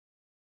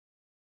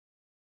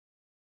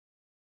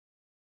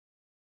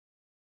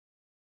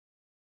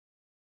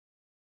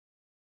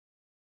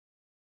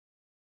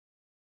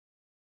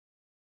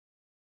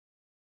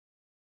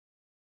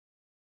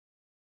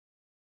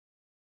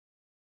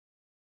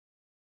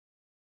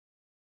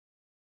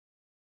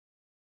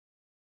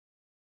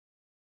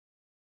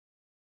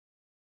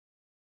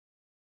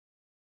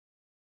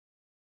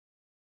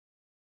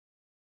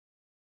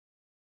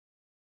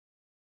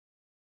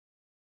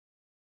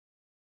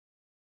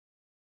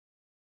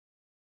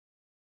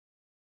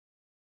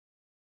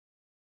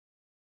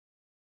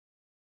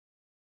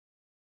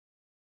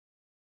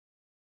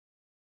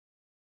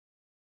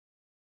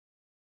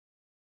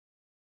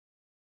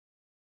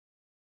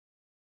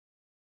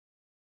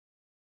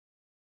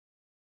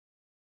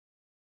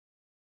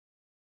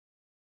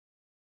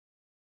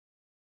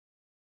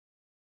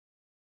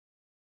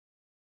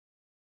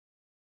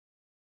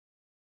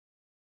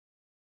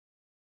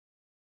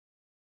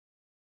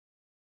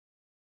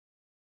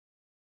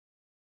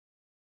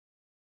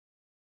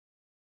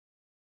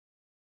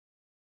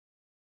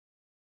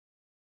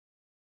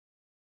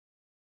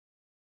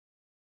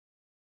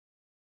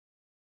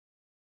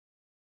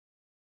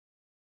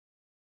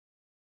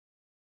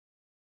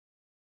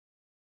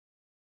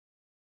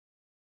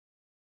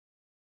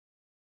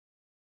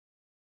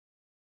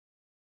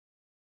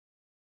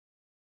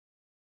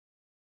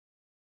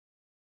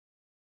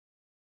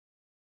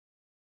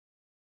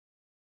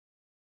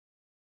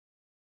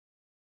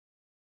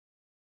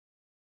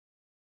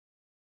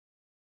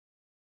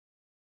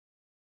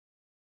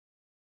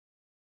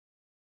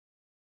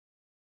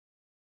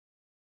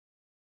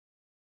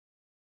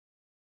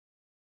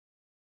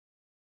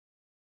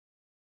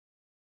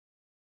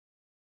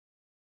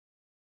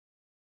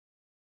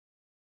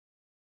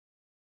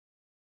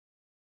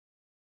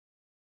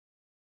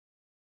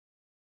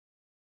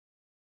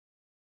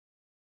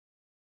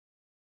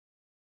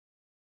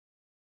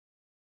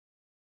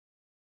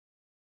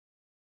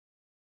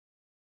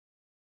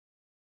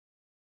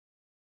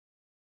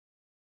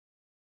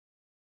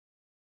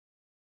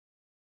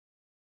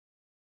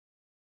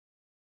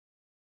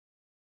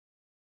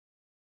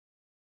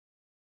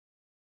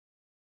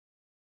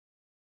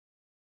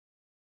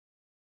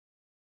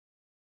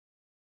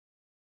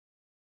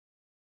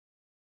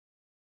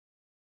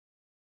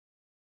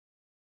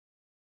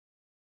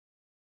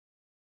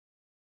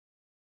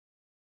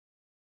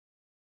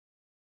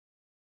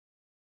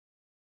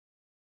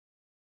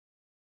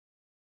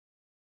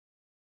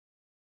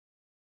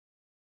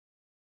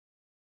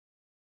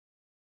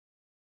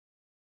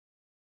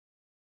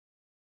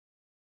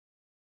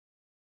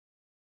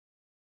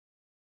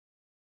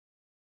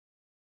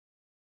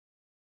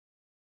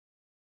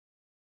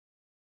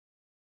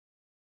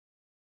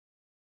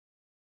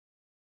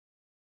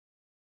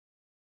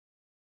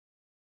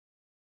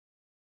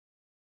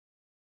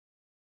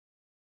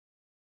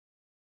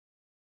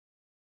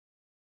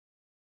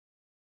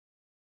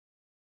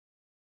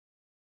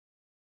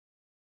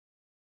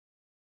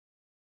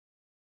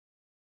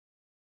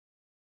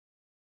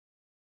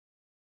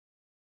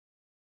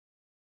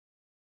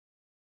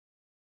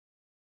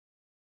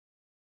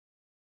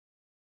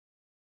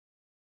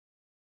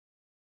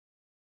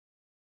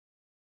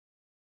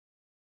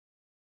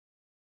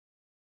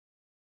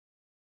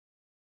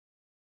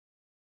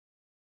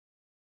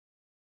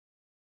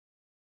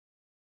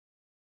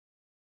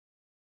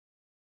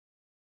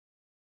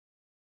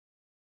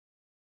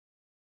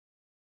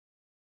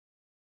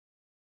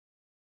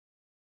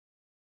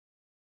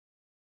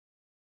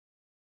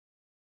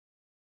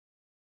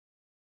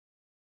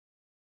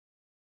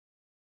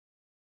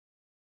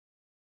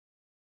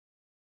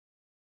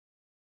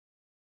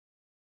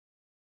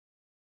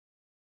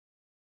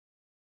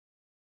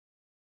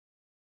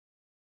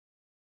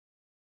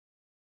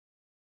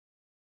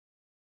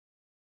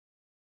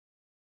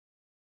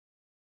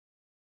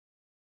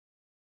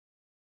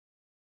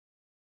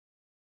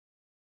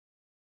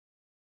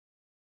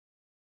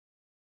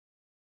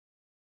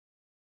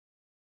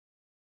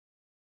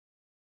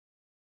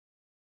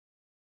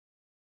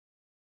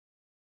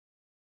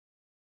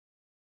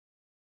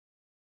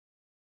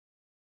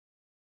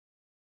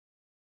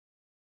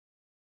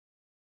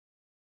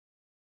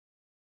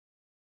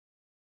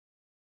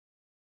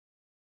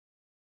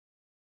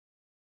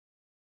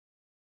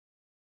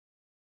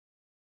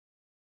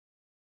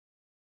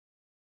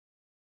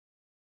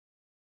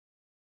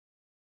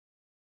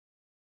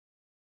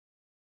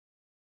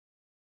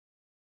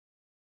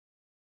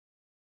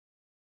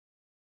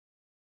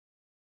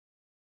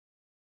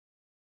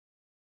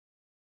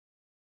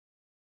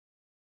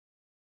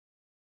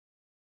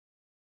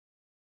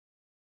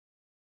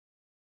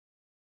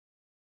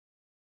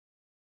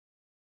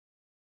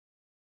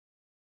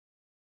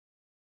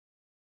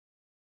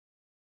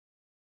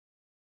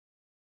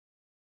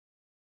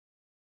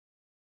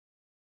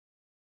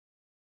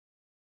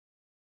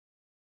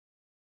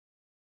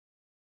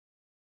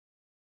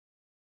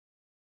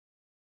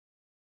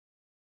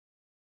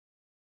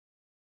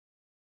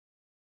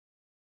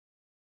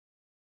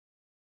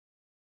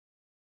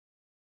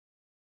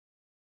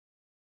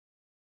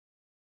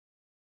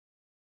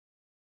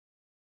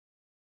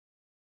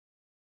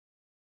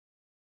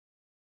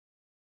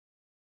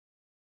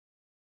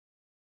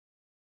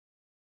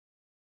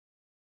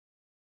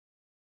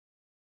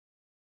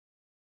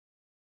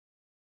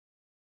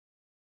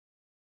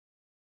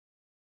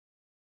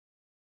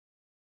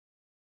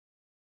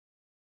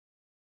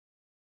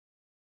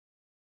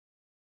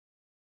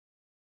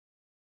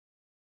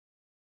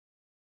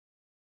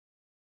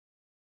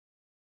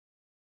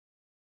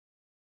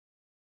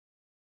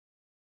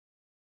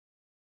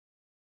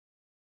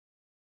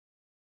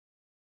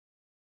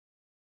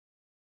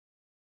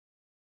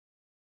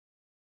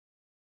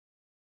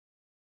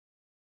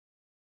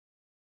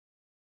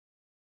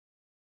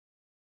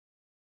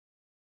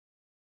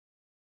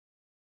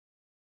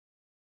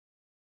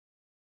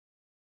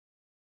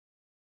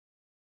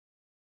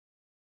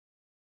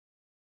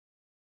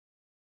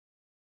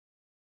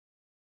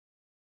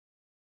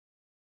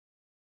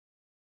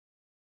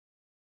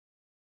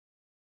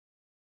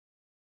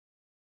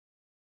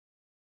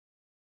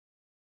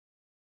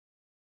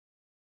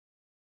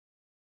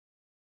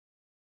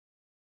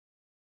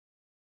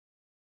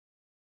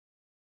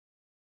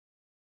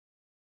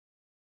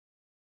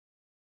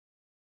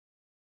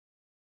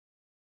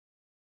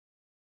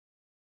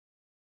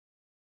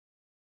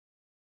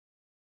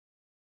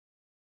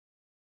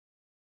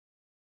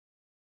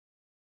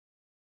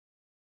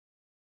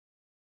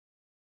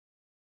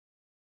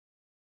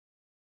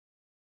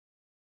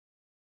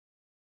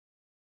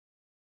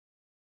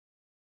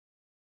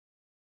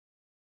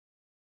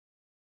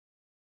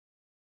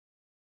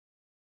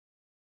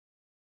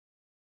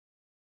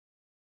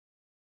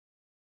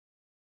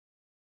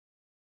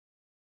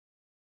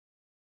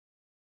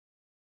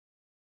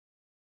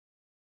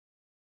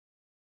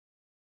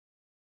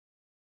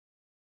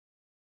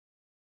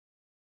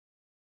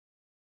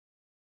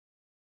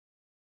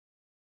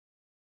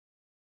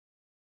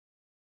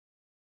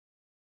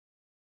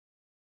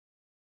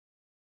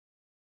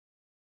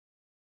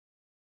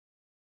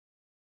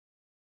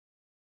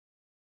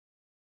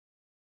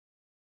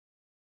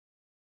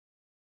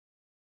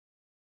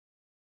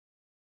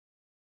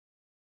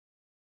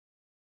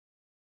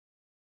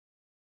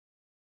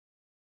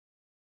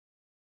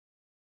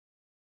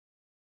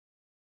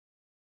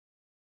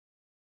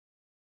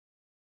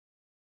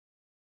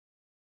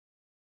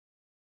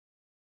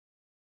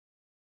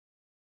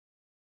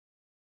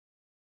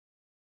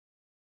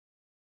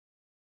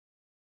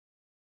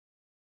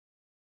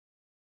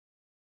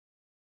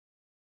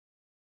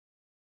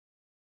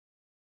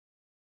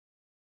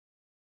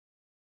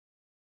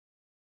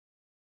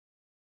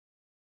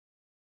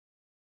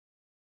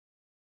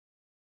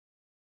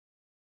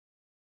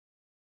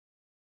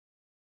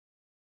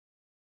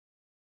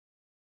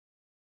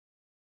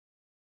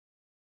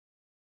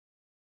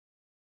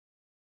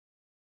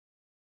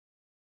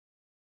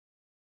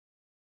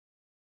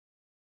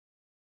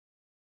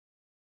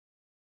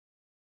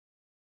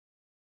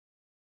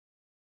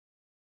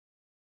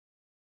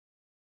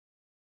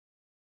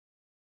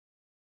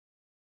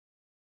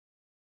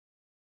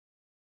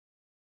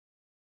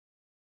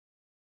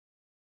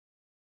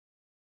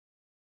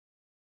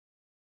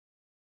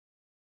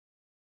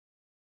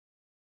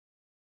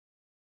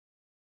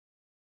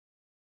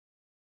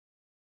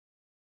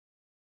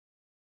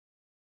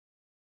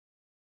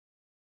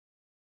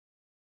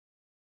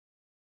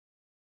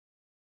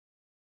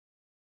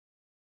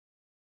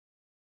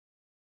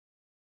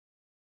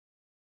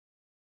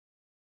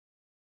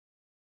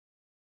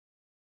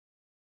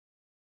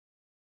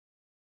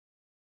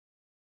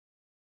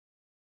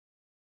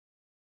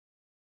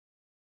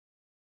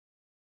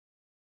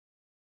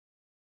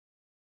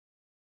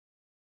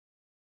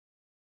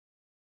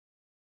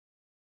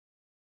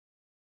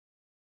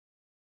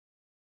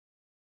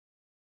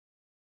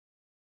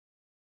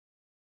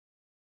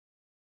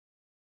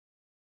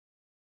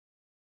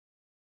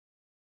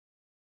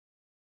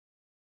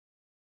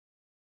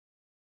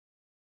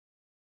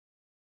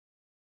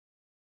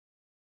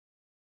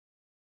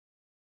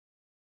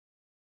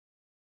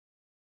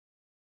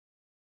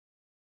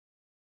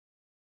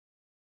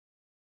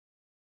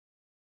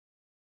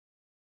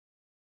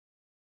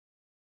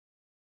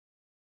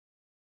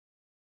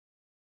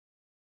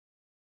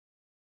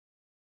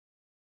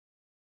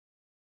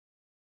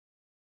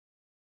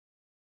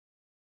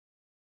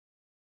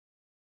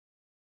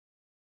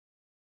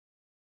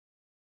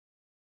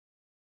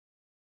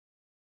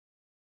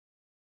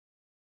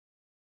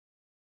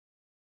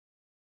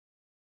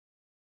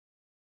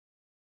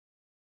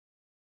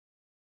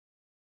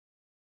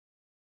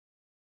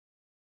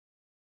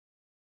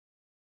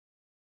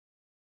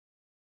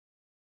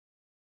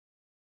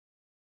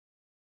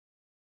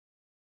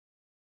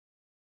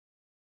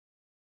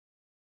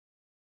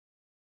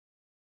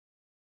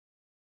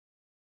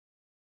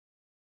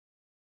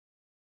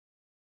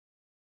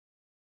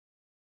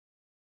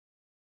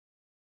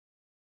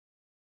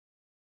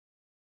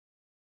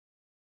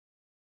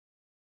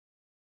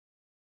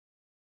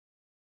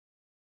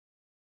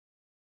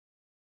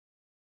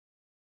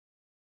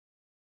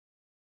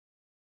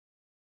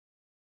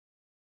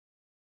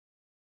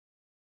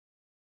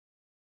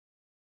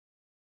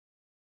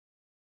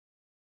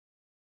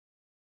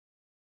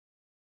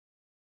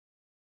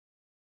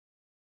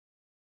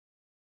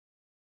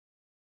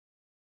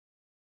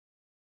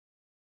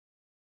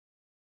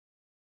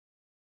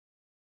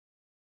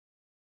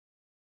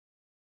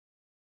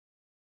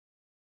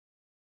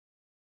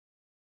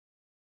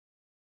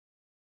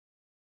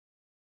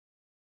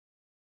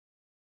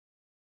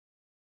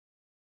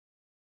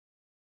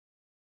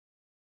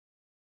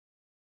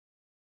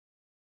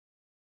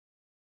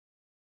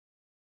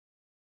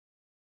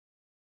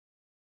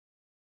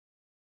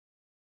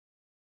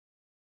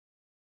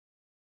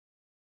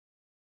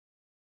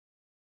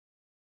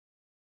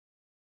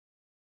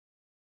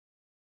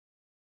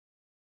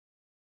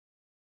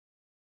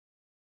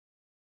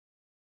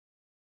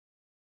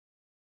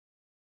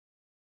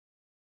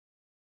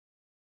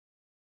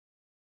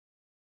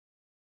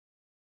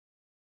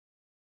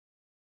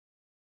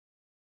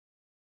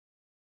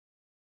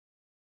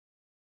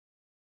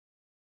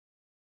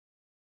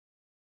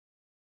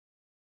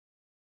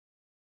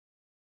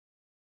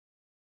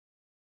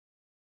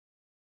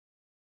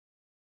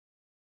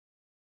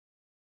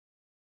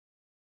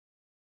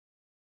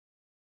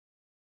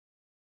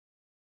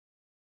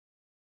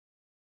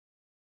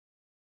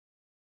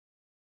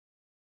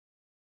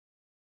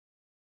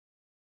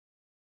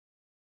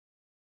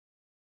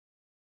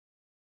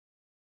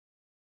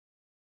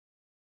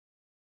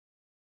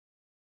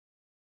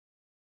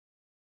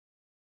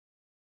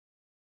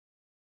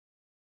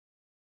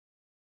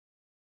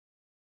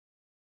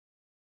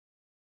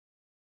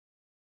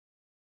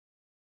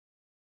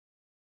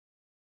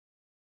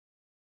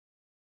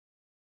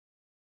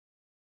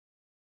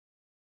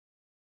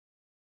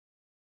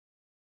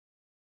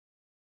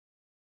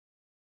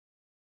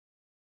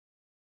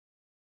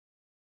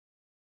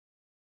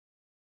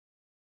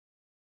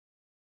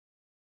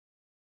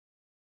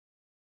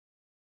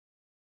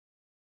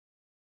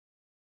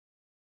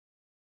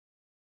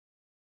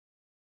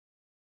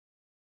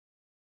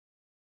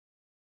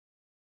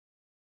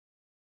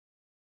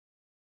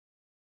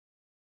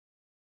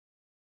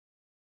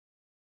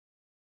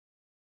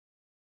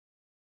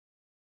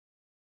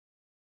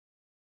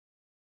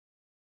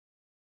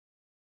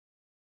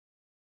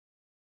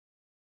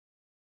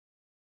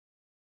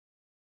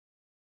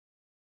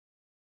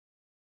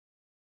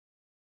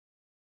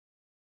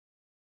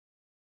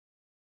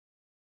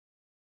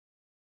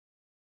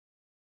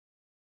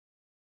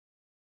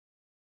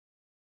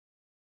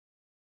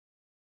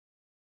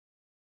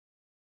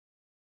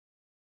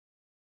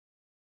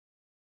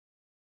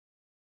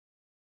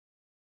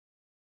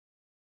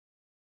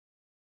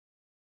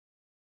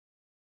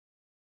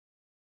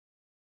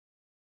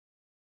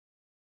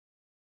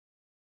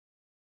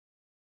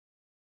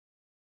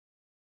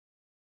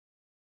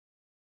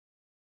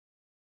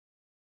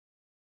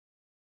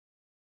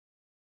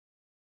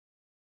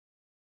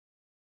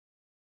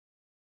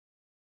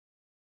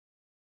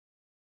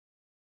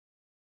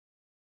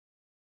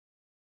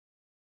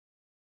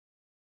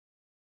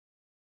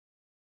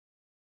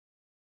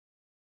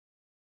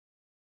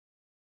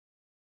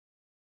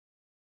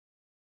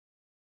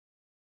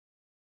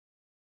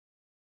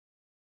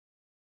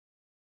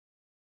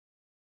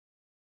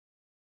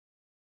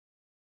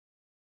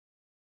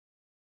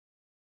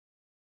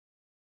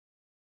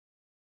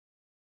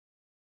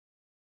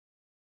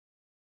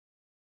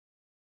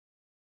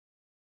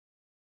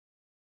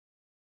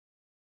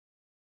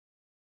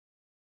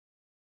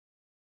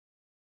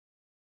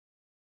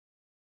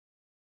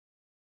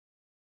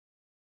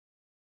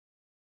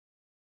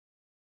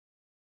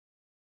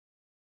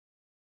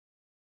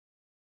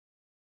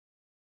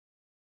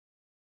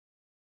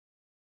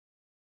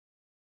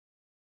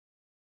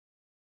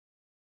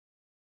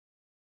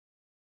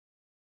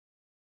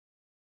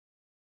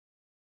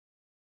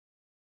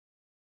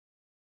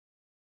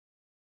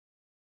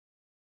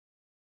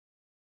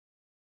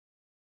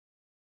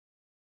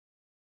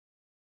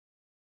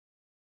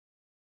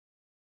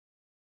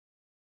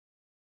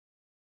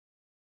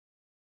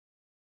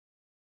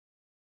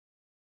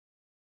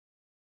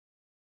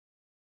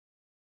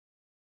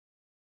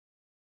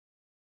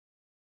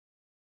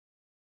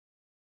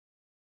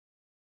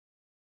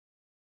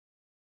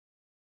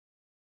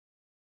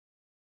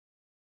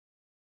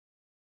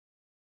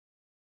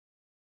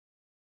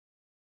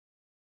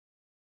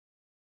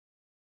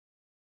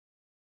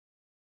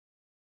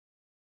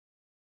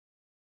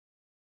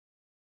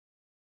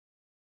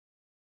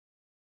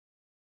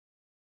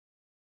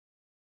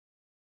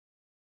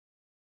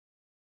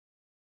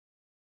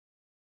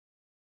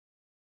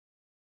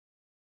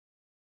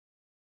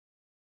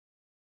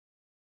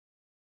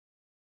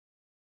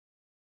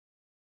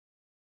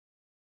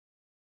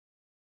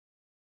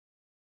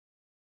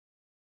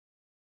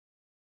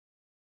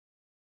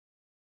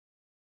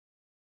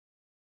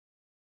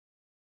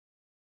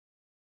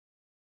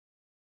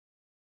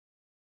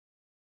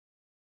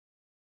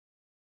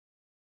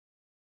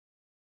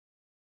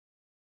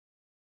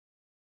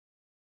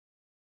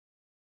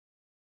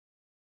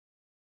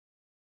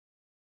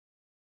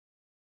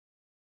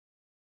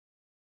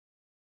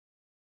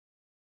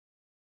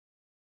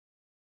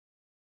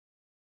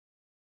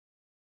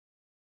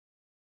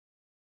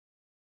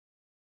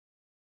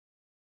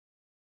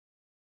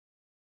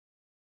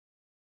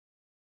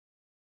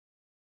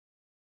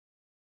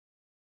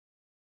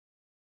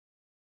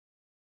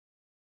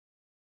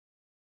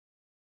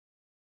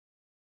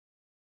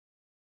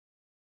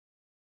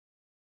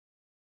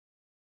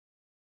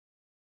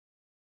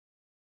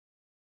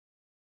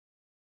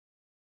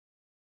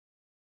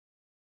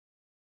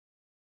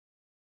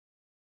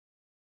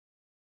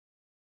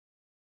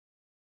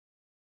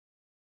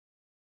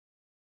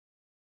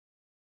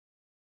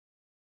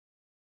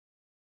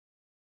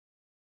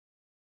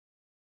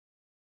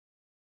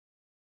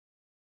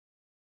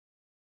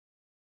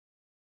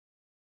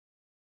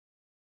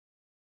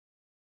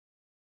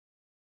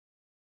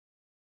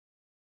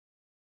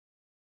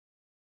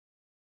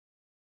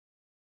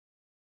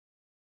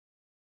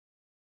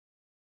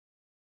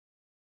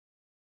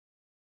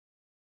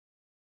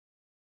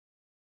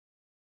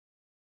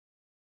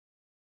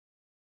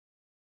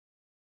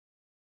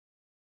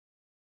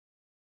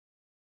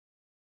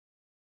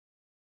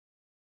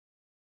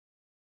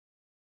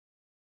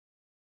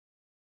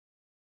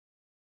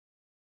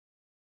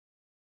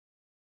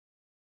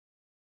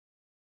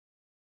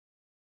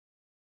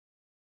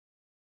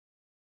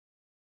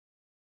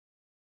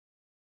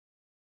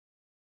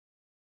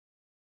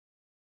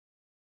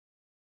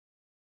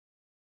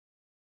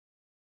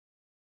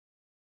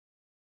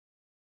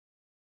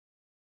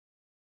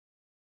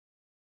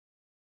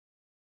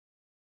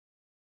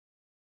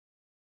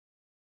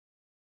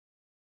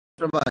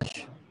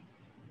Prabhash.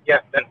 Yeah,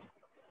 done.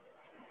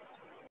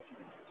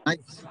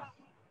 Nice.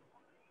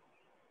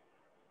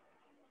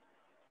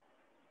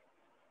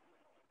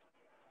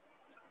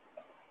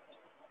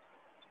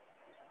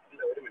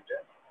 Wait a minute.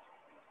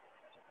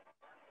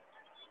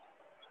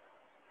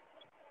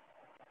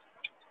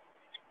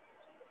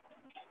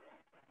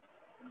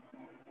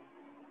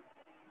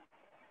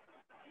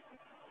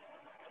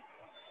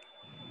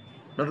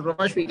 Dr.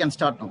 Prabhash, we can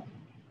start now.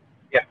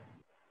 Yeah.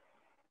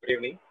 Good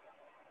evening.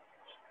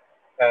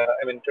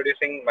 I'm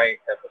introducing my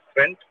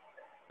friend,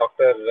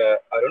 Dr.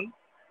 Arun.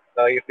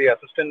 He is the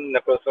Assistant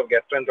Professor of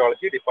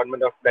Gastroenterology,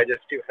 Department of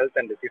Digestive Health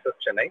and Diseases,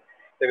 Chennai.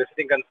 The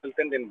visiting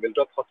consultant in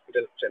Wildroth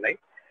Hospital, Chennai.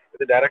 He is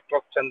the Director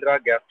of Chandra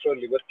Gastro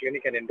Liver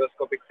Clinic and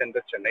Endoscopic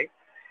Center, Chennai.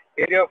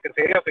 His area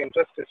of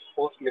interest is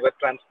post-liver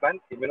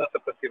transplant,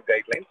 immunosuppressive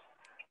guidelines,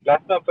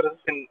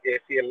 plasmapheresis in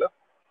ACLF,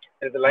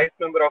 and is a life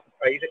member of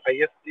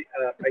ISG,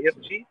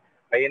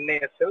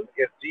 INASL,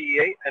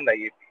 SGEI, and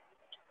IAP.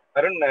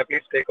 Arun,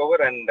 please take over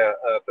and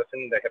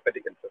present the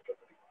hepatic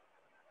encephalopathy.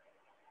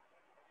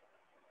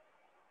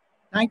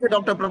 Thank you,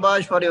 Dr.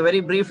 Prabhash, for your very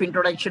brief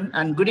introduction.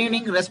 And good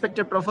evening,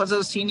 respected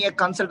professors, senior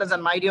consultants,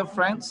 and my dear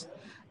friends.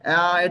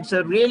 It's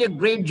a really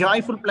great,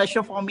 joyful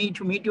pleasure for me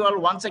to meet you all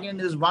once again in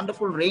this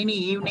wonderful rainy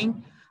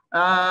evening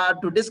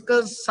to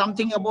discuss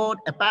something about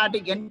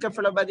hepatic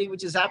encephalopathy,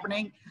 which is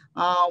happening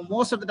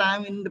most of the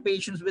time in the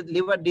patients with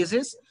liver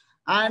disease.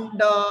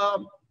 And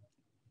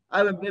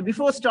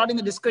before starting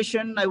the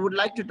discussion, I would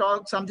like to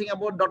talk something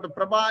about Dr.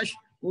 Prabhash,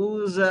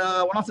 who's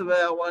one of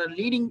the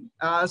leading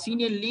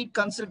senior lead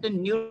consultant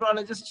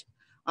neurologist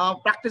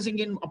practicing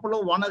in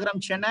Apollo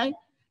Vanagram, Chennai.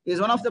 He's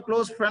one of the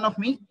close friend of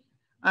me.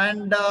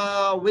 And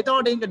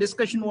without him, the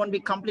discussion won't be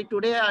complete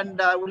today.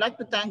 And I would like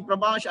to thank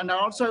Prabhash, and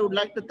also I would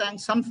like to thank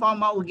Sun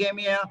Pharma, who gave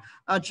me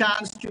a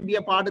chance to be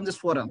a part in this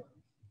forum.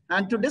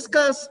 And to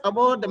discuss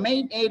about the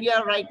main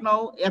area right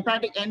now,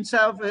 hepatic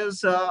enceph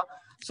is,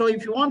 so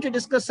if you want to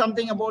discuss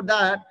something about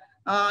that,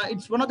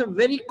 it's one of the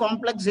very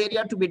complex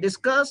area to be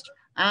discussed,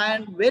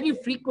 and very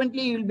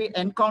frequently you'll be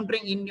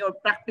encountering in your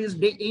practice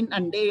day in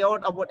and day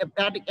out about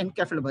hepatic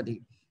encephalopathy.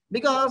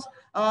 Because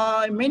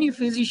many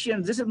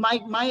physicians, this is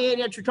my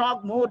area to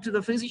talk more to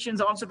the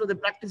physicians, also to the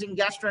practicing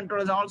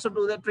gastroenterologists, also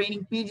to the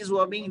training PGs who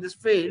are being in this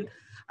field.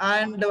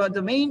 And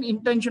the main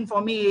intention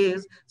for me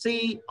is,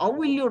 see, how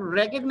will you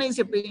recognize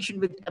a patient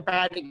with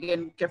hepatic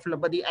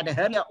encephalopathy at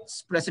a earlier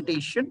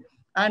presentation?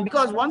 And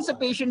because once a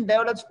patient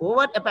develops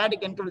overt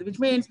hepatic encephalopathy, which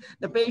means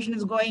the patient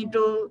is going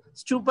to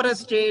stupor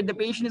state, the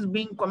patient is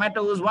being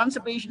comatose. Once a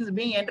patient is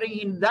being entering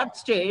in that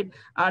state,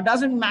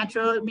 doesn't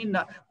matter. I mean,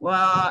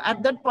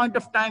 at that point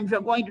of time, if you're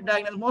going to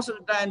diagnose, most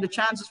of the time, the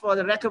chances for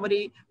the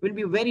recovery will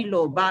be very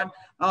low. But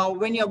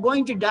when you're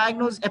going to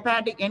diagnose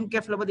hepatic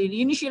encephalopathy,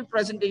 the initial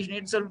presentation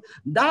itself,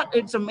 that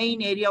it's a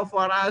main area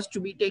for us to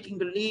be taking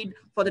the lead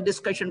for the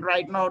discussion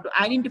right now, to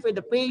identify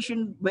the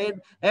patient with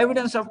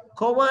evidence of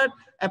covert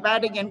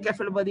hepatic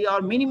encephalopathy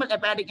or minimal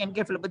hepatic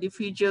encephalopathy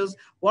features.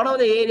 What are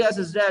the areas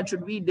is that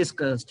should be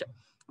discussed?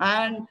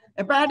 And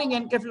hepatic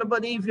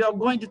encephalopathy, if you are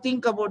going to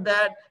think about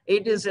that,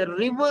 it is a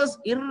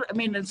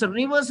it's a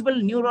reversible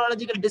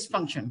neurological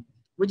dysfunction,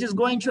 which is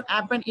going to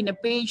happen in a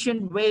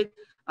patient with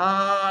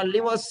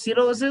liver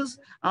cirrhosis.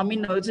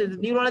 It's a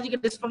neurological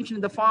dysfunction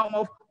in the form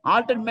of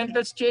altered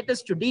mental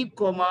status to deep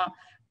coma,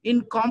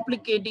 in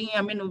complicating,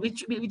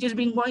 which is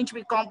going to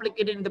be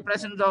complicated in the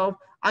presence of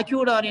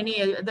acute or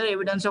any other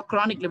evidence of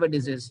chronic liver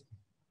disease.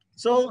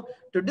 So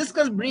to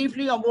discuss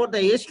briefly about the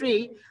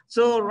history,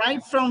 so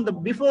right from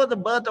before the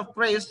birth of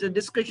Christ, the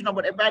discussion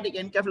about hepatic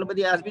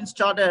encephalopathy has been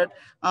started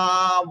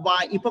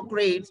by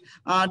Hippocrates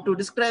to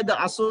describe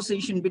the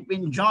association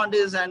between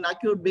jaundice and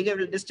acute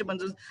behavioral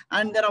disturbances.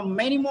 And there are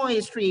many more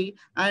history,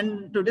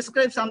 and to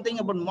describe something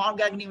about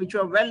Morgagni, which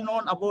are well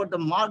known about the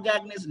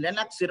Morgagni's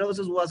Lennox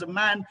cirrhosis, who was a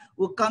man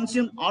who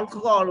consumed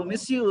alcohol, who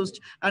misused,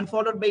 and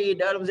followed by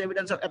there was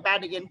evidence of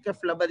hepatic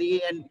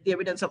encephalopathy and the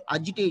evidence of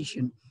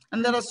agitation.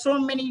 And there are so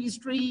many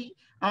history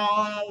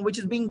which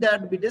is being there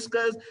to be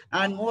discussed.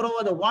 And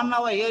moreover, the 1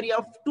 hour area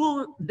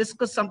to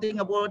discuss something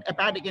about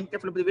hepatic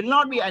encephalopathy will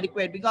not be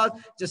adequate, because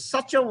it's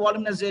such a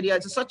voluminous area,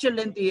 it's such a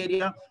lengthy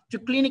area to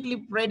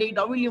clinically predict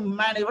how will you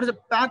manage, what is the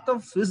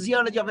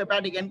pathophysiology of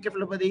hepatic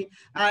encephalopathy,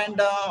 and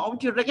how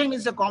to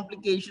recognize the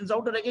complications,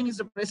 how to recognize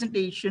the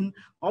presentation,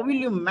 how will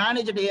you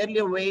manage it the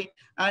earlier way,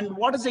 and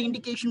what is the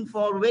indication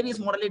for various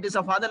modalities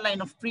of other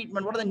line of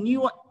treatment, what are the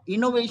new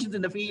innovations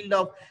in the field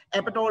of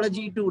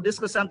hepatology to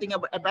discuss something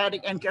about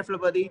hepatic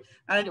encephalopathy,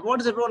 and what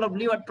is the role of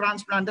liver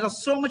transplant. There are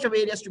so much of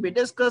areas to be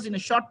discussed in a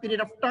short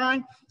period of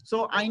time,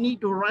 so I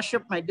need to rush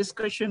up my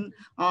discussion,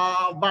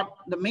 but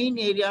the main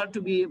area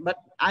but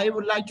I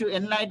would like to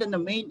enlighten the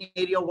main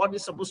area, what we're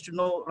supposed to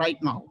know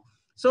right now.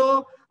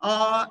 So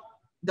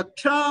the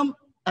term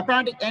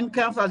hepatic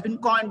encephalopathy has been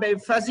coined by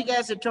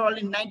Fazekas et al.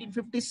 In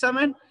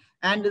 1957,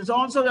 and it's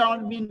also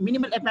been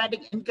minimal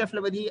hepatic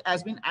encephalopathy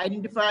has been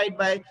identified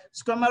by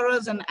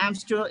Squammerus and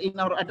Amster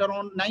at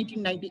around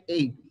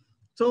 1998.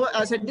 So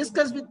as I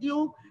discussed with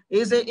you,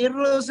 is a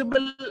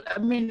irreversible,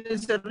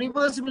 it's a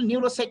reversible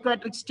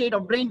neuropsychiatric state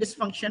of brain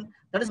dysfunction.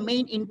 That is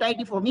main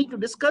entity for me to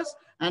discuss.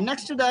 And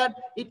next to that,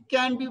 it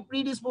can be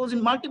predisposed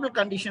in multiple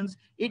conditions.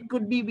 It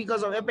could be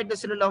because of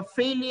hepatocellular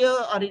failure,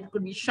 or it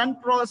could be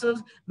shunt process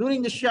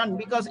during the shunt,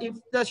 because if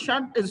the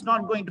shunt is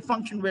not going to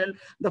function well,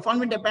 the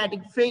fulminant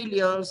hepatic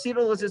failure,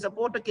 cirrhosis, a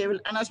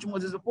portocaval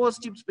anastomosis, a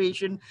post-tips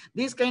patient,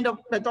 this kind of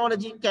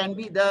pathology can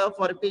be there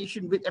for a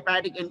patient with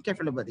hepatic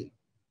encephalopathy.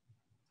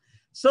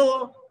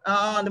 So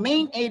the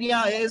main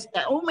area is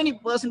how many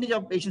percentage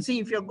of patients. See,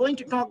 if you're going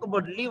to talk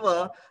about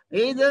liver,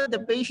 either the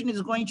patient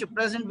is going to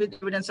present with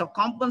evidence of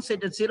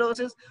compensated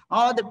cirrhosis,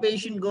 or the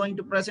patient going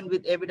to present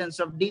with evidence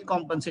of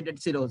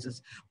decompensated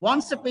cirrhosis.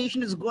 Once the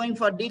patient is going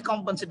for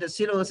decompensated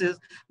cirrhosis,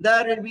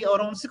 there will be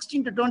around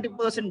 16 to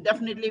 20%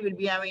 definitely will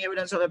be having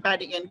evidence of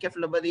hepatic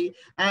encephalopathy,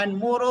 and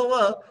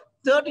moreover,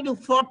 30 to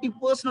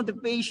 40% of the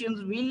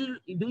patients will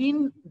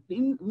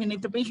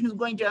if the patient is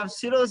going to have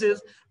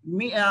cirrhosis,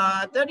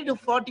 30 to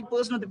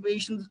 40% of the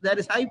patients, there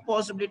is high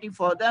possibility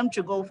for them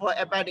to go for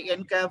hepatic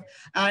encaph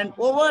and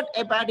overt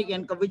hepatic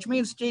encaph, which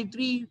means stage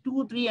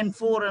 2, 3, and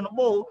 4 and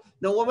above.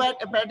 The overt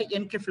hepatic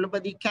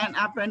encephalopathy can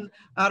happen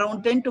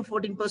around 10 to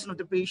 14% of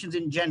the patients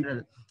in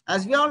general.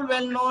 As we all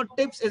well know,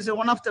 TIPS is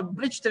one of the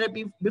bridge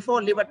therapy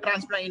before liver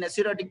transplant in a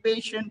cirrhotic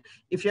patient.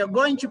 If you're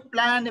going to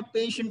plan a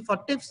patient for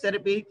TIPS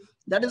therapy,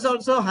 that is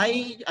also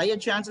higher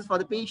chances for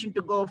the patient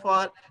to go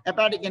for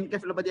hepatic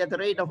encephalopathy at the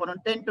rate of around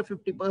 10 to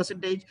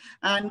 50%.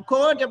 And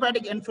covert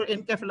hepatic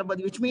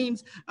encephalopathy, which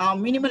means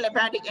minimal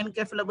hepatic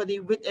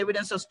encephalopathy with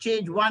evidence of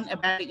stage 1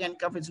 hepatic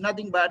encaph, is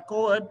nothing but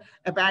covert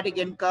hepatic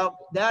encaph.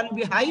 There will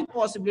be high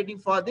possibility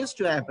for this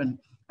to happen.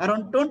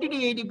 Around 20 to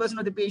 80%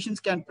 of the patients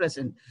can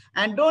present.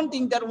 And don't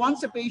think that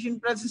once a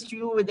patient presents to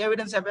you with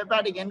evidence of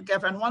hepatic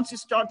encaph and once you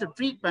start the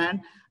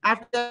treatment,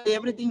 after that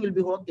everything will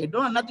be okay.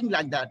 Nothing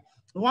like that.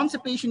 Once a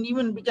patient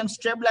even becomes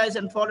stabilized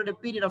and followed a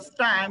period of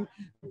time,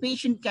 the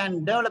patient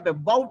can develop a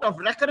bout of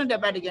recurrent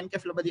hepatic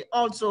encephalopathy.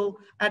 Also,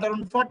 at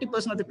around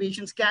 40% of the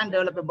patients can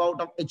develop a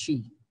bout of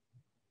HE,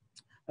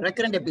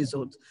 recurrent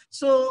episodes.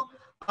 So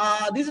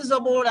this is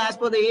about as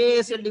per the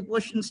AASL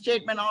deposition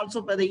statement,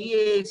 also per the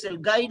EASL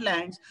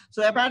guidelines.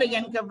 So hepatic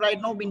encaph right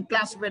now being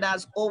classified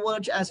as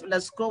overt as well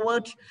as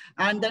covert,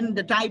 and then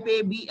the type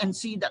A, B, and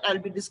C that I'll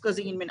be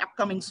discussing in my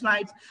upcoming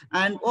slides.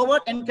 And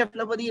overt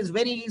encephalopathy is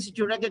very easy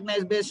to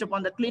recognize based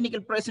upon the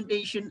clinical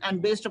presentation and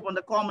based upon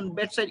the common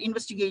bedside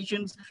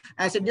investigations.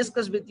 As I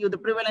discussed with you, the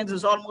prevalence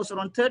is almost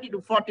around 30 to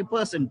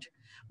 40%.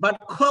 But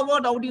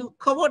covert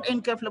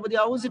encephalopathy,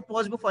 how is it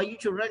possible for you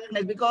to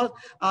recognize? Because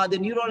the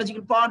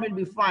neurological part will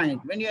be fine.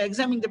 When you're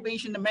examining the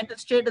patient, the mental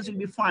status will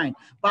be fine.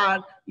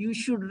 But you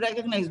should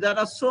recognize there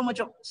are so much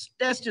of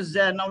tests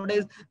there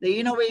nowadays. The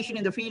innovation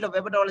in the field of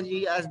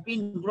hepatology has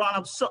been grown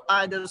up. So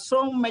there's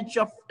so much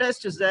of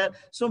tests there,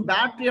 so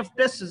battery of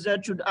tests there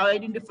to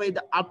identify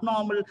the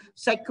abnormal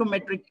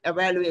psychometric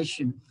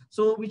evaluation.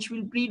 So which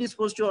will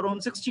predispose to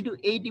around 60 to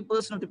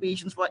 80% of the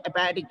patients for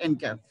hepatic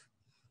encaph.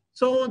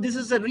 So this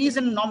is a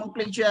recent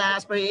nomenclature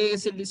as per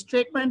AASL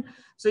statement.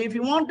 So if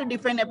you want to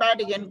define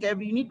hepatic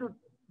encaph, you need to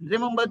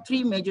remember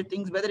three major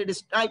things, whether it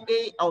is type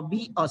A or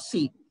B or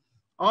C,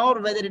 or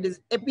whether it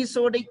is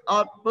episodic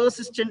or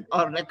persistent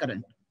or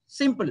recurrent.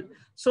 Simple.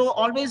 So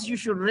always you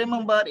should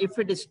remember, if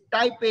it is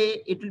type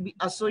A, it will be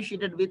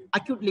associated with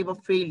acute liver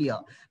failure.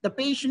 The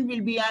patient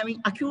will be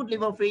having acute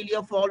liver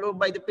failure, followed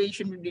by the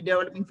patient will be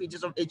developing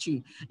features of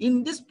HE.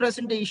 In this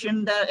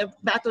presentation, the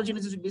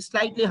pathogenesis will be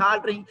slightly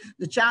altering.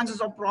 The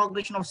chances of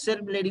progression of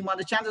cerebral edema,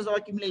 the chances of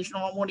accumulation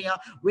of ammonia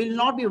will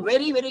not be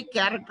very, very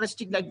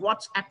characteristic like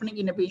what's happening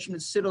in a patient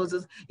with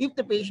cirrhosis if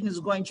the patient is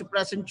going to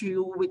present to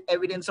you with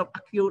evidence of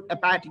acute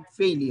hepatic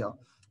failure.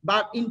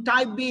 But in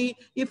type B,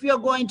 if you're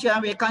going to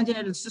have a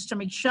congenital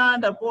systemic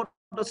shunt or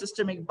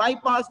portosystemic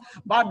bypass,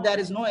 but there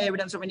is no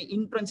evidence of any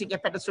intrinsic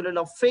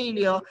hepatocellular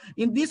failure,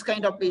 in these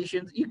kind of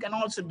patients, you can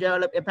also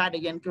develop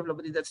hepatic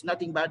encephalopathy. That's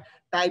nothing but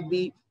type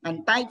B.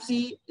 And type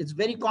C is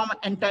very common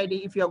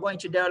entity if you're going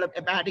to develop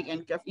hepatic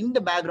encaph in the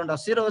background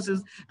of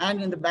cirrhosis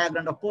and in the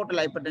background of portal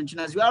hypertension.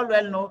 As we all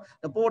well know,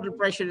 the portal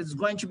pressure is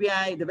going to be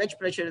high, the wedge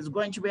pressure is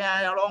going to be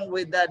high, along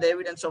with that, the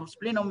evidence of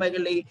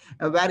splenomegaly,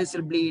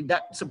 varicose bleed.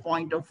 That's a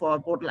point for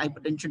portal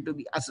hypertension to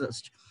be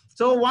assessed.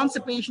 So once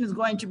a patient is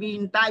going to be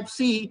in type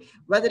C,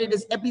 whether it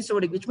is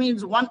episodic, which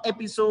means one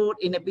episode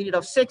in a period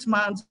of 6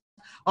 months,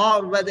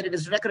 or whether it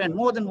is recurrent,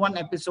 more than one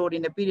episode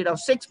in a period of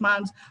 6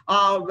 months,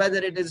 or whether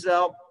it is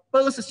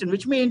persistent,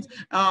 which means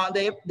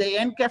the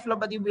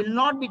encephalopathy will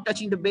not be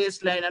touching the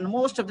baseline and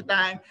most of the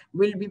time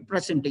will be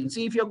presenting.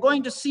 See, if you're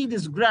going to see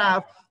this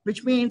graph,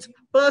 which means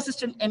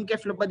persistent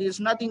encephalopathy is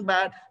nothing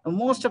but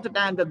most of the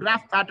time the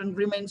graph pattern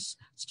remains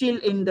still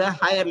in the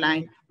higher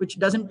line, which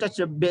doesn't touch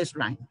the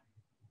baseline.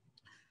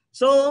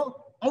 So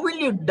How will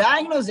you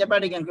diagnose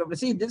hepatic encephalopathy?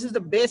 See, this is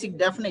the basic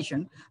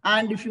definition.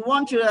 And if you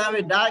want to have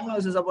a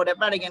diagnosis about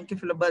hepatic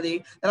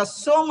encephalopathy, there are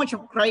so much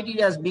of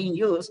criteria being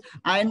used.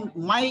 And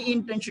my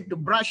intention to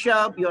brush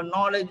up your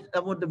knowledge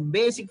about the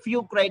basic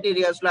few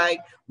criteria like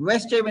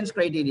West Evans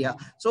criteria.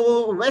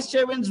 So West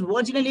Evans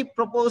originally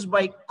proposed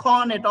by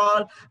Kohn et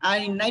al.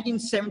 And in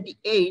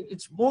 1978,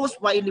 it's most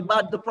widely,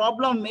 but the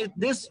problem is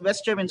this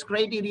West Evans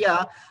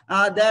criteria,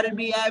 there will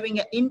be having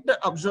an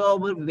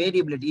inter-observer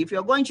variability. If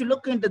you're going to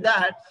look into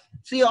that,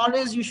 see,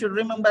 always you should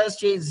remember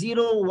stage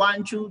 0,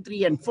 1, 2,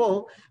 3, and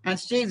 4. And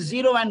stage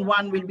 0 and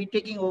 1 will be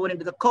taking over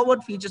into the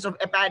covert features of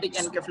hepatic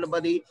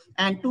encephalopathy.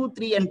 And 2,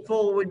 3, and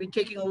 4 will be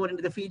taking over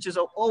into the features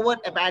of overt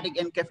hepatic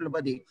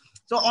encephalopathy.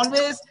 So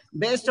always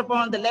based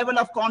upon the level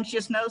of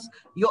consciousness,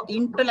 your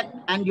intellect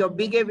and your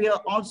behavior,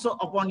 also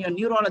upon your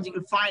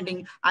neurological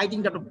finding, I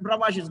think Dr.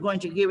 Prabhash is going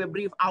to give a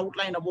brief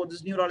outline about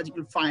this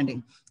neurological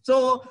finding.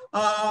 So,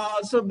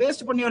 so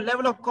based upon your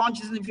level of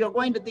consciousness, if you're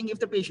going to think if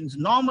the patient is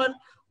normal,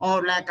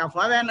 or lack of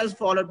awareness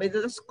followed by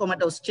this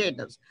comatose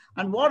status.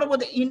 And what about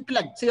the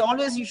intellect? See,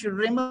 always you should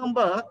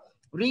remember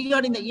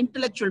regarding the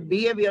intellectual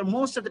behavior,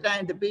 most of the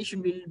time the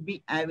patient will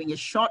be having a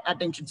short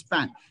attention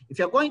span. If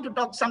you're going to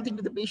talk something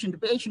to the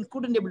patient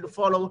couldn't able to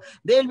follow,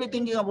 they'll be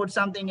thinking about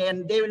something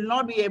and they will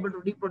not be able to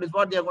reproduce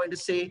what they're going to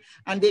say,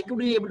 and they couldn't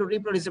be able to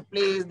reproduce a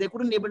place, they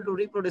couldn't be able to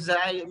reproduce,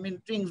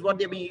 things, what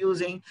they've been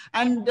using,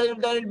 and they'll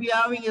be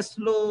having a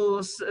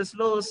slow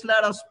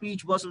slur of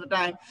speech most of the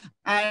time,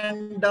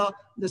 and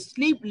the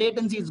sleep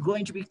latency is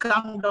going to be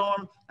come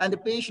down, and the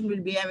patient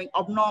will be having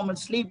abnormal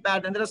sleep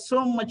pattern. There are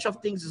so much of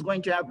things is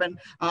going to happen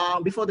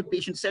before the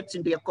patient sets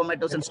into a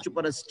comatose and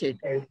stuporous state.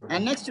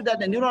 And next to that,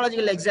 the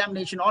neurological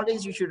examination,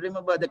 always you should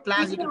remember the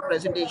classical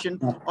presentation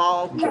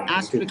of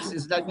asterisk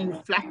is that means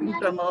flapping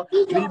tremor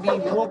will be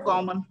more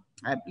common.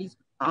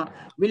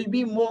 Will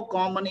be more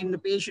common in the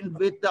patient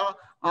with the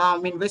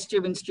West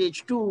Evans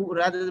stage 2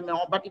 rather than,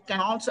 but it can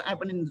also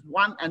happen in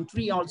 1 and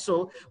 3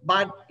 also,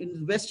 but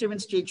in West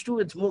Evans stage 2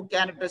 it's more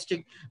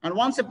characteristic. And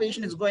once a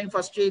patient is going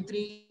for stage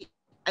 3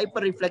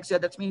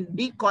 hyperreflexia, that means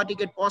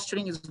decorticate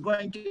posturing is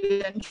going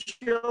to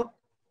ensure,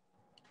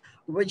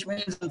 which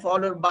means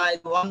followed by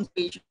one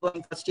patient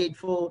going for stage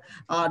 4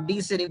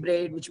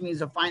 decerebrate, which means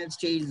the final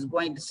stage is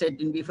going to set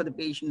in before the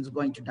patient is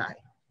going to die.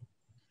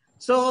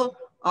 So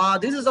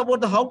this is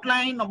about the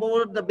outline,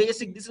 about the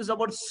basic. This is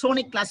about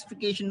sonic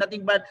classification,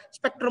 nothing but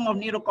spectrum of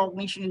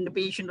neurocognition in the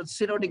patient with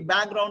cirrhotic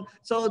background.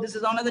 So this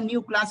is another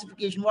new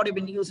classification, what have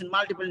been used in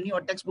multiple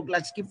newer textbook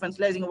like Skiff and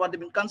Slicing, what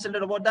they've been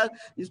considered about that.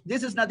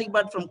 This is nothing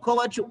but from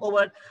covert to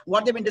overt,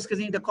 what they've been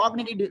discussing, the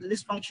cognitive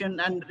dysfunction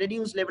and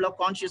reduced level of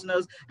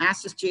consciousness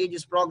as the stage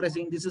is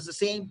progressing. This is the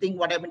same thing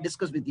what I've been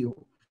discussed with you.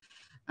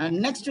 And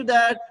next to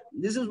that,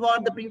 this is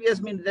what the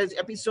previous means, there's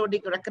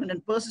episodic, recurrent,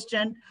 and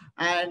persistent.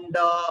 And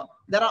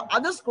there are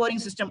other scoring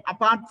systems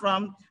apart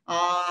from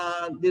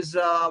this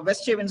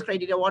West Evans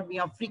criteria, what we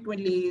are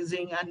frequently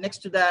using. And next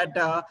to that,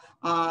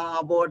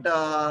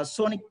 about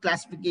sonic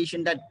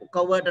classification, that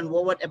covert and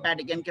overt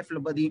hepatic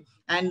encephalopathy.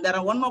 And there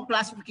are one more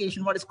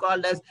classification, what is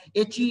called as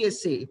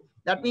HESA.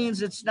 That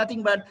means it's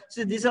nothing but,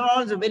 so these are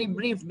also very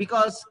brief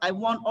because I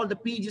want all the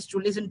PGs to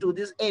listen to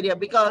this area,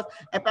 because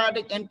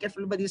hepatic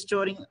encephalopathy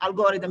storing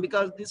algorithm,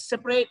 because this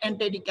separate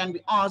entity can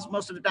be asked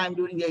most of the time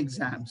during the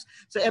exams.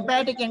 So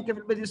hepatic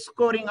encephalopathy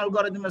scoring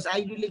algorithm is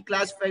ideally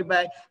classified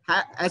by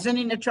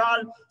Hazanin et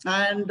al.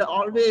 And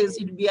always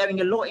it will be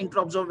having a low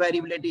inter-observer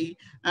variability.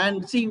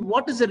 And see,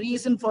 what is the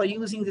reason for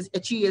using this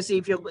HESA?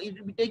 If you're going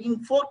to be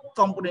taking 4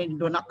 components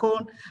into an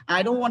account,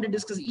 I don't want to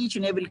discuss each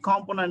and every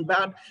component,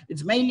 but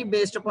it's mainly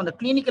based upon the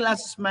clinical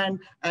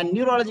assessment and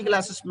neurological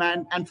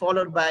assessment, and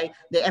followed by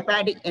the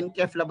hepatic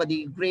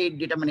encephalopathy grade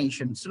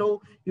determination. So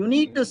you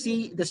need to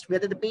see this,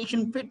 whether the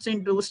patient fits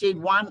into stage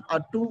 1 or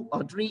 2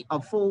 or 3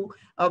 or 4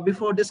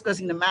 before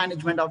discussing the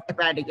management of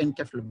hepatic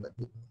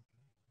encephalopathy.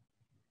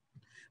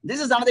 This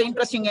is another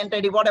interesting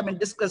entity, what I've been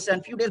discussing,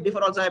 and a few days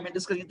before also I've been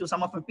discussing to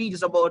some of my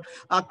pages about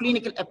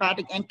clinical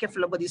hepatic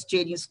encephalopathy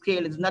staging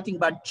scale is nothing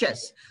but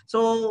CHESS.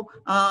 So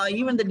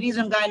even the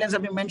recent guidelines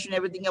have been mentioning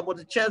everything about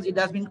the CHESS. It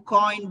has been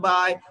coined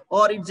by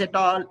Oritz et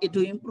al.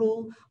 To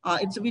improve.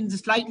 It's been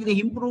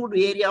slightly improved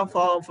area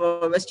for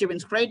West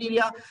Evans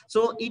criteria.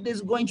 So it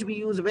is going to be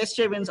used West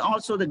Evans,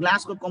 also the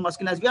Glasgow Coma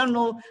scale. As we all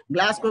know,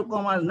 Glasgow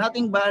Coma is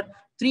nothing but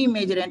 3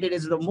 major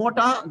entities: the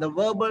motor, the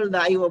verbal, the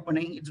eye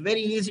opening. It's very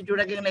easy to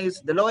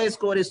recognize. The lowest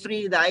score is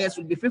 3, the highest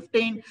will be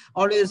 15.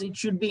 Always it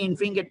should be in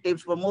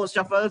fingertips for most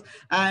of us.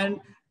 And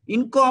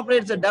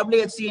incorporates the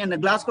WHC and the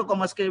Glasgow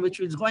Coma scale, which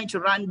is going to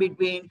run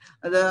between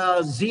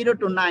the 0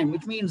 to 9,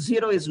 which means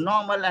 0 is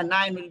normal and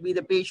 9 will be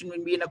the patient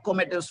will be in a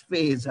comatose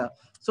phase.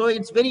 So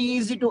it's very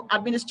easy to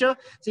administer.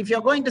 So if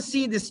you're going to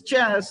see this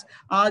CHESS,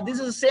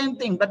 this is the same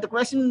thing, but the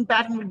question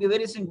pattern will be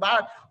very simple.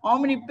 But how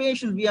many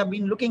patients we have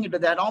been looking into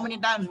that? How many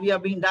times we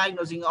have been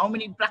diagnosing? How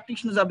many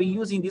practitioners have been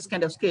using this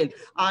kind of scale?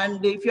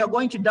 And if you are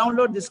going to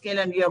download this scale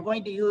and we are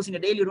going to use in a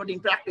daily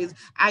routine practice,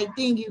 I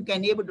think you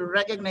can able to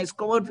recognize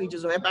covert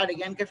features of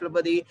hepatic encephalopathy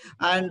encephalopathy,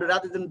 and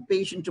rather than the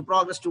patient to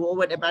progress to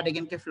overt hepatic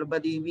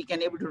encephalopathy, we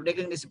can able to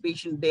recognize the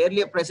patient the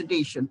earlier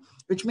presentation,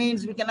 which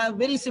means we can have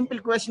very simple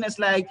questions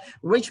like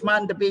which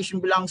month the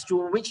patient belongs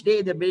to, which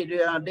day the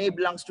day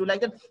belongs to,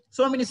 like that.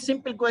 So many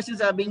simple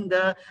questions are being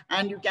there,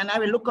 and you can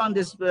have a look on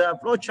this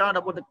flow chart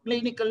about the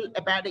clinical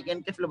hepatic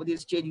encephalopathy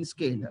staging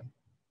scale.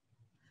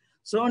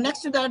 So next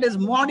to that is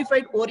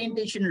modified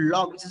orientation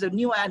log, which is a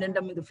new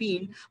addendum in the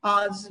field.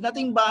 It's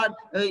nothing but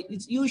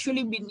it's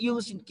usually been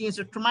used in case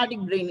of traumatic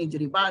brain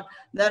injury, but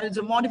there is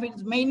a modified,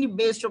 it's mainly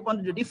based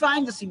upon to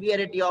define the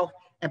severity of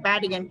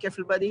hepatic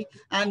encephalopathy.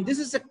 And this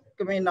is a,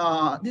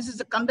 this is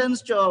a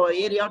condensed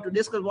area to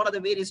discuss what are the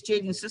various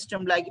staging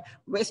systems like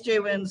West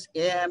Evans,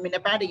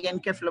 hepatic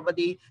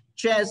encephalopathy,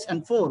 CHESS,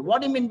 and 4.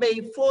 What do you mean by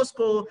 4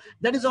 score?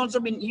 That is also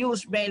been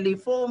used mainly.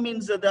 4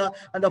 means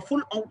the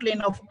full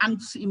outline of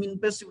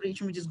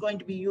perspiration, which is going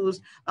to be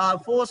used.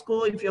 4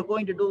 score, if you're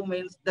going to do,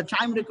 means the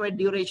time required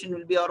duration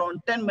will be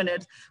around 10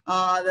 minutes.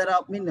 There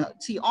are,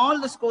 see, all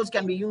the scores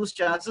can be used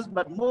chances,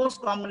 but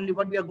most commonly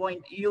what we are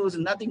going to use is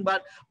nothing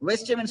but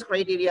West Evans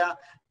criteria,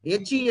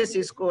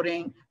 HGSA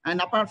scoring, and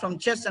apart from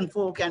CHESS and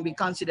 4 can be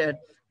considered.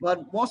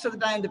 But most of the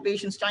time, the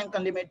patient's time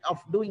limit of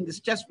doing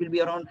this test will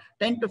be around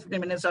 10 to 15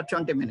 minutes or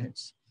 20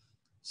 minutes.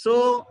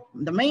 So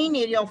the main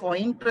area of our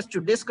interest to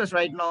discuss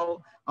right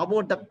now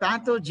about the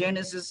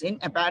pathogenesis in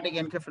hepatic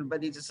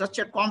encephalopathy is such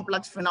a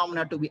complex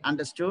phenomena to be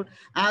understood.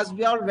 As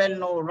we all well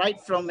know,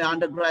 right from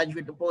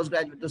undergraduate to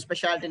postgraduate to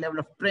specialty level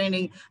of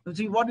training,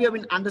 see what we have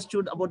been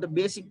understood about the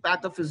basic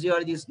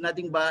pathophysiology is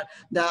nothing but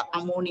the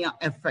ammonia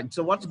effect.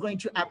 So what's going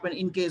to happen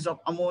in case of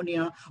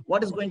ammonia?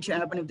 What is going to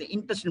happen if the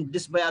intestinal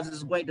dysbiosis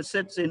is going to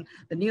set in,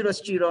 the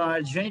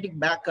neurosteroids, genetic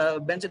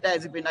backup,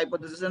 benzodiazepine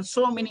hypothesis, and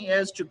so many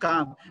years to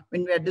come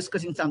when we are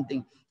discussing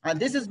something.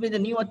 This has been the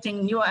newer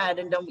thing, new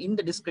addendum in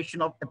the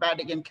discussion of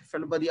hepatic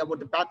encephalopathy about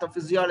the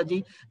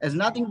pathophysiology as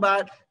nothing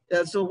but,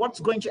 so what's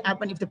going to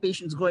happen if the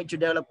patient is going to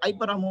develop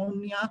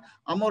hyperammonemia,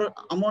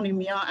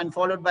 ammonemia, and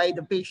followed by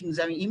the patient is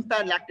having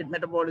impaired lactate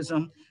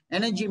metabolism,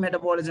 energy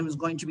metabolism is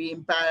going to be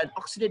impaired,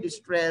 oxidative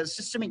stress,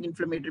 systemic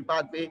inflammatory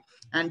pathway,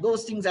 and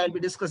those things I'll be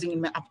discussing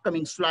in my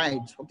upcoming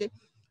slides, okay?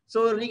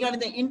 So regarding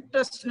the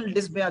intestinal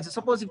dysbiosis,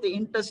 suppose if the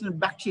intestinal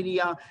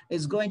bacteria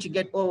is going to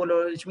get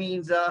overloaded, which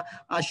means a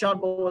short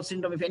bowel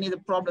syndrome, if any of the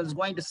problems is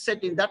going to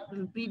set in, that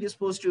will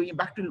predispose to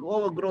bacterial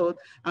overgrowth,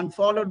 and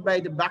followed by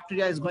the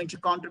bacteria is going to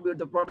contribute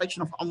the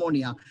production of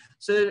ammonia.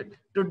 So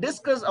to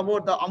discuss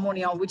about the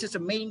ammonia, which is a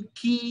main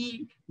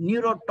key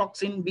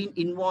neurotoxin being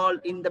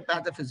involved in the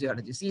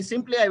pathophysiology. See,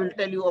 simply I will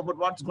tell you about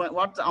what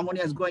the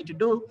ammonia is going to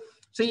do.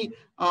 See,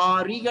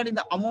 regarding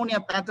the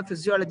ammonia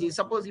pathophysiology,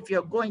 suppose if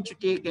you're going to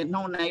take a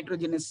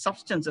non-nitrogenous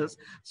substances,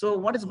 so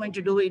what is going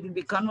to do, it will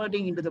be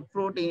converting into the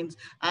proteins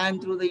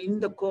and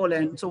in the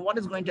colon. So what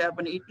is going to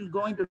happen? It will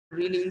going to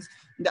release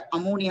the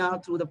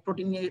ammonia through the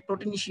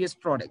proteinaceous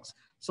products.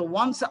 So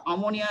once the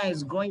ammonia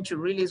is going to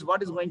release,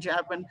 what is going to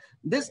happen?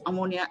 This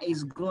ammonia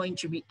is going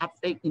to be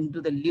uptake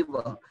into the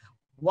liver.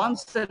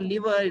 Once the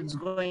liver is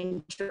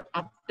going to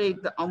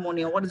uptake the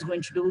ammonia, what is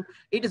going to do?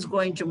 It is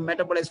going to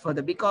metabolize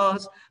further,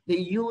 because the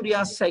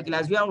urea cycle,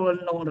 as we are well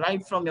known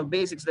right from your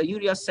basics, the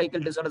urea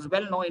cycle disorder is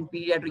well known in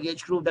pediatric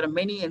age group. There are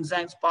many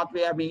enzymes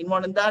pathway have been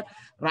involved in that,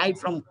 right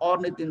from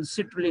ornithine,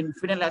 citrulline,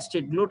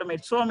 phenylacetate,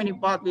 glutamate, so many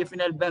pathway,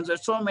 phenylbenzoate,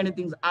 so many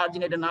things,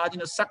 arginate and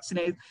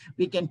arginosuccinate.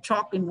 We can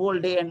talk in whole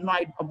day and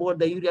night about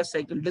the urea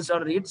cycle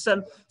disorder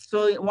itself.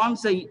 So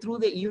once through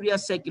the urea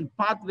cycle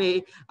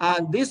pathway,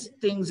 this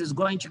things is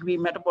going to be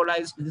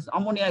metabolized, this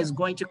ammonia is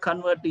going to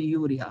convert to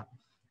urea.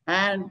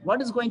 And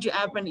what is going to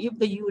happen if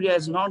the urea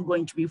is not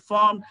going to be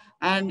formed,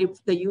 and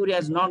if the urea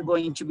is not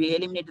going to be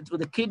eliminated through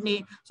the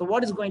kidney? So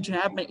what is going to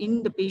happen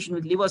in the patient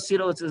with liver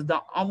cirrhosis?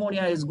 The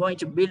ammonia is going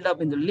to build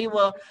up in the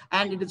liver,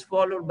 and it is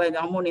followed by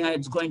the ammonia,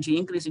 it's going to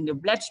increase in the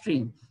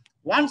bloodstream.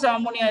 Once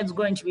ammonia is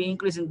going to be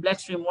increased in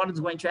bloodstream, what is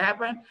going to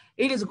happen?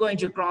 It is going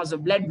to cross the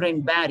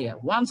blood-brain barrier.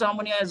 Once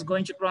ammonia is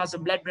going to cross the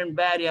blood-brain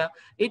barrier,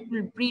 it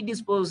will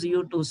predispose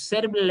you to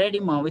cerebral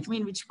edema,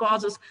 which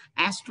causes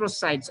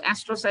astrocytes.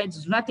 Astrocytes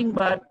is nothing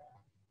but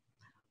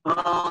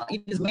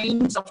it is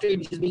main substrate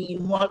which is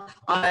being involved,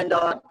 and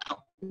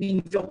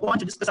if you want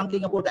to discuss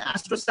something about the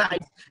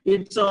astrocytes,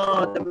 it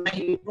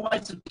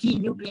provides key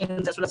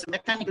nutrients as well as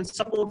mechanical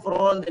support for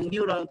all the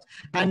neurons,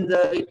 and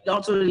it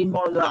also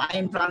involves the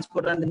ion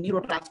transport and the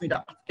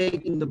neurotransmitter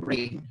uptake in the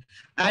brain.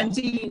 And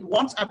see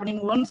what's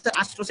happening once the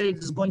astrocyte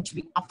is going to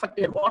be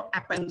affected, what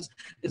happens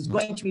is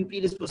going to be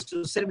predisposed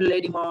to cerebral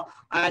edema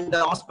and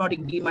osmotic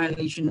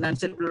demyelination and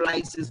cerebral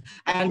lysis,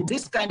 and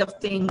this kind of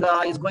thing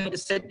is going to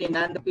set in,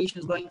 and the patient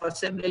is going for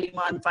cerebral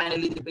edema, and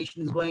finally the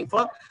patient is going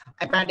for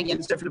hepatic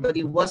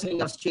encephalopathy,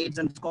 worsening of states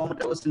and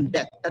comatose and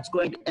death. That's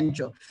going to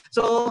ensure.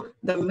 So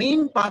the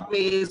main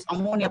pathway is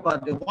ammonia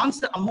pathway. Once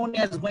the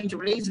ammonia is going to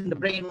raise in the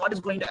brain, what is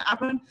going to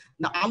happen?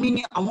 The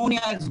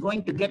ammonia is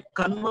going to get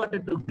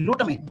converted to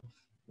glutamate.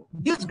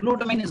 this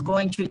glutamine is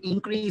going to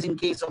increase in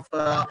case of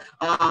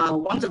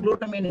once the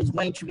glutamine is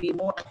going to be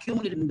more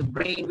accumulated in the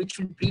brain, which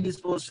will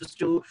predispose us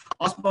to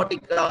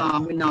osmotic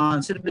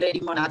cerebral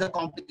edema and other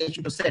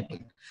complications to set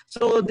in.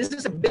 So this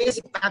is a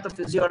basic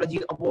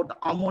pathophysiology about the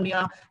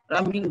ammonia,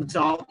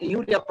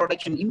 urea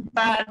production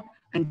impaired,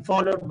 and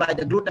followed by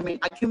the glutamine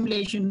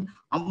accumulation.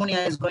 Ammonia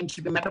is going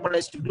to be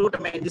metabolized to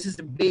glutamine. This is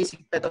the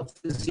basic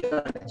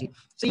pathophysiology.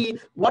 See,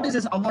 what is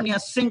this ammonia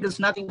sink? Is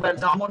nothing but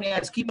the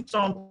ammonia keeps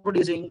on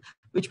producing,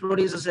 which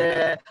produces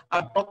a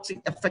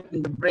toxic effect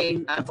in the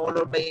brain, and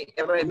followed by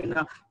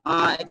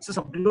excess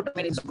of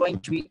glutamine is going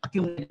to be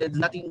accumulated. It's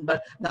nothing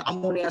but the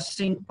ammonia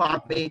sink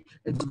pathway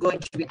is going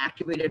to be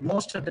activated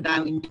most of the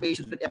time in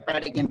patients with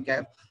hepatic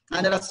MCAF.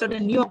 And there are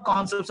certain new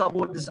concepts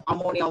about this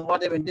ammonia,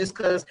 what they've been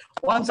discussed.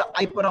 Once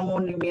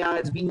hyperammonemia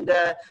has been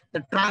there,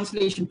 the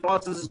translation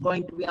process is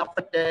going to be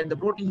affected, the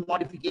protein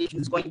modification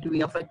is going to be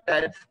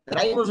affected, the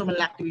ribosomal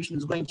activation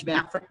is going to be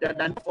affected,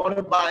 and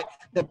followed by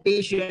the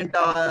patient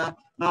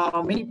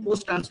many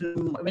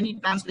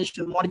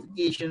translational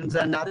modifications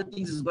and other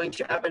things is going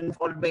to happen,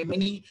 followed by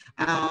many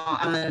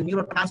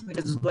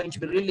neurotransmitters is going to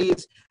be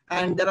released.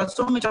 And there are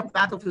so much of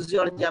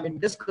pathophysiology have been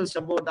discussed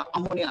about the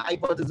ammonia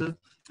hypothesis,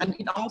 and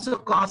it also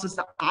causes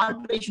the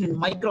alteration in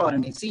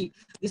microRNA. See,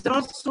 these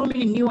are so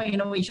many new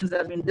innovations that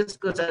have been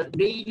discussed.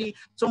 Daily,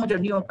 so much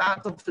of new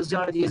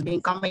pathophysiology is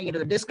being coming into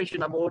the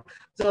discussion about.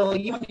 So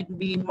even it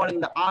be involving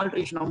the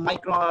alteration of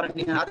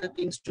microRNA and other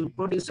things to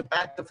produce a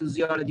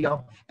pathophysiology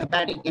of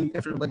hepatic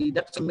encephalopathy.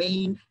 That's the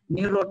main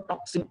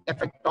neurotoxin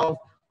effect of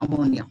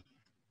ammonia.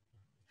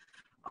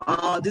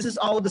 This is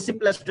how the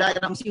simplest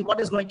diagram. See what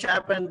is going to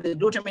happen. The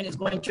glutamine is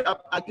going to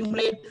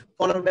accumulate,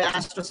 followed by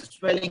astrocyte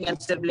swelling,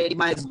 and cerebral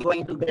edema is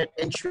going to get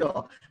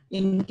ensure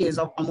in case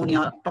of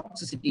ammonia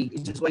toxicity.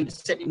 It is going to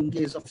set in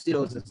case of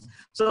cirrhosis.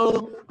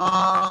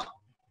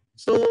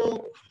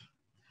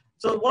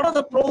 So what are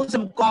the pros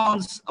and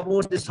cons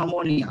about this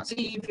ammonia?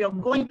 See, if you're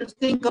going to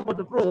think about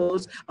the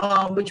pros,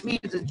 which means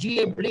the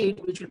GA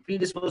bleed, which will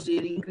predispose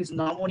to the increase in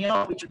the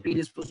ammonia, which will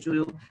predispose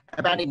to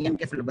hepatic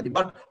encephalopathy.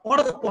 But what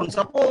are the cons?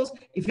 Suppose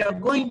if you're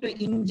going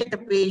to inject a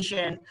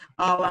patient,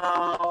 what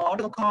are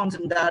the cons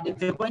in that?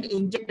 If you're going to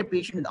inject a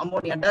patient with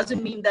ammonia,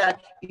 doesn't mean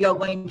that you're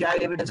going to have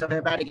evidence of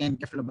hepatic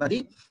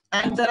encephalopathy.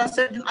 And there are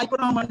certain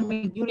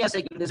hyperammonemia urea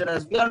cycle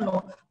disorders. We all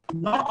know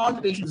not all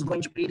the patients are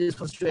going to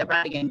predispose to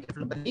hepatic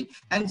encephalopathy.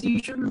 And so you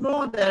should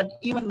know that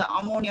even the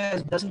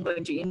ammonia doesn't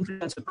going to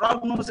influence the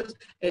prognosis.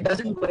 It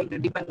doesn't going to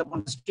depend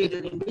upon the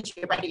stages in which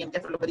hepatic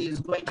encephalopathy is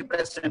going to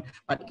present.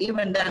 But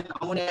even then,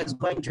 ammonia is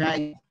going to have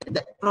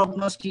the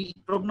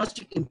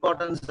prognostic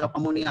importance of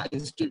ammonia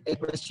is still a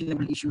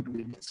questionable issue to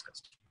be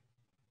discussed.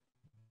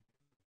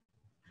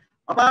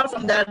 Apart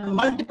from that,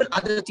 multiple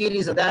other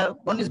theories are there.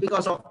 One is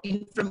because of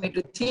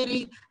inflammatory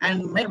theory,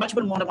 and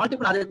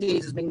multiple other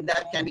theories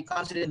that can be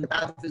considered in the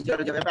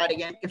pathophysiology of hepatic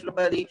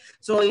encephalopathy.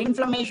 So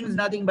inflammation is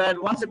nothing but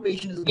once the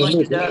patient is going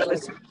to develop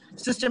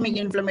systemic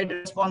inflammatory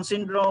response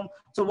syndrome.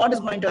 So what is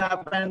going to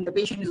happen? The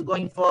patient is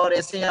going for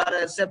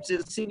SARS,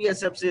 sepsis, severe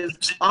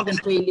sepsis, organ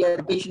failure.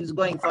 The patient is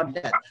going for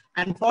death.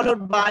 And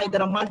followed by,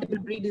 there are multiple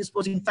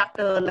predisposing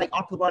factors like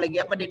alcoholic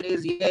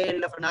hepatitis,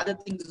 ALF, and other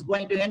things is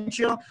going to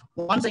ensure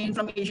once the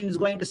inflammation is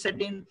going to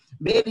set in,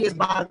 various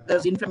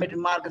markers, inflammatory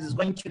markers is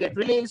going to get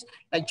released,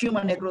 like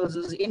tumor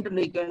necrosis,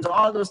 interleukins,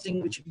 all those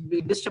things which will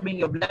be disturbing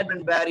your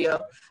blood-brain barrier,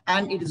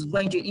 and it is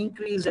going to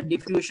increase the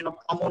diffusion of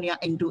ammonia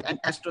into an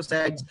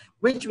astrocytes,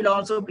 which will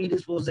also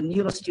predispose the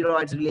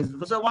neurosteroids release.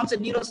 So once the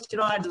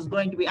neurosteroids is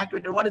going to be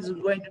activated, what is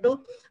it going to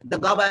do? The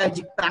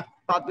GABAergic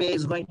pathway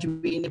is going to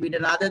be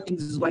inhibited, other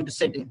things is going to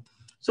set in.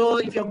 So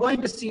if you're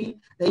going to see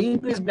the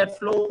increased blood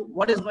flow,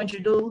 what is going to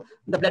do?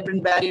 The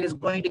blood-brain barrier is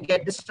going to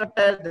get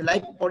disrupted, the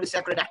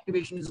lipopolysaccharide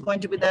activation is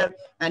going to be there,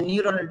 and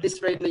neuronal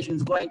dysregulation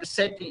is going to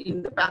set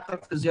in the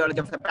pathophysiology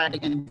of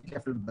hepatic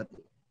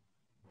encephalopathy.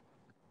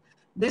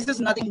 This is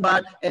nothing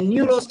but a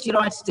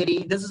neurosteroid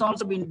study. This has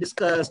also been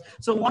discussed.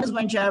 So what is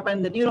going to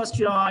happen? The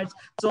neurosteroids,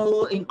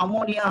 so in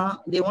ammonia,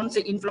 they want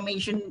to say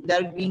inflammation,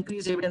 there will be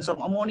increased evidence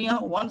of ammonia.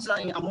 Once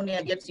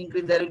ammonia gets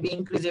increased, there will be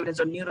increased evidence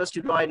of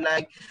neurosteroid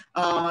like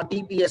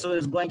TPSO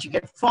is going to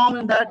get formed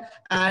in that.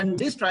 And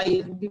this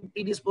will be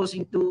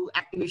predisposing to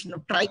activation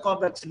of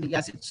tricarboxylic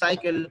acid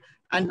cycle,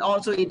 and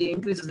also it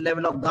increases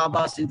level of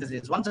GABA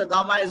synthesis. Once the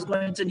GABA is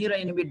going to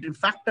neuroinhibitory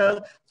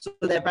factor, so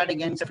the hepatic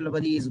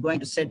encephalopathy is going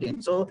to set in.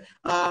 So,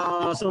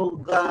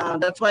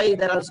 that's why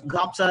there are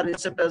GABA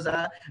receptors,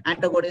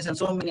 antagonists, and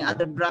so many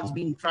other drugs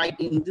being tried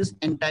in this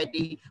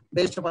entirety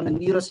based upon the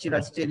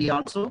neurosteroid theory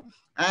also.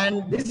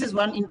 And this is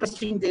one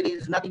interesting theory,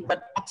 is nothing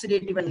but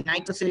oxidative and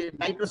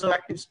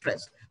nitrosoactive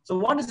stress. So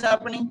what is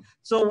happening?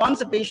 So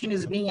once a patient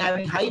is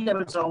having high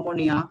levels of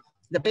ammonia,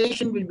 the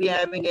patient will be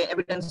having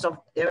evidence of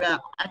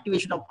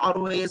activation of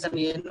ROAs and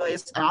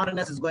NOS,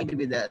 RNS is going to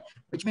be there,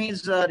 which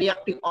means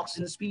reactive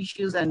oxygen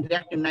species and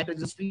reactive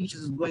nitrogen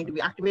species is going to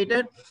be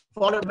activated,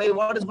 followed by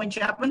what is going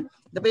to happen?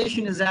 The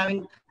patient is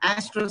having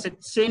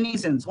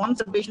astrosenescence.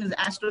 Once a patient is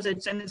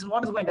astrosenescence,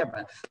 what is going to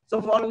happen?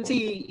 So for we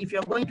see, if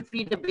you're going to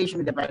treat a patient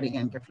with hepatic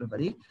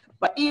encephalopathy,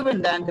 but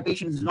even then the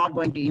patient is not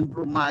going to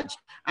improve much.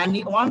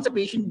 And once a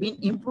patient been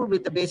improved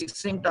with the basic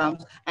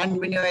symptoms, and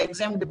when you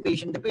examine the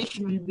patient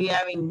will be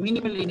having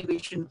minimal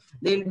inhibition.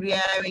 They'll be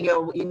having a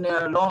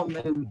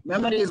long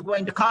memory is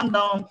going to calm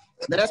down.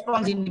 The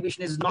response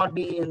inhibition is not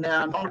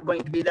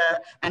going to be there,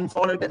 and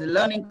followed by the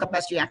learning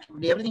capacity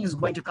activity. Everything is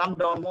going to come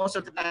down most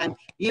of the time,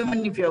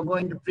 even if you're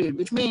going to treat,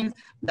 which means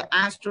the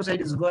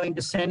astrocyte is going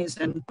to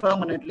senescence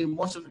permanently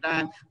most of the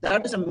time.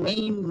 That is a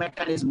main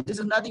mechanism. This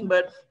is nothing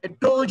but a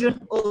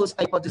Trojan horse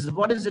hypothesis.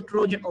 What is a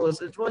Trojan horse?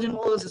 The Trojan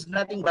horse is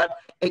nothing but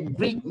a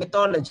Greek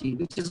mythology,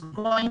 which is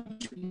going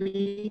to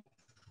be,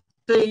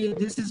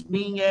 this is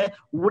being a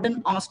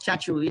wooden horse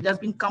statue. It has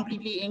been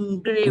completely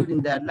engraved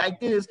in that. Like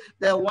this,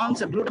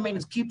 once a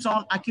glutamine keeps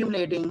on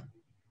accumulating,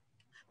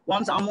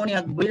 once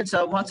ammonia builds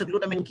up, once the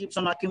glutamine keeps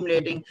on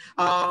accumulating,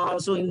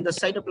 so in the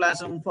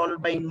cytoplasm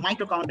followed by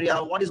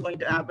mitochondria, what is going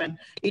to happen?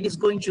 It is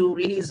going to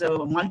release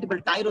multiple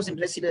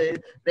tyrosine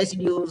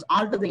residues,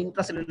 alter the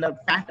intracellular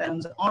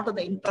patterns, alter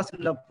the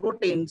intracellular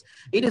proteins.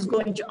 It is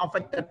going to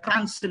affect the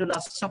transcellular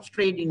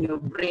substrate in your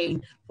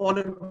brain,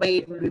 followed by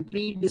it will be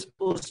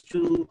predisposed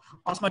to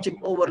osmotic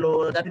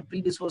overload, that will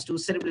predispose to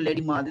cerebral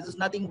edema. This is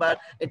nothing but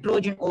a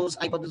Trojan horse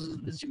hypothesis,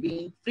 which is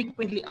being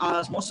frequently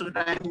asked most of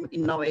the time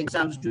in our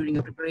exams during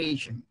a preparation.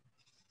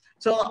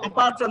 So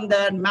apart from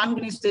that,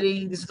 manganese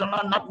theory, this is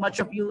not much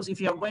of use.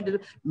 If you are going to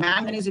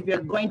manganese, if you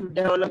are going to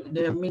develop,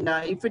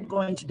 if it's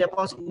going to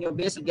deposit in your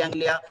basal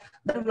ganglia,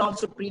 that will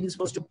also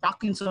predispose to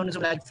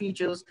Parkinsonism-like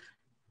features.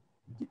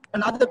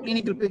 Another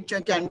clinical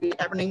picture can be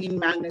happening in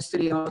manganese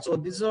theory also.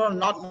 These are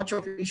not much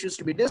of issues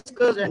to be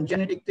discussed. And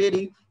genetic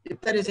theory,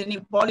 if there is any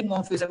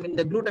polymorphism in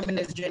the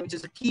glutaminase gene, which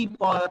is a key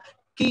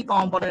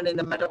component in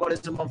the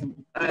metabolism of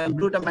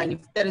glutamine.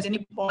 If there is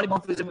any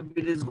polymorphism, if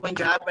it is going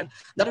to happen,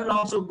 that will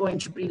also going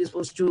to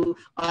predispose to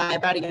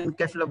hepatic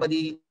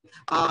encephalopathy.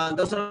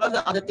 Those are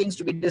the other things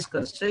to be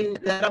discussed. So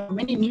there are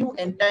many new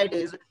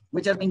entities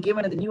which have been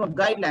given in the newer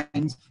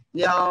guidelines.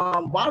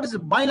 What is the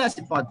bile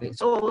acid pathway?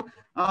 So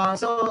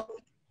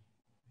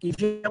if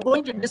you're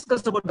going to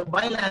discuss about the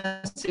bile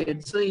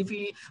acid, so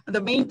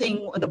the main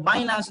thing, the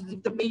bile acid,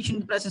 if the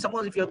patient presents,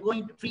 suppose if you're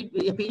going to treat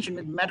a patient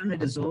with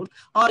metronidazole,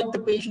 or if the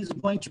patient is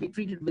going to be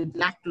treated with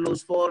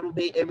lactulose for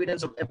the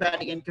evidence of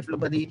hepatic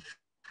encephalopathy,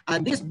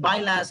 this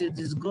bile acid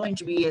is going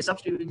to be a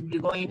substitute, will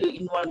going to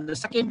involve the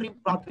secondary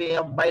pathway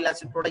of bile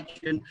acid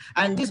production,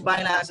 and this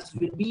bile acids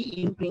will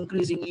be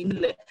increasing in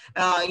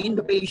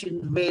the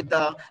patient with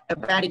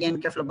hepatic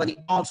encephalopathy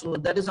also.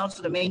 That is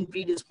also the main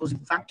predisposing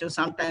factor.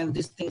 Sometimes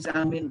these things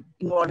have been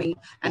involving,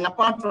 and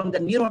apart from the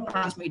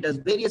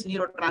neurotransmitters, various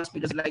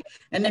neurotransmitters like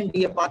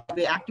NMDA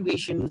pathway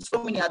activation,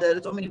 so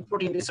many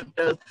protein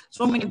receptors,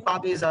 so many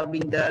pathways are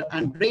being there,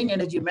 and brain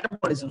energy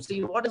metabolism.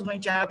 See what is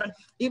going to happen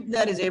if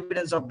there is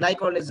evidence of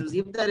glycolysis.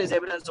 If there is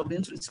evidence of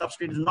insulin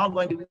substrate is not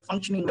going to be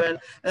functioning well,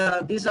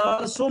 these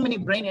are so many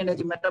brain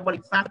energy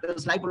metabolic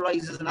factors,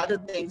 lipolysis and other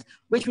things,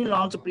 which will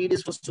also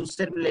predispose to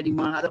cerebral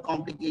edema and other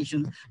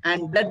complications.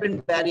 And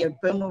blood-brain barrier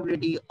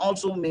permeability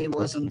also may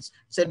worsen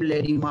cerebral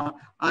edema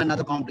and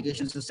other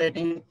complications to set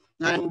in.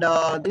 And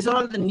these are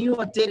all the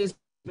newer theories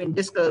been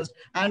discussed,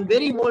 and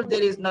very old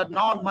there is not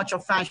much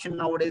of fashion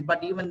nowadays,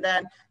 but even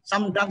then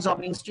some drugs are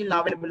being still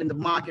available in the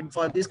market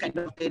for this kind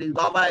of theory,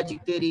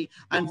 GABAergic theory,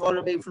 and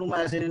followed by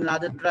flumazenil and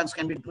other drugs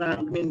can be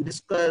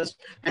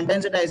discussed, and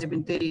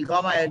benzodiazepine theory,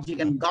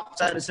 GABAergic and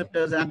GAPSA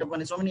receptors, and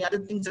so many other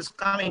things is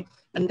coming.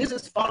 And this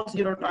is false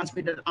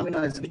neurotransmitter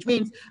amino acids, which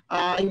means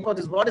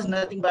hypothesis what is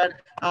nothing but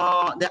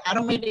the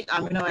aromatic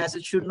amino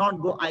acids should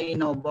not go high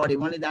in our body.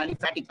 Only the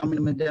aliphatic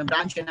amino, the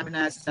branch chain amino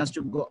acids has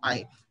to go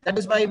high. That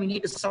is why we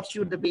need to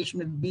substitute the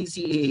patient with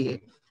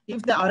BCAA.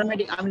 If the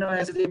aromatic amino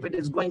acid, if it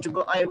is going to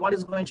go high, what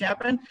is going to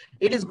happen?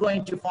 It is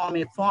going to form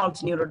a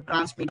false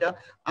neurotransmitter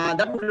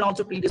that will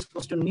also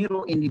predispose to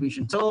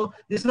neuroinhibition. So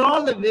these are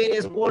all the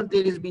various old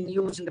theories being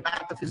used in the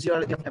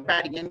pathophysiology of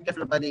hepatic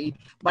encephalopathy.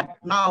 But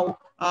now,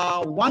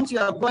 once you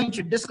are going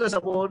to discuss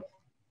about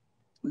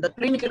the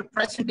clinical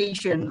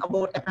presentation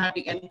about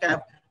hepatic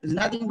encapsulopathy, is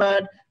nothing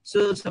but,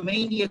 so it's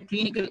mainly a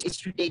clinical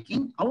history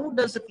taking. How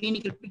does the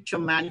clinical picture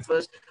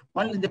manifest?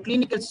 Only the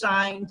clinical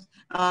signs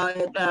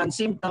and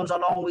symptoms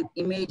along with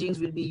imagings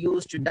will be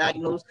used to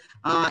diagnose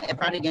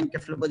hepatic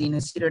encephalopathy in a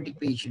cirrhotic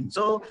patient.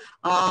 So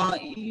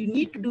you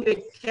need to do a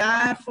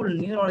careful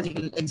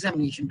neurological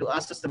examination to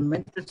assess the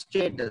mental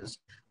status.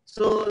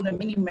 So the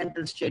mini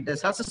mental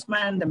status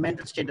assessment, the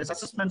mental status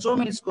assessment, so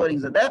many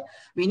scorings are there.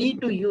 We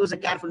need to use a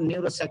careful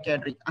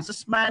neuropsychiatric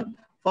assessment,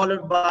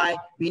 followed by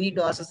we need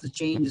to assess the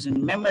changes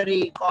in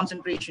memory,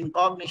 concentration,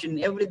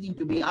 cognition, everything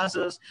to be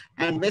assessed,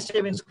 and West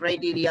Evans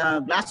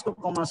criteria, Glasgow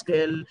Coma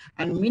Scale,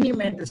 and mini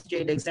mental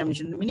state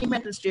examination. The mini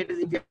mental state is,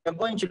 if you're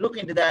going to look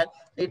into that,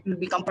 it will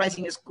be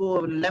comprising a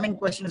score, 11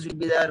 questions will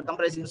be there,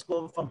 comprising a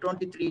score from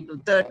 23 to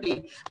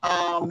 30,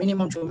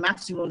 minimum to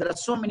maximum. There are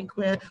so many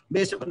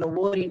based on the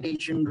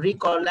orientation,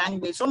 recall,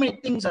 language, so many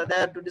things are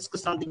there to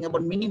discuss something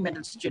about mini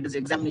mental status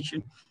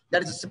examination.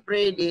 That is a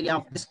separate area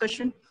of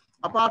discussion.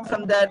 Apart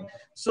from that,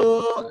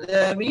 so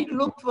we need to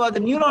look for the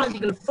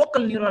neurological,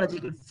 focal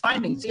neurological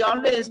findings. See,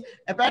 always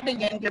hepatic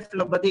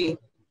encephalopathy,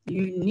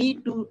 you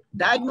need to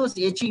diagnose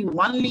HE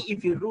only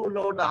if you rule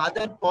out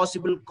other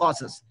possible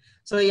causes.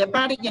 So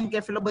hepatic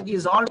encephalopathy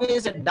is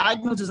always a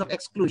diagnosis of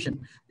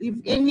exclusion. If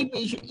any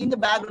patient in the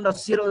background of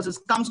cirrhosis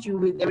comes to you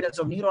with evidence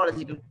of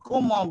neurological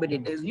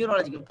comorbidities,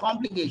 neurological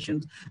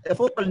complications, a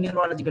focal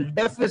neurological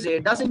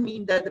deficit, doesn't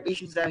mean that the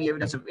patient is having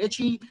evidence of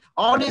HE.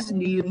 Always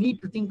you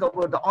need to think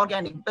about the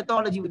organic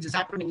pathology which is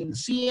happening in the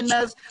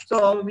CNS.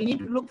 So we need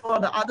to look for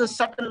the other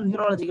subtle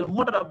neurological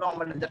motor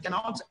abnormality that can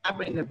also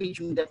happen in a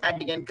patient with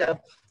hepatic encephalopathy,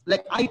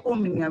 like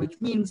hypomimia, which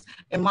means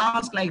a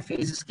mask-like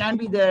faces, can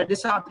be there,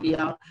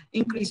 dysarthria,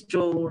 increased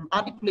tone,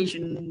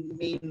 articulation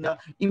mean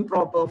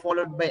improper,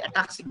 followed by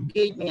ataxic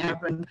gait may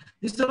happen.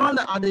 These are all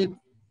the other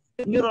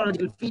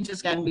neurological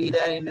features can be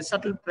there in a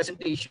subtle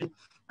presentation.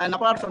 And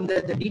apart from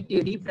that, the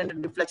deep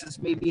rendered reflexes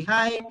may be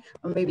high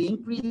or maybe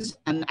increased,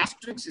 and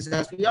asterisks,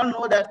 as we all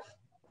know that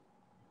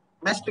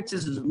asterisks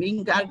is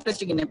being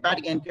characteristic in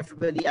hepatic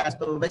encephalopathy as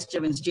per West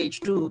Evans stage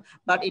 2,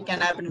 but it can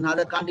happen in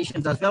other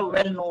conditions as well.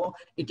 Well known,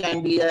 it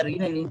can be a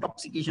renal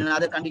intoxication and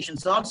other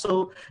conditions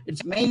also.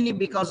 It's mainly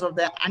because of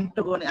the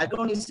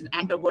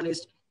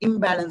agonist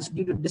imbalance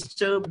due to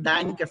disturbed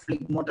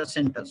diencephalic motor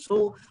centers.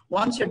 So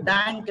once your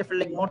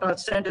diencephalic motor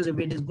centers, if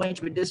it is going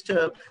to be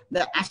disturbed,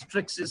 the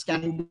asterisks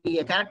can be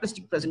a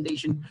characteristic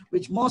presentation,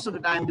 which most of the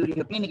time during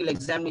a clinical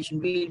examination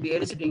we will be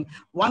eliciting.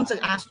 Once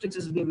the asterisk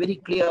is being very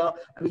clear,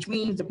 which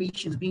means the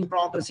patient is being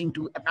progressing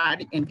to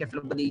hepatic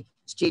encephalopathy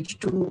stage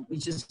 2,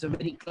 which is a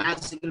very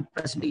classical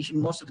presentation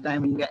most of the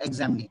time when we are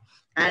examining.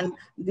 And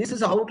this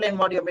is a outline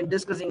what you have been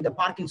discussing, the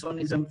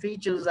Parkinsonism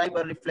features,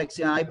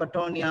 hyperreflexia,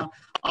 hypertonia,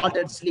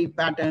 altered sleep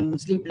pattern,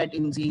 sleep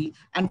latency,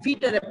 and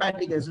fetal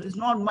hepaticus. There is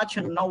not much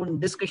now in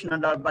discussion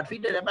at all, but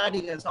fetal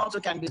hepaticus also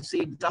can be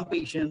seen in some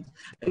patients.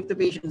 If the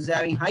patient is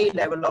having high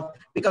level of,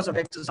 because of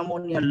excess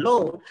ammonia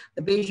load,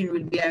 the patient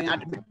will be having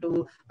attributed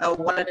to a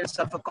volatile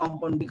sulfur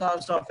compound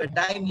because of a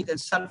dimethyl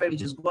sulfide,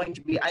 which is going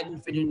to be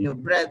identified in your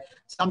breath.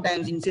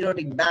 Sometimes in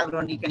cirrhotic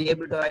background, you can be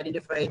able to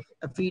identify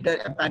a fetal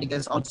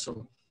hepaticus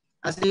also.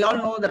 As we all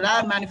know, the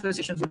rare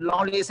manifestations will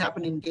always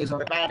happen in case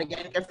of hepatic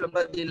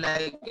encephalopathy,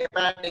 like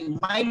hepatic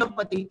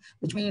myelopathy,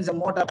 which means a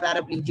motor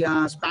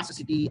paraplegia,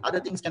 spasticity. Other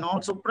things can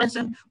also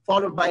present,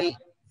 followed by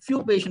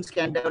few patients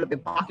can develop a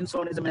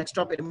Parkinsonism and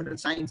extrapyramidal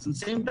signs and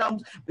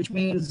symptoms, which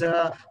means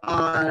balismus,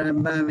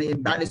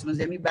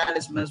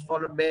 hemibalismus,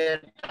 followed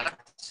by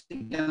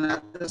ataxic and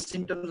other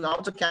symptoms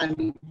also can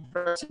be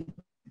present.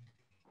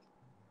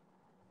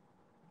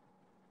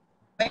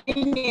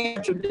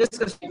 To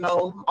discuss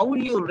now, how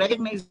will you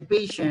recognize the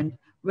patient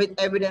with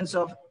evidence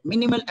of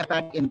minimal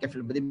hepatic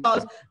encephalopathy?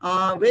 Because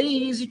very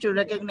easy to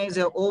recognize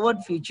the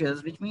overt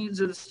features, which means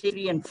the stage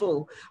 3 and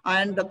 4,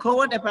 and the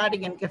covert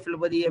hepatic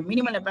encephalopathy, a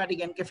minimal hepatic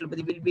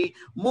encephalopathy will be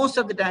most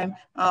of the time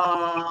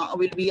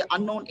will be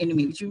unknown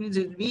enemy, which means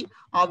it will be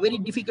very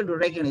difficult to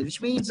recognize,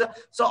 which means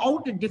so how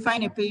to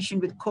define a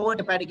patient with covert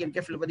hepatic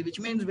encephalopathy,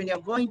 which means when you're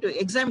going to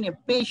examine a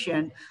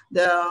patient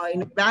in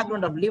the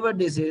background of liver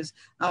disease,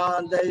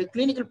 the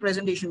clinical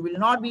presentation will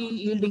not be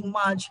yielding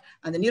much,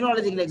 and the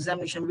neurological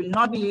examination will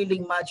not be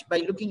yielding much by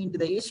looking into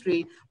the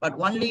history, but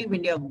only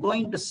when you're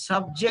going to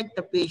subject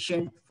the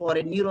patient for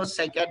a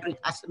neuropsychiatric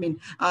assessment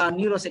or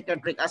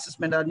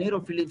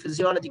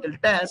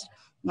neurophysiological test.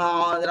 There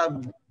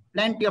are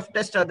plenty of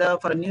tests are there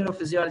for a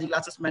neurophysiological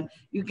assessment.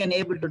 You can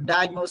able to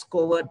diagnose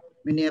covert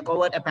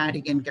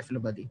hepatic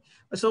encephalopathy.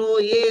 So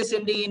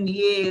ASLD and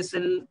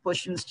EASL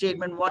question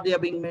statement, what they are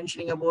being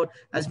mentioning about,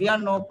 as we all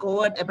know,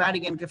 covert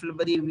hepatic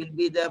encephalopathy will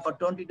be there for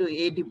 20 to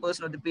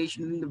 80% of the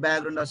patient in the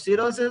background of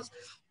cirrhosis.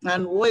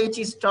 And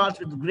OHE starts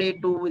with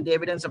grade 2 with the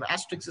evidence of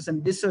asterisks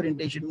and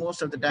disorientation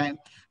most of the time.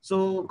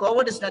 So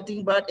covert is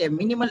nothing but a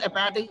minimal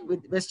hepatic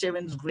with West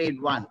Evans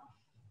grade 1.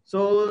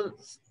 So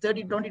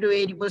 20 to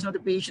 80% of the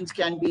patients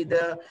can be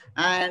there,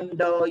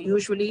 and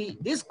usually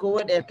this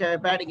covert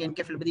hepatic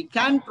encephalopathy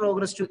can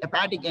progress to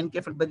hepatic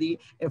encephalopathy,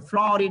 a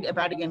florid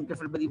hepatic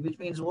encephalopathy, which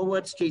means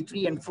overt stage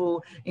 3 and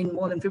 4 in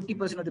more than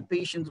 50% of the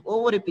patients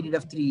over a period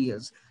of 3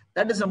 years.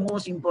 That is the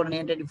most important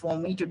entity for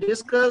me to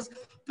discuss.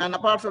 And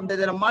apart from that,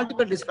 there are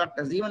multiple risk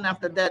factors. Even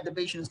after that, the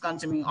patient is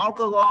consuming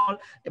alcohol,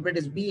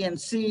 hepatitis B and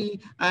C,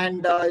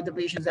 and the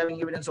patient is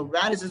having evidence of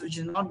varices, which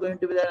is not going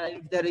to be there.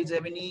 If there is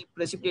any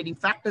precipitating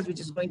factors which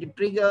is going to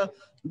trigger,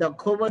 the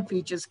covert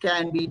features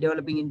can be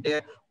developing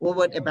into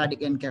overt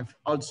hepatic encephalopathy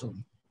also.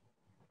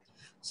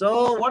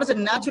 So what is the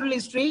natural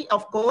history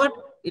of covert?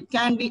 It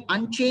can be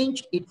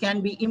unchanged, it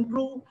can be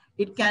improved,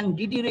 it can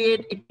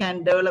deteriorate, it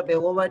can develop a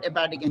overt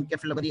hepatic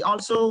encephalopathy.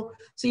 Also,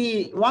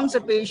 see, once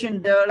a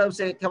patient develops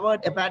a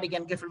overt hepatic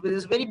encephalopathy,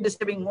 it's very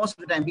disturbing most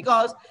of the time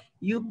because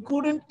you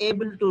couldn't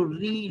able to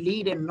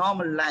lead a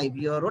normal life.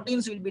 Your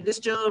routines will be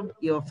disturbed,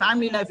 your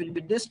family life will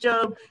be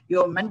disturbed,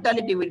 your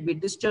mentality will be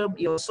disturbed,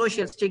 your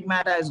social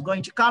stigmata is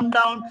going to come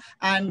down,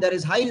 and there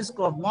is high risk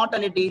of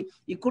mortality.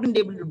 You couldn't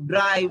able to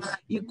drive,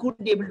 you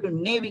couldn't able to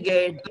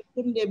navigate, you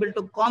couldn't able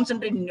to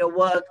concentrate in your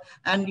work,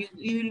 and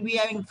you will be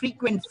having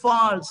frequent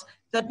falls.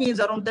 That means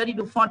around 30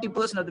 to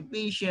 40% of the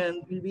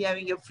patient will be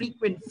having a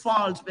frequent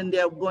falls when they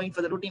are going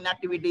for the routine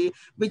activity,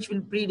 which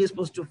will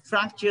predispose to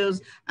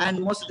fractures.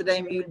 And most of the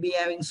time you will be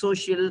having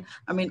social,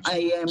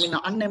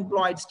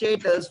 unemployed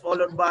status,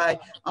 followed by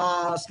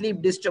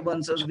sleep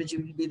disturbances, which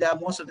will be there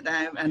most of the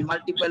time, and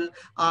multiple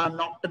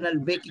nocturnal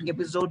waking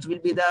episodes will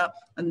be there,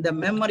 and the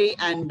memory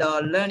and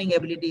learning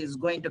ability is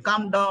going to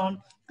come down.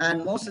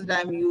 And most of the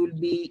time you will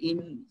be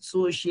in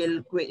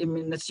social,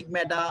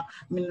 stigmata.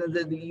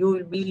 You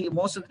will be,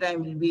 most of the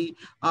time will be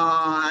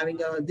having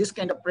this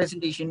kind of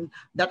presentation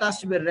that has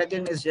to be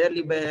recognized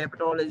early by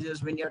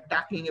hepatologists when you're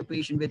tackling a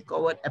patient with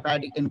covert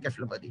hepatic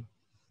encephalopathy.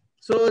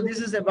 So this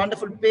is a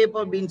wonderful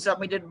paper being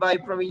submitted by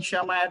Praveen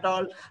Sharma et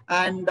al.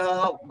 And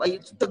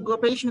the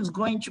patient is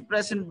going to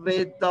present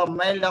with a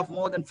MELD of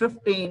more than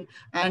 15.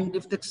 And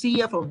if the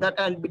CF of that,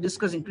 I'll be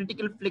discussing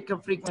critical flicker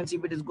frequency,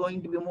 if it is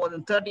going to be more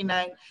than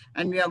 39.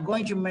 And we are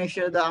going to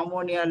measure the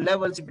ammonia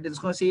levels, if it is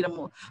going to see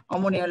the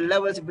ammonia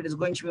levels, if it is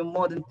going to be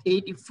more than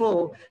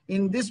 84.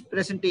 In this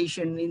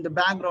presentation, in the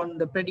background,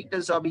 the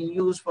predictors are being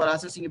used for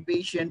assessing a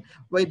patient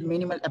with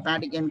minimal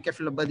hepatic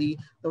encephalopathy,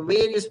 the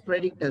various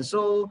predictors.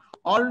 So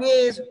always,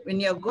 when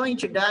you're going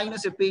to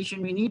diagnose a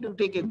patient, we need to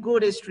take a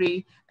good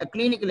history, a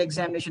clinical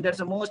examination. That's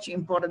the most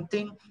important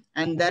thing.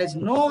 And there is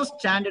no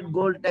standard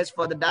gold test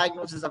for the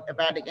diagnosis of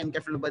hepatic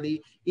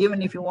encephalopathy.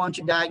 Even if you want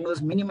to diagnose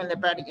minimal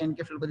hepatic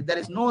encephalopathy, there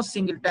is no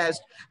single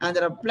test. And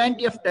there are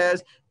plenty of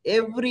tests.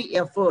 Every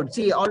effort.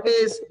 See,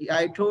 always,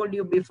 I told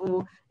you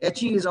before,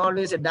 HE is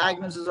always a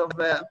diagnosis of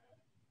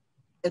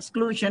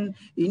exclusion.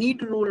 You need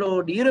to rule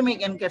out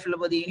uremic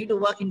encephalopathy. You need to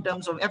work in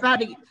terms of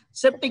hepatic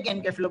septic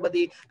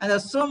encephalopathy, and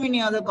there's so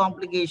many other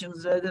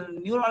complications. The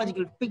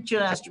neurological picture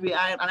has to be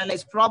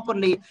analyzed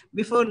properly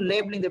before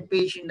labeling the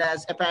patient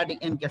as hepatic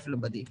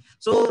encephalopathy.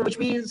 So, which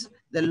means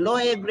the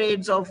lower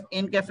grades of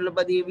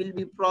encephalopathy will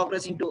be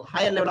progressing to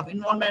higher level of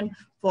involvement,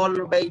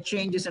 followed by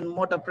changes in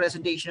motor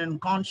presentation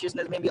and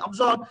consciousness may be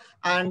absorbed,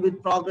 and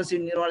with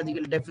progressive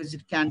neurological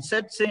deficit can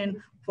set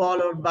in,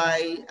 followed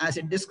by, as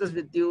I discussed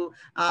with you,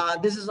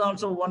 this is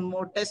also one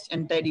more test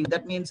entity.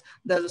 That means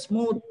there's a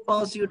smooth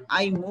pursued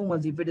eye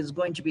movements if it is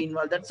going to be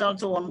involved. That's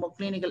also one more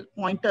clinical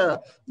pointer.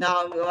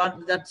 Now,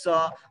 that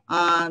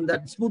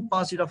smooth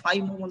pursuit of eye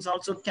movements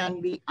also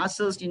can be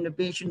assessed in the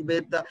patient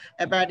with the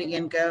hepatic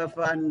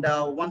encephalopathy,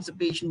 and once the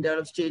patient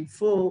develops stage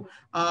 4,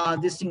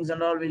 these things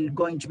are all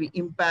going to be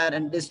impaired,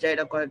 and this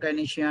data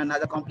cognition and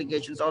other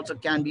complications also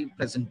can be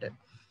presented.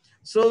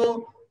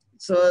 So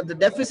the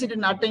deficit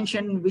in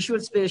attention, visual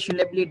spatial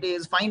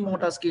abilities, fine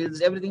motor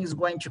skills, everything is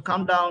going to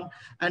come down.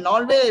 And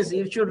always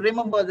you should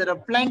remember there are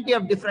plenty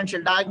of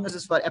differential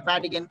diagnoses for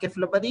hepatic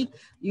encephalopathy.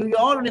 You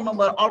all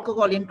remember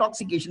alcohol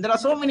intoxication. There are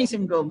so many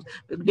symptoms: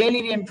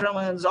 delirium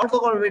tremens,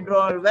 alcohol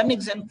withdrawal,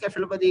 Wernicke's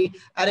encephalopathy,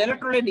 and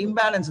electrolyte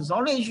imbalances.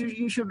 Always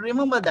you should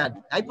remember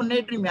that.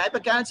 Hyponatremia,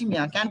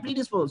 hypercalcemia can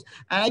predispose,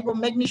 and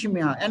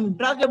hypomagnesemia, and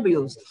drug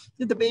abuse.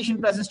 If the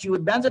patient presents you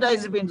with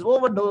benzodiazepines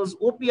overdose,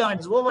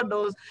 opioids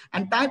overdose,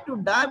 and type 2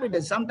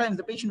 diabetes, sometimes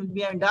the patient will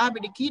be having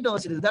diabetic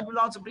ketoacidosis, that will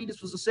also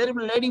predispose to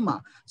cerebral edema.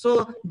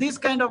 So these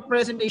kind of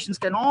presentations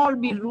can all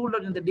be ruled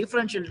out in the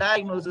differential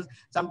diagnosis.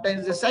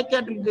 Sometimes the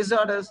psychiatric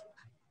disorders.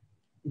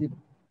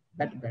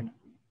 Better.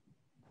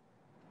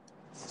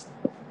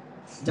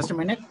 Just a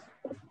minute.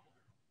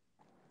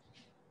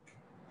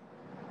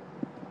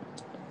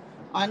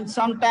 And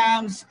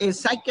sometimes a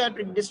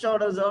psychiatric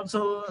disorders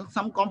also,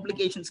 some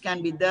complications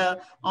can be there.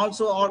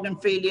 Also organ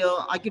failure,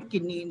 acute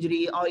kidney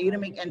injury, or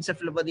uremic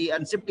encephalopathy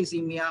and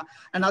septicemia,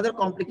 and other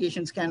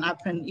complications can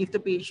happen if the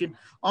patient,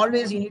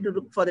 always you need to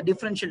look for the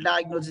differential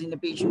diagnosis in a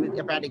patient with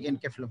hepatic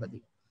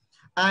encephalopathy.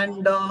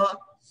 And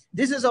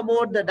this is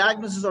about the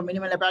diagnosis of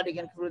minimal hepatic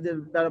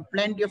encephalopathy. There are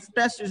plenty of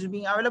tests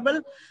being available,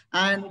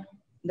 and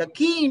the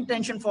key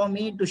intention for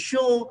me to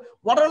show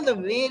what are the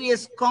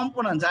various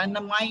components, and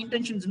my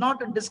intention is not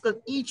to discuss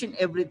each and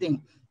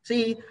everything.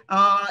 See,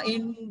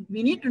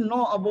 we need to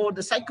know about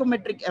the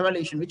psychometric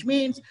evaluation, which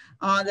means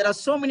there are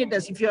so many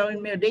tests. If you're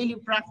in your daily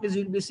practice,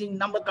 you'll be seeing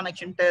number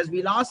connection tests.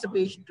 We'll ask the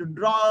patient to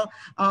draw,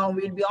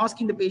 we'll be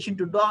asking the patient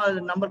to draw the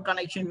number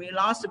connection. We'll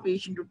ask the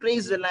patient to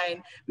trace the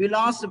line. We'll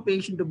ask the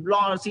patient to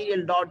block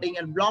serial dotting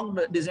and block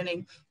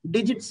designing,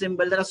 digit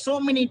symbol. There are so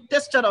many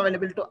tests are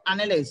available to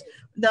analyze.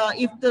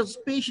 If the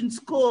patient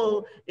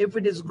score, if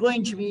it is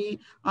going to be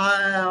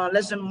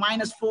less than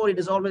 -4, it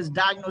is always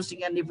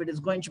diagnostic, and if it is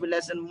going to be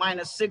less than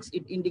 -6,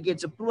 it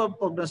indicates a poor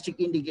prognostic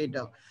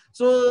indicator.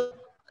 So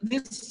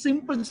this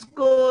simple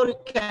score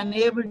can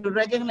able to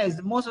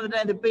recognize most of the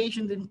time the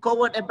patients in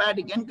covert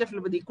hepatic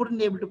encephalopathy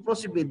couldn't able to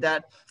proceed with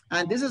that.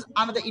 And this is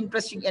another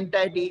interesting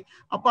entity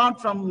apart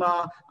from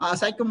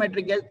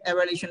psychometric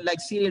evaluation like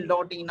serial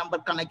dotting, number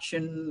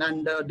connection,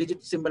 and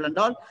digit symbol and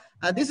all.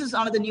 This is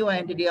another new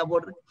entity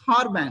about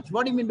R bands.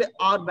 What do you mean by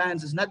R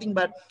bands? Is nothing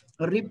but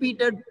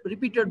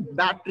repeatable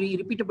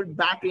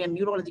battery and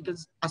neurological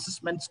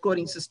assessment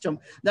scoring system.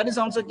 That is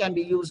also can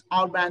be used.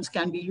 R bands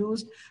can be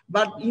used,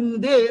 but in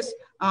this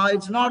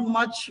it's not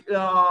much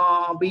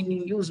being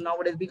used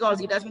nowadays because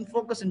it has been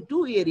focused in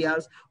two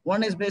areas.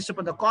 One is based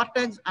upon the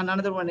cortex and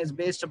another one is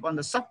based upon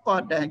the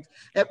subcortex.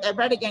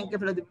 Hepatic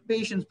encephalopathy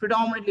patients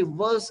predominantly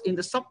worse in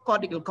the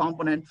subcortical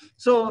component.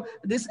 So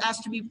this has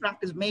to be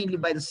practiced mainly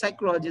by the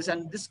psychologists,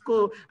 and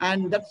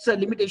that's the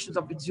limitations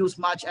of its use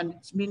much, and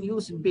it's been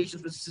used in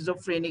patients with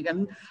schizophrenic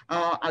and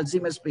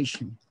Alzheimer's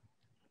patient.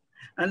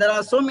 And there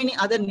are so many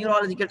other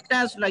neurological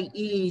tests like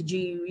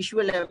EEG,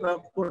 visual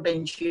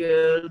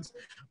potentials,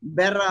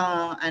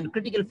 BERA, and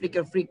critical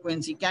flicker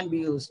frequency can be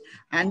used.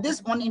 And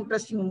this one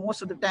interesting,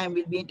 most of the time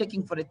we'll be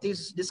taking for a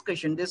thesis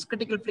discussion, this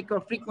critical flicker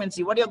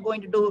frequency. What you're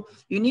going to do,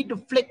 you need to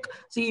flick,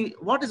 see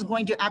what is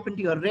going to happen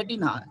to your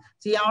retina.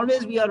 See,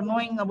 always we are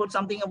knowing about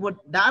something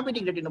about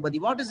diabetic retinopathy.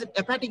 What is it?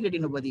 Hepatic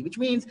retinopathy, which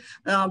means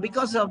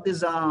because of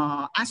this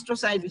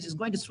astrocyte, which is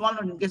going to swallow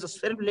in case of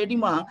cerebral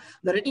edema,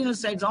 the retinal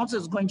sites also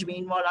is going to be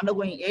involved,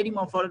 undergoing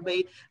edema, followed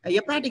by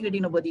hepatic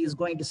retinopathy is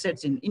going to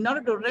set in. In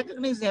order to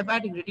recognize the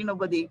hepatic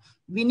retinopathy,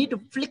 we need to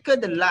flicker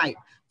the light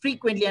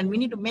frequently, and we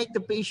need to make the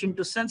patient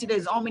to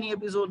sensitize how many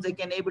episodes they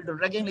can able to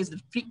recognize the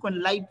frequent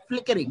light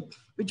flickering,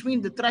 which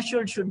means the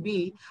threshold should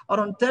be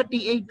around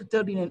 38 to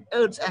 39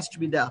 hertz has to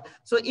be there.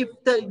 So if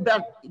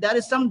there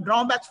is some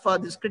drawbacks for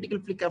this critical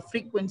flicker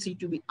frequency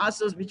to be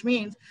assessed, which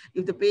means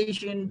if the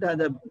patient,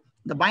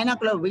 the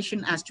binocular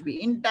vision has to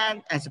be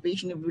intact as a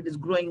patient if it is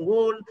growing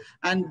old,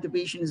 and the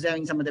patient is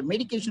having some of the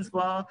medications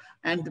for,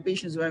 and the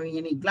patient is having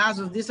any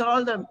glasses. These are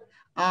all the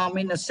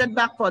a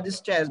setback for this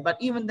test, but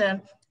even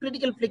then,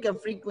 critical flicker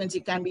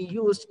frequency can be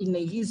used in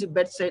an easy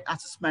bedside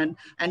assessment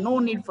and no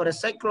need for a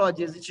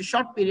psychologist. It's a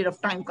short period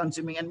of time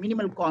consuming and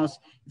minimal cost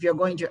if you're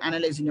going to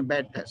analyze in a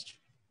bed test.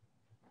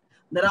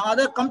 There are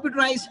other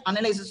computerized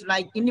analysis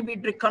like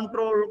inhibitory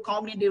control,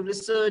 cognitive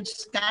research,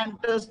 scan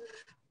tests.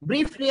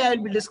 Briefly, I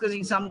will be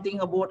discussing something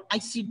about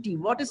ICT.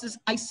 What is this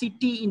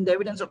ICT in the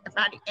evidence of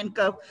hepatic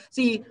NCUF?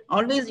 See,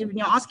 always if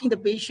you're asking the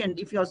patient,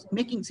 if you're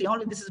making, see,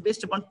 all of this is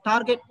based upon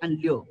target and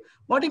lure.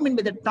 What do you mean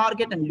by the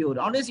target and lure?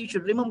 Always you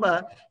should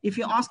remember, if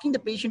you're asking the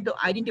patient to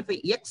identify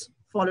X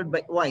followed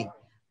by Y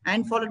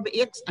and followed by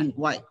X and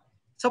Y.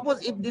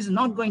 Suppose if this is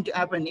not going to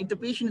happen, if the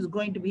patient is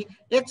going to be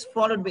X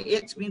followed by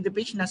X, means the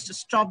patient has to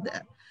stop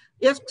there.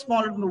 X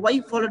followed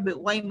by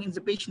Y means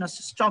the patient has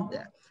to stop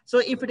there. So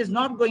if it is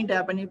not going to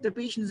happen, if the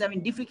patient is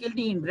having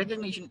difficulty in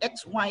recognition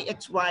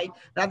XY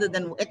rather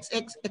than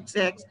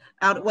XX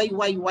or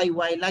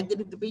YY, like that,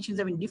 if the patient is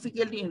having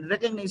difficulty in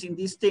recognizing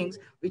these things,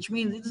 which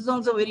means this is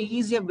also a very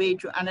easier way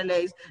to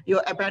analyze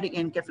your hepatic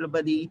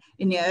encephalopathy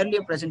in an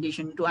earlier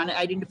presentation to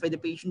identify the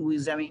patient who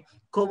is having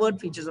covert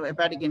features of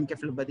hepatic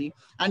encephalopathy.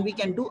 And we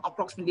can do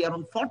approximately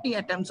around 40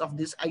 attempts of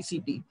this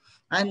ICT.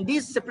 And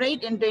this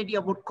separate entity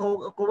about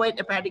covert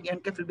hepatic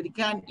encephalopathy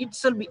can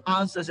itself be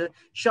asked as a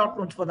short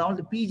note for all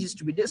the PGs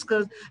to be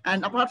discussed.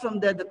 And apart from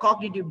that, the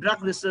cognitive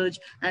drug research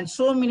and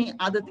so many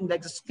other things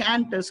like the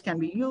scan tests can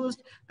be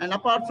used. And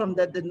apart from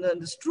that, the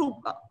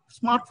Stroop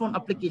smartphone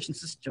application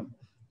system.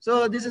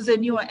 So this is a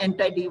new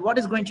entity. What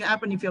is going to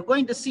happen if you're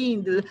going to see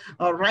in the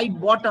right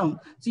bottom?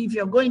 See, if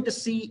you're going to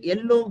see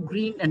yellow,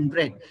 green, and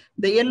red.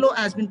 The yellow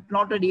has been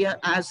plotted here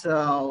as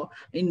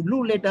in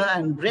blue letter,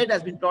 and red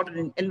has been plotted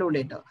in yellow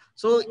letter.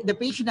 So the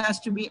patient has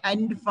to be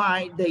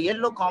identified the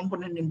yellow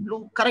component in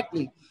blue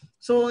correctly.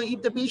 So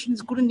if the patient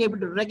couldn't able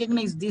to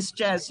recognize this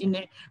test in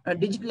a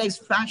digitalized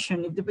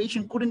fashion, if the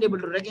patient couldn't able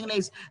to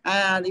recognize,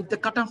 if the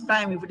cutoff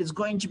time, if it is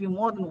going to be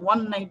more than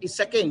 190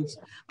 seconds,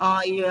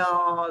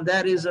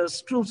 there is a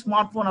Stroop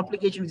smartphone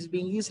application which is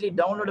being easily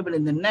downloadable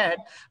in the net.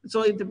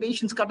 So if the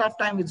patient's cutoff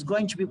time is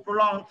going to be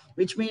prolonged,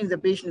 which means the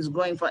patient is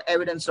going for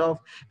evidence of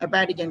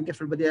hepatic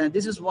encephalopathy.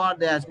 This is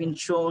what has been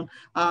shown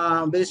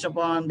based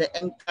upon the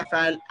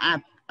Encephal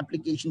app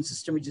application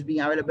system, which is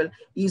being available,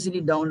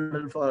 easily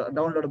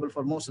downloadable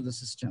for most of the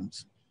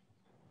systems.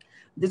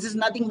 This is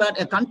nothing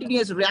but a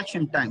continuous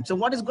reaction time. So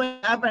what is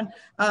going to happen?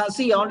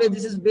 See, always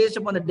this is based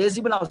upon the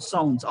decibel of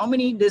sounds. How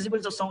many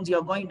decibels of sounds you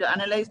are going to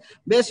analyze?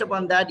 Based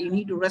upon that, you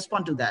need to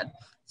respond to that.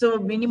 So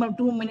minimum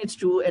 2 minutes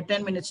to a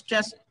 10 minutes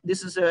test.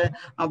 This is a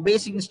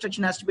basic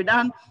instruction has to be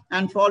done,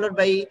 and followed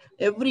by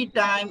every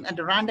time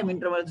at random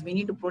intervals, we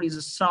need to produce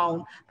a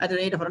sound at a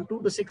rate of around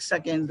 2 to 6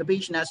 seconds. The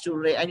patient has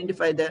to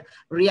identify the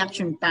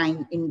reaction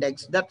time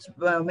index. That's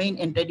the main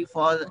entity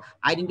for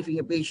identifying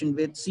a patient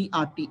with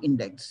CRT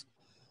index.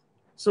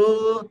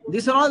 So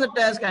these are all the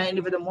tests can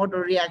identify the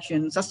motor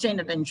reaction,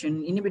 sustained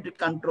attention, inhibited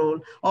control,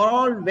 are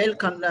all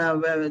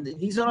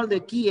these are all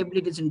the key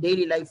abilities in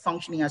daily life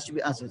functioning has to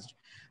be assessed.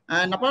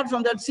 And apart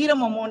from that,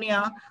 serum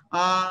ammonia,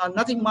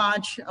 nothing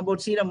much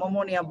about serum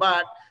ammonia,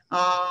 but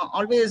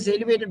always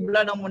elevated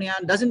blood ammonia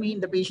doesn't mean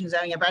the patient is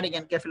having hepatic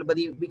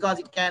encephalopathy, because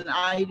it can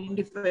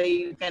identify,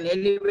 you can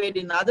elevate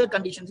in other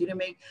conditions,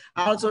 uremic,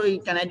 also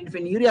it can identify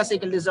in urea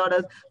cycle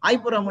disorders,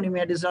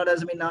 hyperammonemia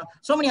disorders. I mean,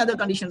 so many other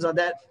conditions are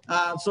there.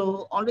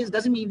 So always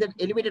doesn't mean that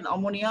elevated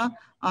ammonia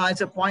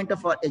is a point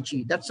of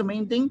HE. That's the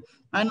main thing.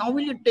 And how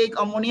will you take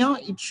ammonia?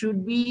 It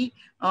should be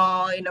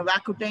in a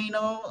vacuum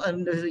container,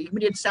 and the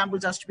immediate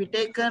samples has to be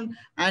taken.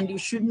 And you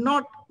should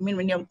not, I mean,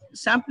 when you're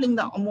sampling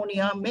the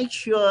ammonia, make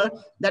sure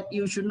that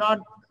you should not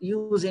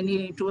use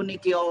any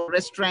tourniquet or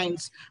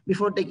restraints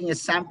before taking a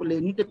sample.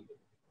 You need to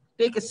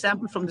take a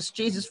sample from the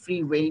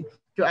stasis-free way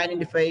to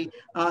identify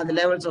the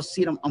levels of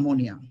serum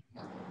ammonia.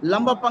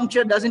 Lumbar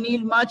puncture doesn't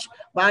yield much,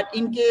 but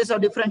in case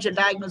of differential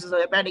diagnosis of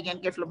hepatic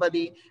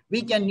encephalopathy,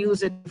 we can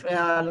use a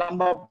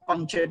lumbar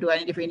puncture to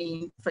identify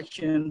any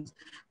infections.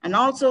 And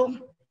also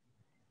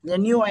the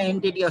new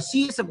entity or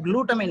CSF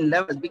glutamine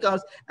levels,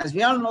 because as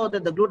we all know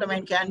that the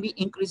glutamine can be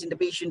increased in the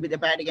patient with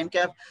hepatic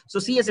encaph. So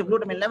CSF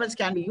glutamine levels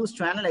can be used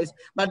to analyze,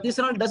 but this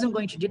all doesn't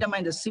going to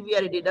determine the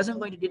severity, doesn't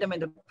going to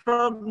determine the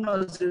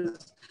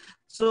prognosis.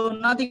 So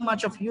nothing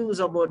much of use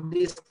about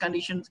these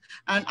conditions.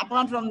 And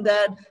apart from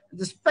that,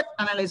 the SPECT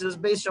analysis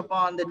based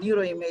upon the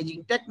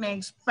neuroimaging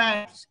techniques,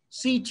 PET,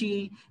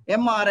 CT,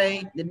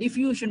 MRI, the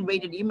diffusion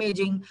weighted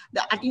imaging,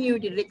 the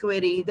attenuated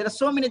recovery. There are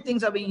so many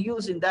things are being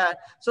used in that.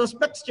 So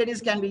SPECT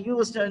studies can be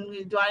used to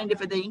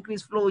identify the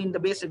increased flow in the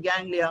basal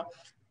ganglia,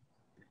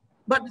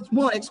 but it's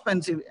more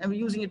expensive. And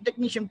using a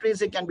technician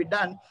tracer can be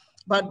done,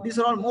 but these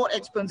are all more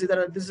expensive.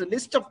 This is a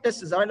list of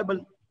tests is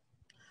available.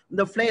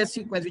 The FLAIR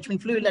sequence, which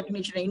means fluid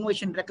attenuation and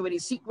innovation recovery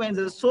sequence.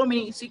 There's so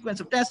many sequence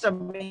of tests are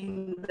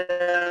being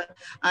there,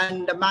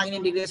 and the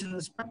magnetic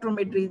resonance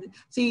spectrometry.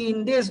 See,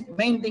 in this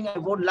main thing I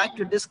would like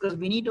to discuss,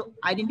 we need to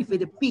identify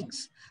the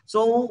peaks.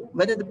 So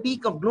whether the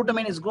peak of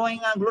glutamine is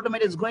going on,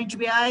 glutamate is going to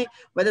be high,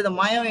 whether the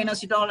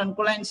myo-inositol and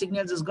choline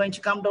signals is going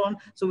to come down.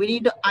 So we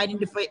need to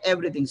identify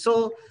everything.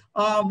 So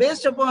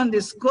based upon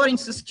this scoring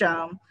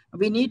system,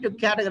 we need to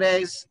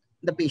categorize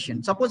the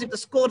patient. Suppose if the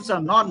scores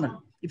are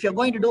normal, if you're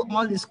going to do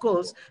all these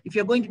scores, if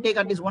you're going to take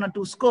at least 1 or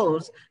 2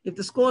 scores, if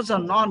the scores are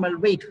normal,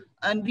 wait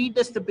and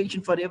retest the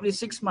patient for every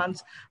 6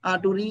 months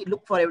to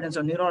look for evidence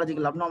of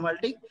neurological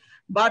abnormality.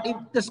 But if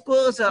the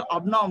scores are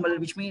abnormal,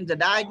 which means the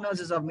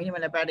diagnosis of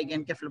minimal hepatic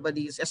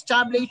encephalopathy is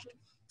established,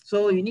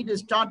 so you need to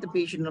start the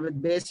patient with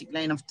basic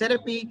line of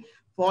therapy,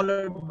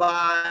 followed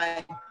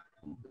by,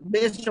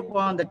 based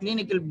upon the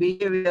clinical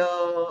behavior,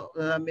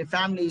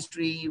 family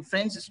history,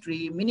 friends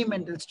history, mini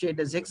mental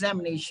status,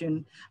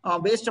 examination.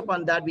 Based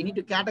upon that, we need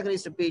to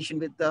categorize the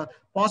patient with the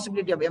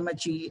possibility of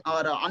MHE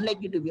or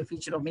unlikely to be a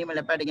feature of minimal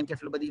hepatic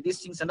encephalopathy, these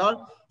things and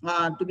all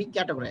to be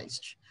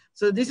categorized.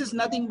 So this is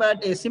nothing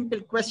but a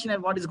simple questionnaire.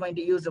 What is going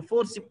to use the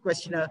 4-SIP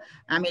questionnaire?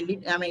 Am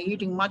I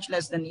eating much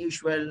less than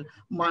usual?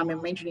 Am I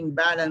maintaining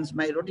balance?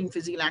 My routine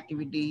physical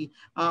activity,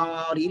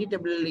 or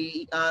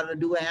irritability, or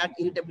do I act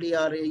irritably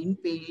or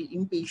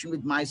impatient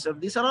with myself?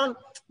 These are all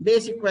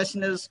basic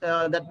questionnaires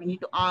that we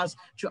need to ask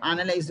to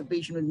analyze the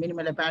patient with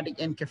minimal hepatic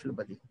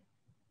encephalopathy.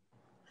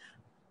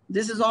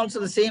 This is also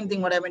the same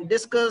thing what I have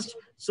discussed.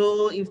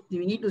 So if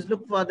we need to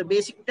look for the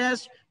basic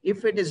test,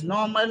 if it is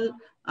normal,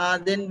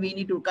 then we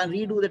need to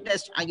redo the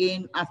test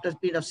again after a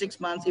period of 6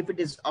 months. If it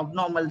is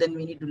abnormal, then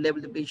we need to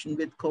label the patient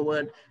with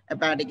covert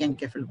hepatic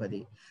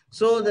encephalopathy.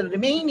 So the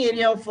remaining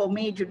area for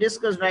me to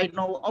discuss right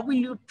now, how will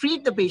you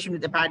treat the patient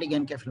with hepatic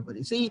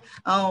encephalopathy? See,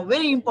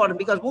 very important,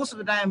 because most of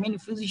the time many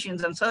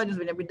physicians and surgeons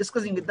will be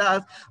discussing with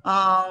us.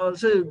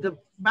 So the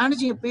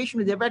managing a patient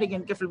with hepatic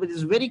encephalopathy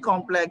is very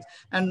complex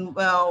and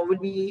will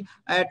be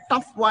a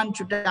tough one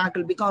to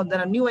tackle, because there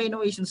are new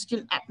innovations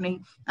still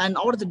happening. And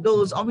out of the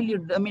dose, how will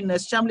you,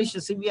 establish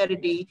the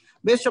severity?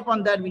 Based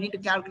upon that, we need to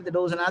calculate the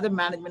dose, and other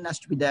management has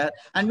to be there.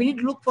 And we need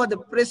to look for the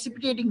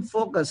precipitating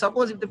focus.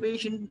 Suppose if the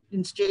patient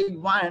in stage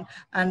 1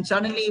 and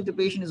suddenly if the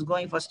patient is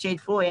going for stage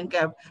 4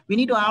 NCAP, we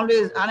need to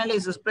always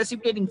analyze this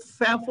precipitating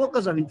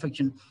focus of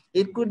infection.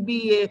 It could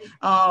be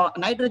a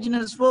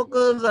nitrogenous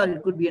focus, or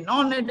it could be a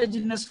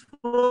non-nitrogenous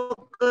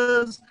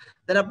focus.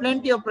 There are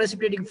plenty of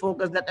precipitating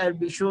focus that I'll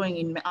be showing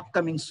in my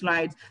upcoming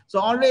slides. So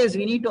always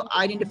we need to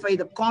identify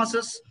the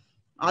causes,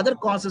 other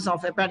causes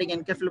of hepatic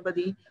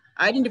encephalopathy,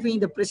 identifying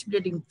the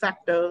precipitating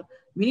factor.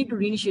 We need to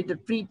reinitiate the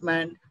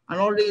treatment, and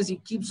always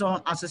it keeps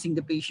on assessing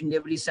the patient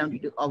every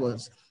 72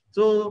 hours.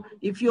 So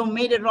if you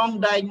made a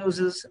wrong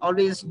diagnosis,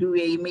 always do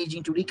a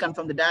imaging to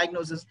reconfirm the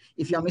diagnosis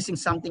if you're missing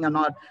something or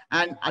not,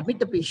 and admit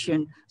the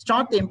patient,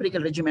 start the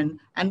empirical regimen,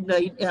 and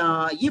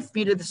if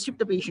needed, ship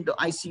the patient to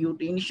ICU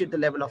to initiate the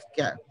level of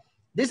care.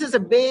 This is a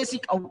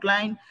basic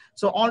outline.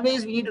 So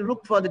always we need to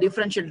look for the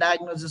differential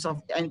diagnosis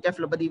of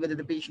encephalopathy, whether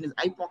the patient is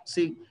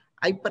hypoxic,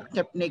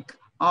 hypercapnic,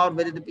 or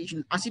whether the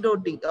patient is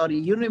acidotic or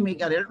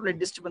uremic or electrolyte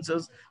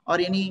disturbances, or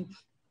any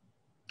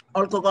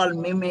alcohol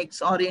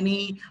mimics or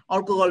any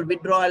alcohol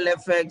withdrawal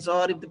effects,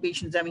 or if the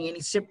patient is having any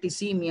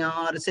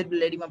septicemia or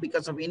cerebral edema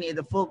because of any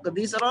other focus.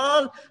 These are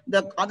all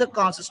the other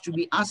causes to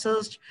be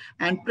assessed.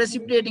 And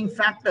precipitating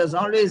factors,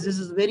 always this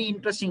is very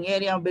interesting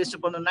area based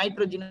upon the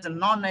nitrogenous and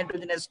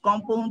non-nitrogenous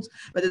compounds,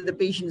 whether the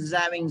patient is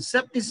having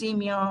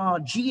septicemia or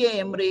GA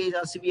hemorrhage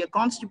or severe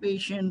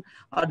constipation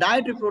or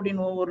dietary protein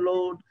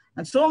overload,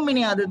 and so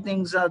many other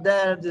things are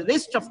there, the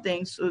list of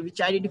things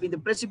which identify the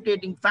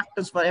precipitating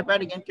factors for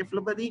hepatic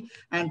encephalopathy,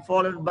 and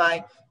followed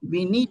by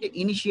we need to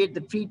initiate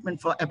the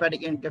treatment for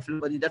hepatic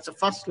encephalopathy. That's the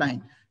first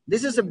line.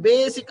 This is a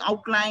basic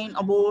outline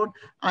about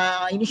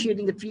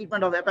initiating the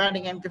treatment of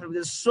hepatic encephalopathy.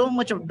 There's so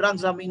much of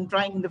drugs have been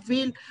trying in the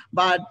field,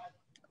 but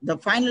the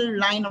final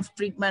line of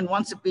treatment,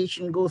 once a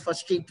patient goes for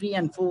stage 3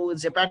 and 4,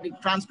 is hepatic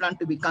transplant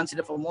to be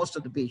considered for most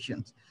of the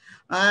patients.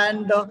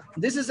 And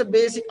this is a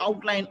basic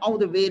outline of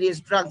the various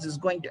drugs is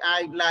going to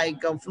act,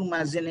 like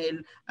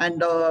flumazenil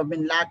and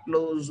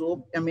lactose,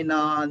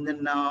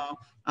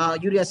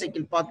 urea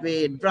cycle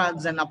pathway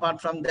drugs. And apart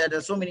from that,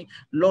 there's so many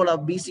LOLA,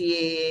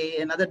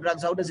 BCA and other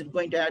drugs. How does it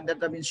going to act? That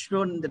have been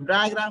shown in the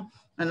diagram.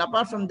 And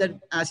apart from that,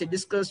 as I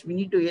discussed, we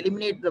need to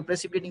eliminate the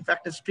precipitating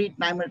factors, treat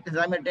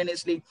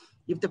simultaneously.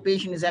 If the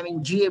patient is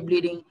having GA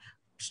bleeding,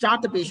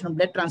 start the patient on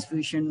blood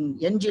transfusion,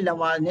 NG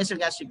lavage,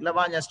 nasogastric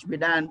lavage has to be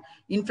done,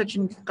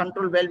 infection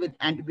control well with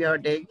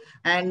antibiotic.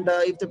 And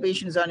if the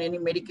patient is on any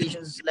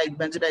medications like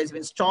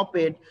benzodiazepine, stop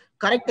it,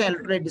 correct the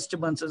electrolyte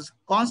disturbances.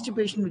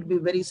 Constipation will be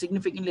very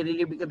significantly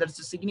relieved because that's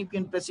a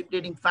significant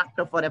precipitating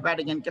factor for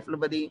hepatic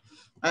encephalopathy.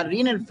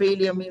 Renal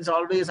failure means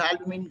always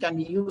albumin can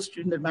be used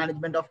in the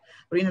management of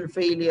renal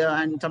failure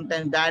and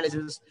sometimes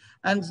dialysis.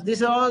 And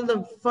these are all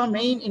the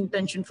main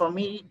intention for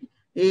me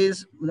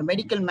is the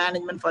medical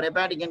management for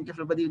hepatic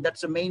encephalopathy. That's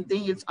the main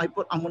thing. It's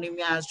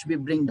hyperammonemia has to be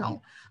bring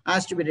down,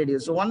 has to be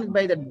reduced. So one is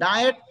by the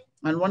diet,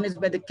 and one is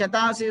by the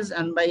catharsis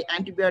and by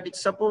antibiotic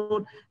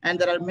support. And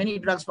there are many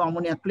drugs for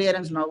ammonia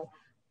clearance now.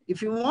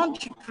 If you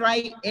want to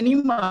try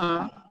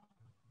enema,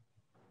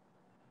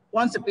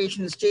 once the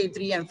patient is stage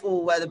 3 and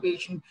 4, where the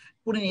patient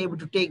couldn't able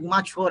to take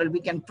much for it,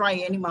 we can try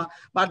enema,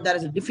 but there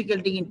is a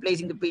difficulty in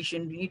placing the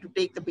patient. You need to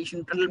take the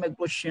patient trundle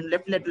position,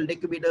 left lateral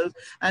decubitals.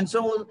 And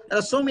so there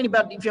are so many,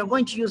 but if you're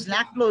going to use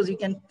lactose, you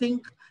can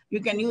think you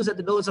can use at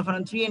the dose of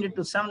around 300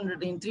 to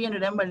 700, in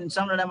 300 ml and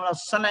 700 ml of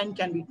saline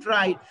can be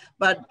tried,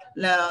 but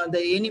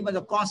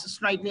the cost is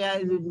slightly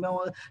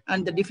more,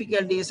 and the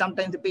difficulty is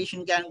sometimes the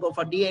patient can go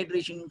for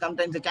dehydration,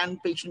 sometimes the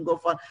patient go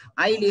for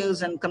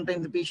ileus, and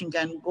sometimes the patient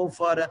can go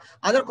for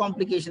other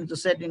complications to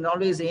set in.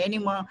 Always the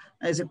enema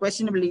is a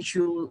questionable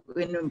issue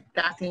when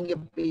tackling a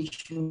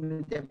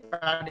patient with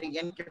hepatic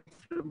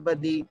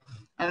encephalopathy.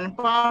 And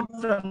apart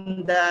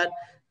from that,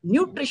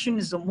 nutrition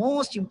is the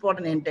most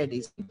important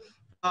entity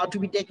to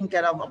be taken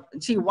care of.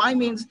 See, why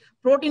means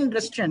protein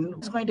restriction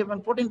is going to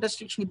happen. Protein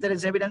restriction, if there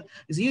is evidence,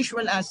 is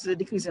usual as the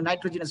decrease in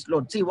nitrogenous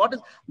load. See, what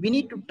is, we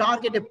need to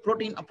target a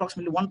protein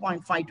approximately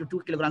 1.5 to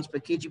 2 kilograms per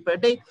kg per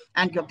day,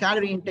 and your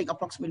calorie intake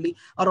approximately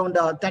around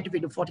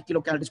 35 to 40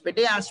 kilocalories per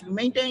day has to be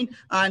maintained.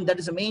 And that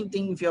is the main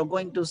thing if you're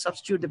going to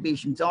substitute the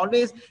patient. So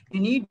always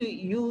you need to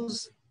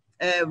use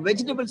a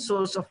vegetable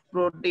source of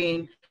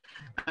protein,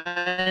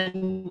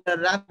 and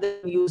rather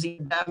than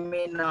using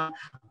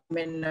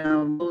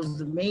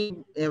those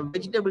main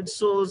vegetable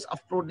source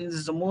of proteins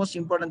is the most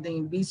important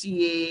thing.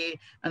 BCA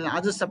and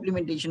other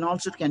supplementation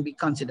also can be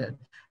considered.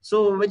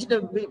 So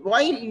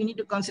why you need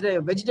to consider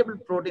vegetable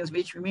proteins,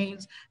 which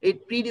means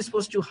it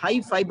predisposes to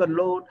high fiber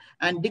load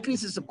and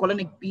decreases the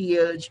colonic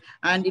pH,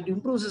 and it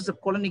improves the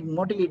colonic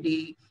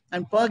motility,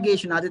 and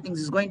purgation, other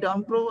things is going to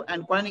improve,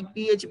 and colonic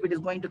pH, if it is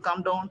going to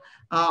come down,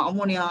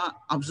 ammonia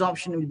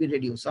absorption will be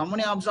reduced. So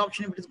ammonia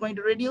absorption, if it is going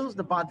to reduce,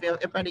 the pathway of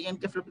hepatic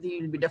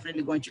encephalopathy will be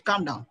definitely going to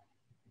come down.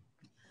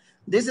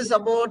 This is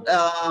about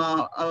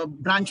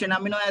branch-chain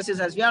amino acids.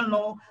 As we all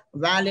know,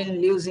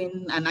 valine,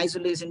 leucine, and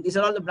isoleucine, these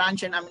are all the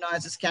branch-chain amino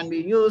acids can be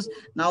used.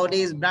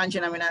 Nowadays,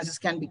 branch-chain amino acids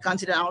can be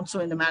considered also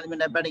in the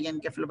management of hepatic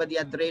encephalopathy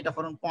at the rate of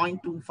around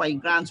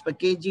 0.25 grams per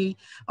kg.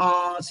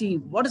 See,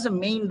 what is the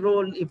main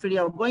role? If we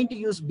are going to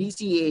use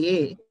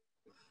BCAA,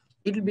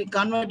 it will be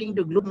converting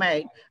to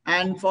glutamate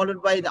and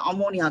followed by the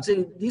ammonia.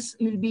 So this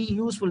will be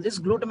useful. This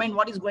glutamine,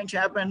 what is going to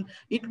happen?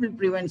 It will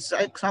prevent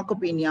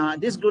sarcopenia.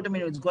 This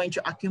glutamine is going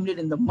to accumulate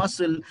in the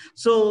muscle.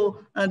 So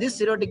these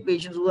cirrhotic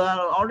patients who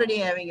are already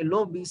having a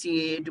low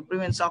BCAA, to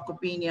prevent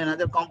sarcopenia and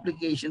other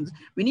complications,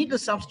 we need to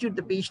substitute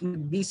the patient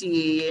with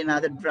BCAA and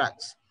other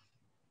drugs.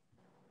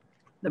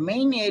 The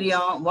main area,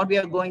 what we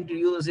are going to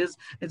use is,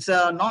 it's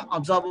a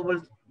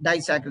non-absorbable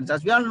disaccharides.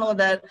 As we all know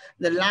that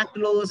the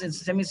lactose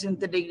is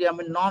semi-synthetic,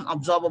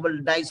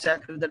 non-absorbable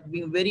disaccharides that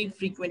being very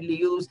frequently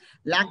used,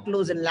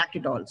 lactose and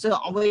lactitol. So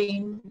our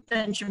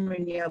intention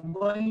when we are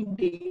going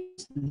to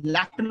use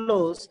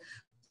lactose,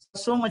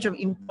 so much of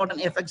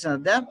important effects are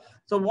there.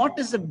 So what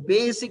is the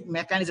basic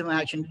mechanism of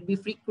action? It will be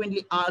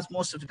frequently asked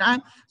most of the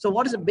time. So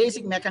what is the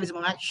basic mechanism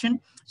of action?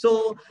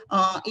 So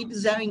it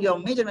is having a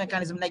major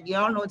mechanism, like you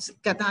all know, it's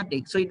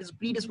cathartic. So it is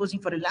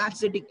predisposing for a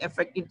laxative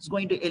effect. It's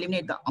going to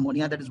eliminate the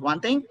ammonia. That is one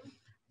thing.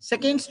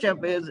 Second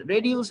step is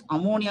reduce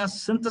ammonia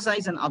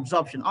synthesis and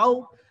absorption.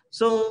 How?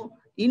 So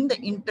in the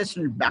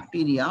intestinal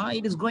bacteria,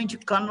 it is going to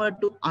convert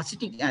to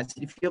acetic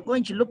acid. If you're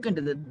going to look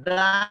into the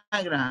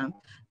diagram,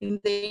 in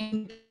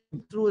the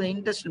through the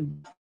intestinal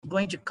bacteria, it's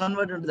going to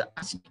convert into the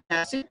acetic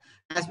acid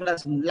as well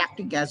as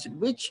lactic acid,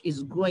 which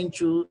is going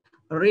to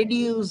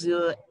reduce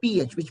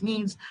pH, which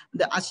means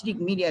the acidic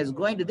media is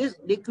going to, this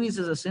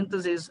decreases the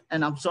synthesis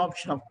and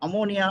absorption of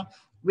ammonia,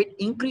 which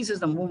increases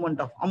the movement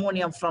of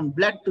ammonia from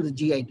blood to the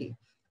GIT.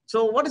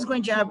 So what is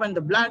going to happen?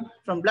 The blood,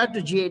 from blood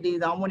to GIT,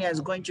 the ammonia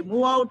is going to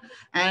move out,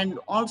 and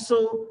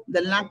also the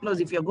lactose,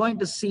 if you're going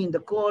to see in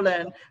the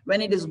colon, when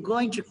it is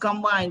going to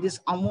combine this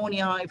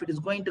ammonia, if it is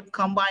going to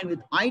combine with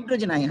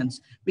hydrogen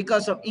ions,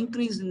 because of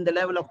increase in the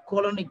level of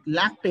colonic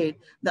lactate,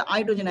 the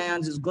hydrogen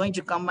ions is going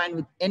to combine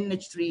with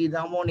NH3,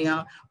 the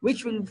ammonia,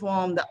 which will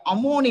form the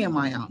ammonium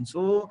ion.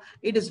 So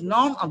it is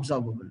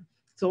non-absorbable.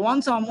 So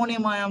once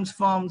ammonium ions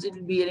forms, it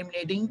will be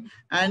eliminating,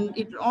 and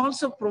it will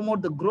also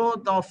promote the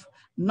growth of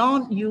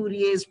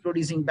non-urease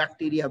producing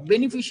bacteria,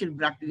 beneficial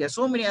bacteria,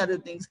 so many other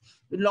things.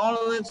 It will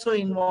also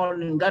involve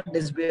in gut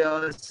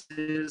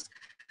dysbiosis.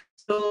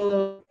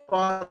 So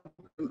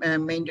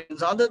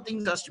maintenance, other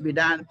things has to be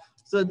done.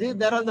 So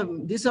these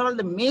are all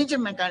the major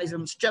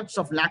mechanism steps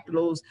of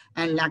lactulose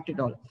and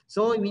lactitol.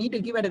 So we need to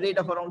give at a rate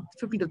of around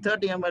 50 to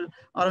 30 ml,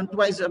 around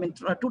twice, 2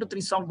 to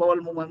 3 soft bowel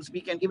movements.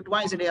 We can give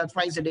twice a day or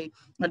twice a day.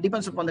 It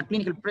depends upon the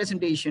clinical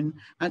presentation.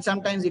 And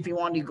sometimes if you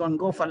want, you can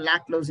go for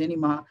lactulose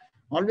enema.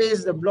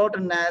 Always the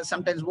bloatedness,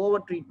 sometimes over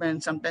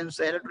treatment, sometimes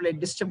electrolyte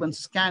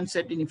disturbance can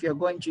set in if you're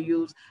going to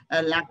use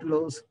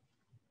lactulose.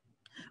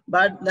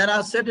 But there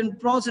are certain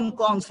pros and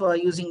cons for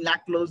using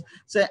lactulose.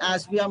 So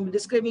as we are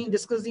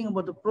discussing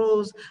about the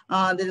pros,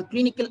 there is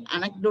clinical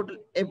anecdotal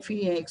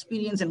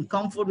experience and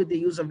comfort with the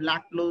use of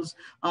lactulose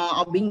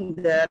of being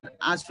there,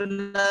 as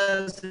well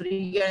as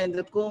regarding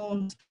the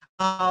cons,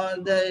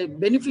 the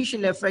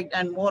beneficial effect,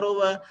 and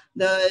moreover,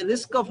 the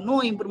risk of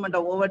no improvement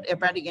of overt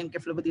hepatic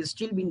encephalopathy is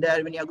still been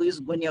there when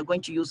you're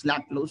going to use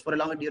lactulose for a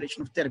longer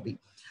duration of therapy.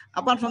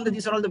 Apart from that,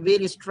 these are all the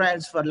various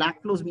trials for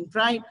lactulose being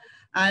tried,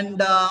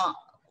 and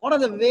what are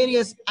the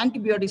various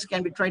antibiotics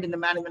can be tried in the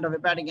management of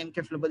hepatic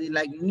encephalopathy,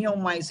 like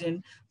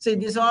neomycin? So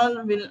this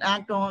all will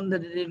act on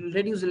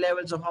reduce the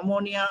levels of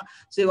ammonia.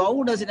 So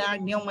how does it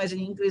act? Neomycin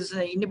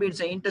inhibits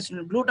the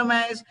intestinal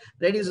glutamase,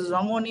 reduces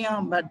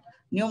ammonia, but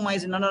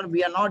neomycin,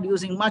 we are not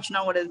using much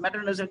nowadays.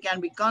 Metronidazole can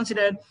be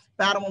considered,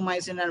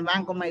 paromomycin and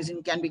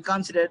vancomycin can be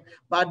considered,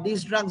 but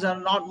these drugs are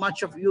not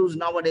much of use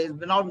nowadays.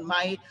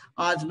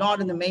 It's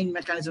not in the main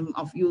mechanism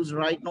of use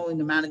right now in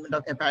the management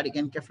of hepatic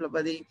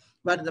encephalopathy.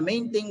 But the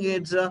main thing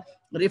is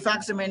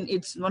rifaximin.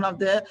 It's one of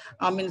the,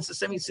 it's a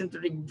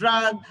semi-synthetic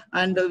drug,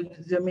 and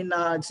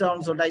it's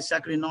also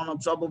disaccharide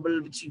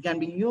non-absorbable, which can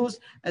be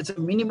used. It's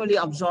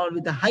minimally absorbed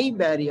with a high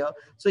barrier.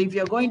 So if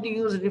you're going to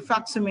use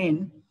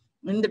rifaximin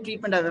in the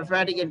treatment of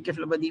hepatic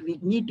encephalopathy, we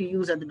need to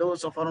use at the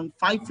dose of around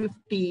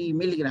 550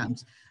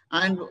 milligrams.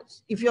 And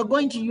if you're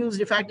going to use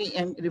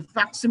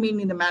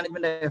rifaximin in the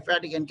management of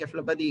hepatic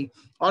encephalopathy,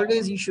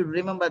 always you should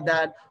remember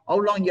that how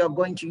long you're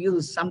going to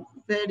use. Some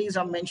studies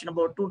are mentioning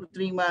about 2 to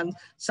 3 months.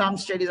 Some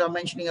studies are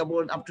mentioning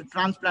about up to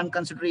transplant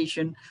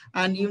consideration,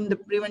 and even the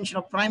prevention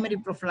of primary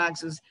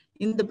prophylaxis,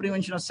 in the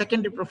prevention of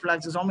secondary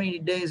prophylaxis, how many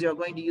days you're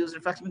going to use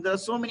rifaximin. There are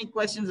so many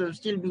questions that are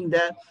still being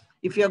there.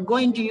 If you're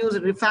going to use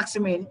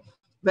rifaximin,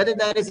 whether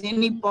there is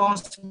any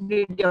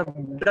possibility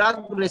of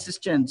drug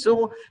resistance.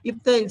 So if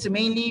it's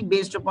mainly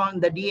based upon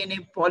the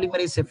DNA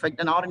polymerase effect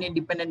and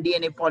RNA-dependent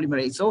DNA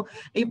polymerase. So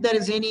if there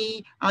is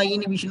any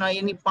inhibition or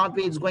any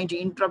pathway is going to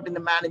interrupt in the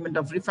management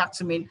of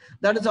rifaximin,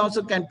 that is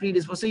also can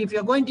predispose. So if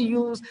you're going to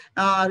use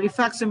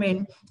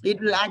rifaximin,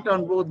 it will act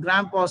on both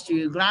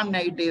gram-positive,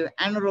 gram-negative,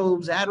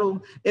 anaerobes,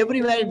 aerobes,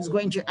 everywhere it's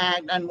going to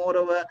act, and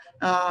moreover,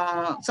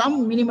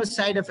 some minimal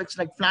side effects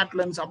like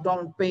flatulence,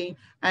 abdominal pain,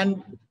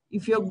 and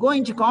if you're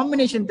going to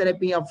combination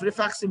therapy of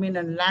rifaximin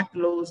and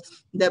lactulose,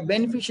 the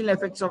beneficial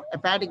effects of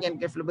hepatic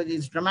encephalopathy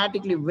is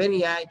dramatically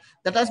very high.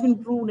 That has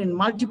been proved in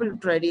multiple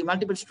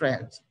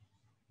trials.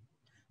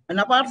 And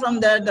apart from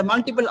that, the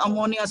multiple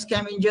ammonia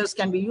scavengers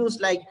can be used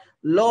like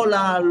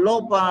LOLA,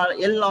 LOPA,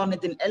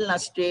 L-ornithine,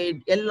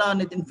 L-acetate,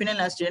 L-ornithine,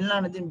 phenylacetate,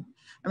 L-ornithine,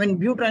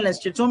 butyl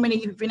acetate, so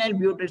many phenyl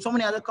butyrate, so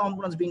many other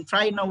components being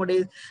tried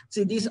nowadays.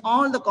 See, these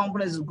all the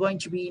components is going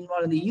to be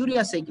involved in the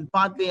urea cycle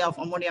pathway of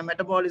ammonia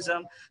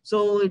metabolism.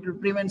 So it will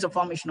prevent the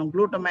formation of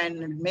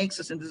glutamine, and it makes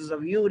the synthesis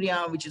of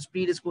urea, which is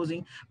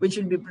predisposing, which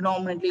will be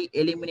predominantly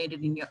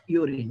eliminated in your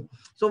urine.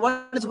 So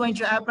what is going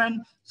to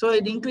happen? So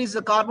it increases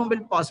the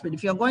carbonyl phosphate.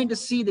 If you're going to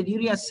see the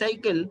urea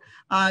cycle,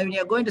 when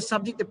you're going to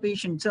subject the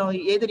patient, so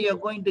either you're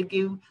going to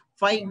give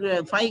 5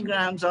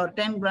 grams or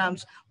 10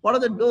 grams, what are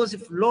the dose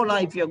if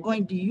LOLA, if you're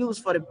going to use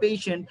for a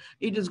patient,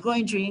 it is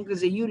going to increase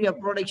the urea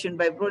production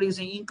by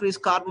producing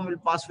increased carbonyl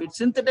phosphate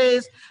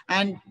synthetase,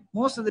 and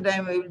most of the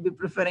time we will be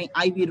preferring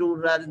IV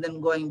route rather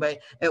than going by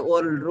an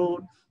oral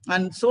route.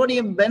 And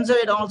sodium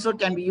benzoate also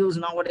can be used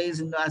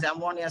nowadays as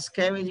ammonia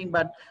scavenging,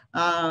 but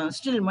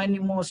still many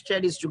more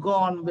studies to go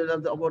on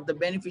about the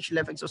beneficial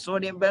effects of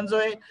sodium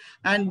benzoate.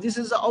 And this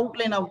is the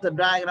outline of the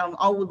diagram,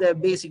 how the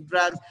basic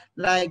drugs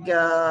like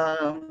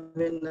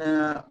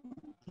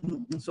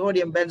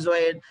sodium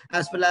benzoate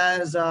as well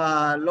as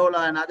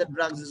Lola and other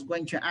drugs is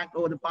going to act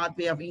over the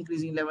pathway of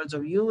increasing levels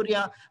of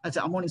urea as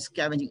an ammonia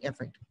scavenging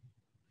effect.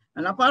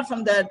 And apart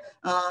from that,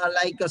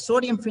 like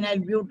sodium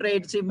phenyl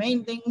butyrate, the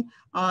main thing,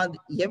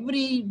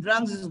 every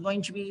drug is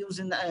going to be used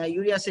in the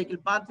urea cycle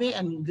pathway,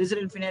 and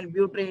glyceryl phenyl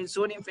butyrate,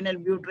 sodium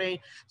phenyl butyrate,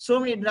 so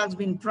many drugs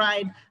been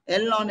tried.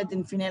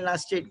 L-ornithine phenyl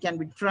acetate can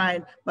be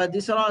tried, but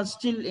these are all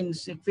still in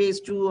phase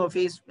 2 or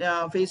phase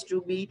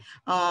 2B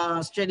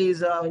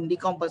studies in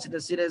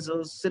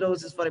decompensated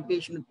cirrhosis for a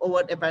patient with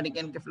overt hepatic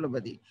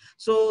encephalopathy.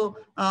 So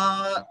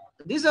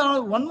these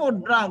are one more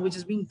drug which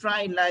is being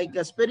tried, like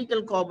a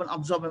spherical carbon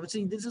absorber.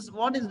 See, this is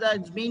what is that?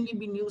 It's mainly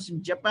been used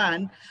in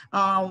Japan.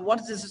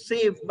 What is this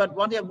safe? But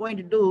what they are going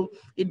to do,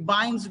 it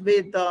binds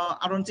with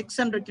around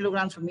 600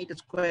 kilograms per meter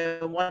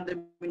square. What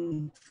they've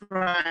been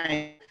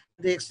tried,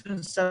 the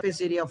external surface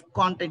area of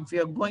contact. If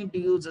you are going to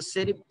use a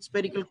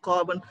spherical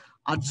carbon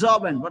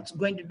absorbent, what's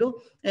going to do?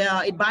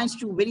 It binds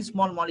to very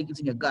small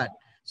molecules in your gut.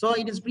 So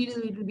it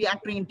will be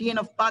acting in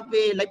TNF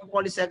pathway,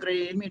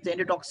 lipopolysaccharide, it means the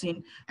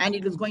endotoxin, and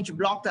it is going to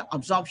block the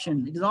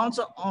absorption. It is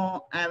also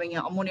having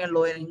ammonia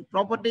lowering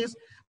properties,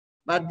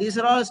 but these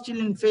are all still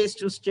in phase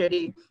 2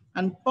 study.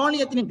 And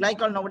polyethylene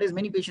glycol nowadays,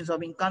 many patients are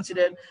being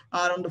considered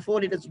around the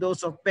 4 liters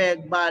dose of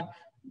PEG, but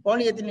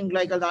polyethylene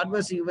glycol, the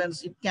adverse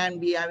events, it can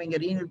be having a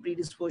renal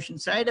predisposition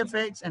side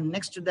effects, and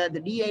next to that,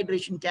 the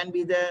dehydration can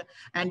be there,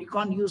 and you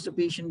can't use the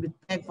patient with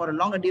PEG for a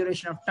longer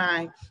duration of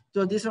time.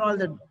 So these are all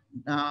the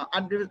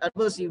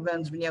adverse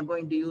events when you are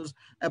going to use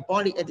a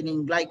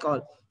polyethylene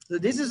glycol. So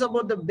this is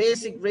about the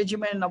basic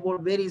regimen,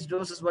 about various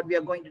doses what we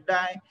are going to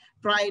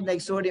try,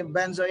 like sodium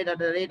benzoate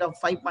at a rate of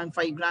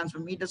 5.5 grams per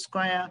meter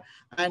square,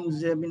 and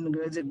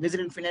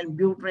glyceryl phenyl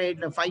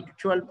butyrate 5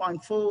 to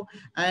 12.4,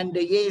 and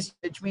AST,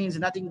 which means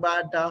nothing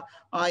but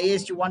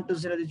AST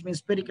 120, which means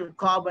spherical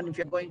carbon. If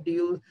you're going to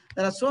use,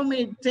 there are so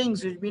many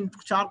things which mean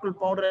charcoal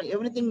powder,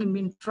 everything has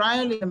been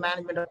trial in the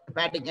management of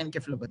hepatic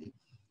encephalopathy.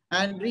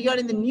 And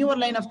regarding the newer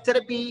line of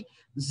therapy,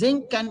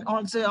 zinc can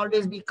also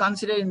always be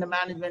considered in the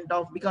management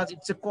of, because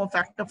it's a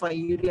cofactor for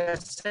urea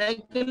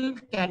cycle,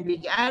 can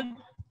be added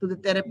to the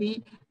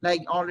therapy,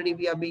 like already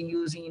we are being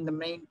using in the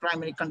main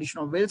primary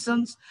condition of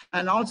Wilson's.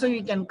 And also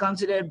you can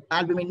consider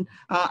albumin,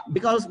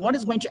 because what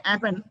is going to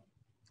happen,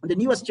 the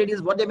newest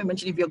studies, what they may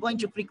mention, if you're going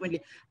to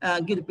frequently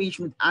give the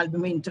patient with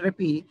albumin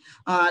therapy,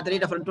 at the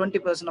rate of around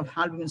 20% of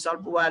albumin,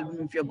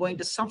 sulfoalbumin, if you're going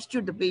to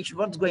substitute the patient,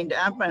 what's going to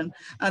happen?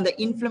 And the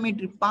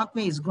inflammatory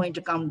pathway is going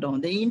to come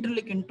down. The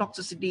interleukin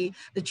toxicity,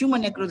 the tumor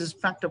necrosis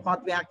factor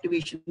pathway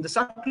activation, the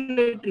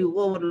circulatory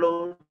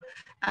overload,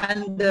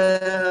 and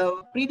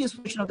the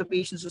predisposition of the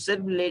patients to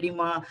cerebral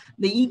edema,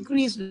 the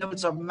increased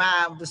levels of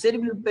MAV, the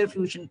cerebral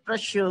perfusion,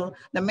 pressure,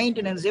 the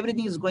maintenance,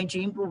 everything is going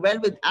to improve well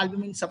with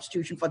albumin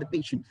substitution for the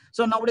patient.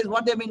 So nowadays,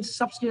 what they've been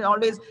substituting,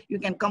 always you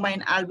can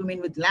combine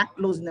albumin with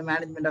lactose in the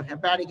management of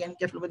hepatic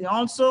encephalopathy.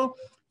 Also,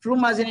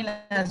 flumazenil,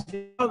 as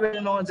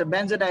well known as a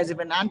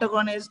benzodiazepine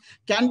antagonist,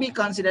 can be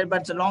considered,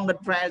 but the longer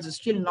trials is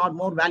still not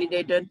more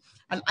validated.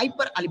 And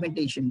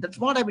hyperalimentation, that's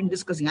what I've been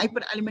discussing.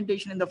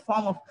 Hyperalimentation in the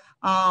form of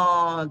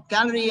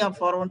calorie of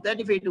around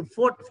 35 to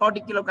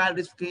 40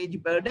 kilocalories per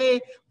kg per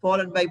day,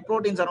 followed by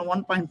proteins around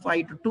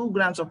 1.5 to 2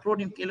 grams of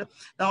protein kilo.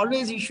 Now,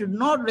 always you should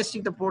not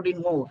restrict the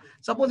protein more.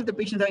 Suppose if the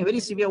patient is having very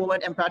severe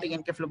overt hepatic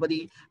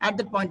encephalopathy, at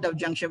that point of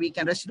junction, we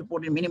can restrict the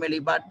protein minimally.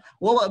 But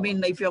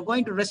if you're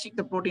going to restrict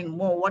the protein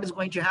more, what is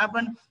going to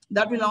happen?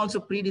 That will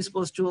also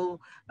predispose to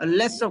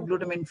less of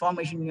glutamine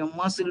formation. Your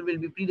muscle will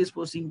be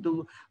predisposing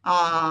to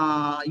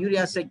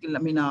urea cycle,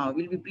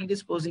 will be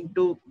predisposing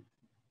to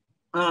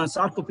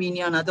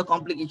sarcopenia and other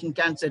complication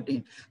can set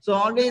in. So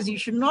always you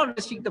should not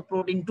restrict the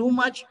protein too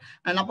much.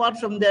 And apart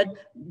from that,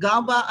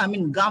 GABA,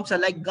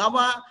 like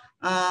GABA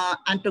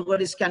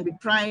antagonists can be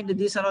tried.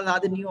 These are all the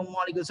other new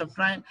molecules of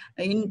trial,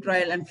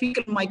 and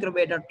fecal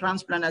microbiota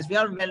transplant, as we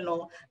all well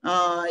know.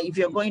 If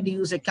you're going to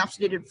use a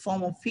capsulated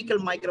form of fecal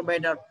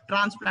microbiota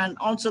transplant,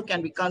 also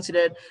can be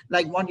considered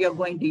like what you're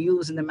going to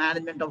use in the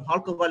management of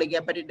alcoholic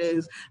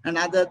hepatitis and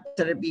other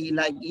therapy,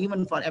 like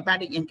even for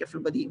hepatic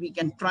encephalopathy, we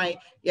can try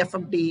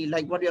FMT,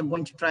 like what we are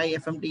going to try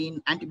FMT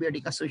in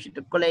antibiotic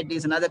associated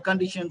colitis and other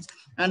conditions.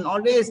 And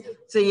always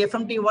say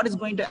FMT, what is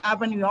going to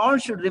happen? You all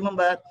should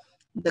remember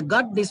the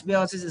gut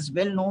dysbiosis is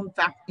well-known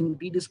fact in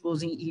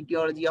predisposing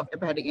etiology of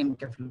hepatic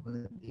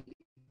encephalopathy.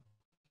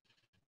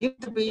 If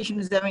the patient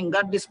is having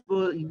gut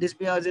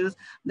dysbiosis,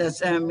 the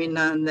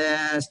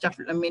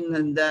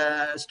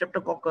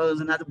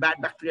streptococcus and other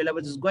bad bacteria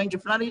levels is going to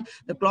flourish,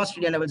 the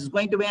Clostridia levels is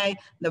going to be high,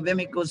 the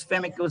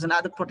Firmicutes and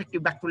other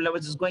protective bacterial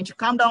levels is going to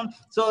come down.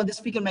 So this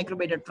fecal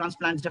microbiota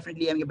transplant is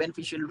definitely having a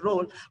beneficial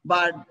role,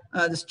 but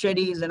the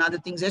studies and other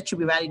things that should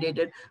be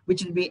validated,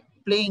 which will be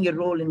playing a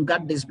role in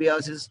gut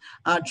dysbiosis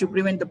to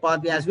prevent the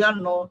pathway. As we all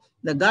know,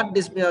 the gut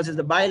dysbiosis,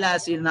 the bile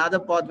acid, and other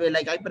pathway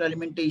like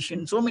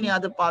hyperalimentation, so many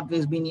other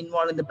pathways being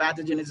involved in the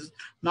pathogenesis,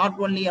 not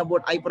only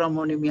about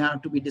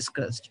hyperammonemia to be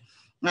discussed.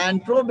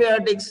 And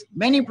probiotics,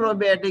 many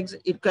probiotics,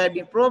 it can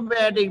be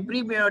probiotic,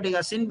 prebiotic,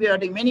 or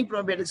symbiotic, many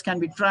probiotics can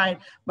be tried,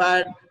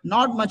 but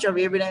not much of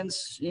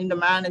evidence in the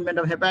management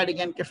of hepatic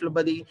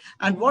encephalopathy.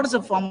 And what is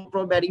the form of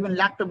probiotic? Even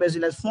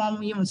lactobacillus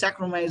form, even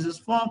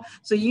Saccharomyces form.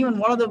 So even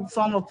what are the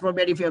form of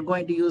probiotic if you're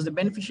going to use the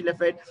beneficial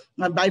effect,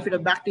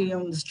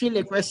 bifidobacterium is still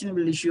a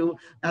questionable issue.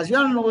 As you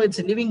all know, it's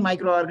a living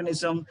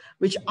microorganism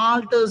which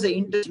alters the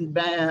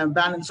intestinal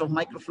balance of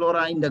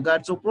microflora in the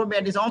gut. So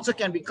probiotics also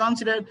can be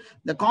considered.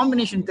 The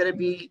combination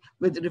therapy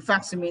with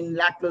rifaximin,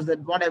 lactose,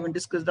 that what I've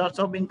discussed,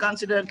 also been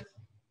considered.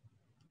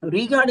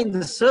 Regarding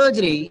the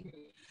surgery,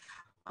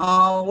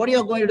 what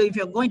you're going to do, if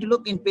you're going to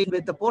look in pain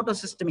with the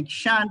portosystemic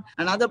shunt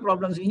and other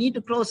problems, we need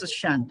to close the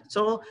shunt.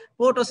 So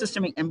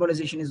portosystemic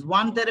embolization is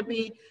one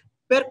therapy.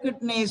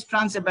 Percutaneous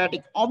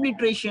transhepatic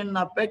obliteration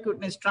or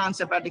percutaneous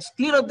transhepatic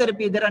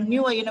sclerotherapy. There are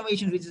newer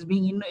innovations which is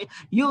being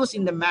used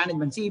in the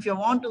management. See, if you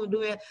want to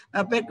do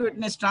a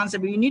percutaneous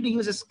transhepatic, you need to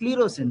use a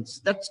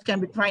sclerosins. That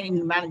can be tried in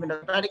the management of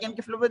hepatic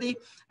encephalopathy,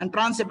 and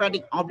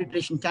transhepatic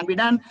obliteration can be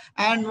done.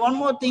 And one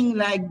more thing,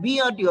 like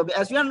BRTO,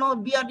 as we all know,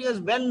 BRTO is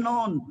well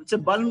known. It's a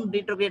balloon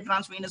retrograde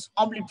transvenous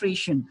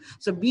obliteration.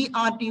 So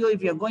BRTO,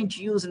 if you're going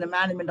to use in the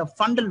management of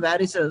fundal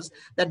varices,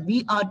 that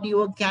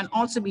BRTO can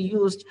also be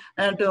used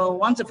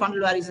once a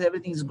fundal varices,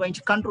 everything is going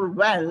to control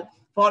well,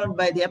 followed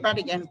by the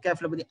hepatic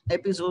encephalopathy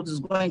episodes is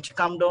going to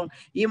come down.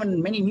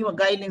 Even many newer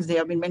guidelines, they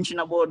have been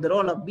mentioned about the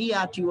role of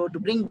BRTO to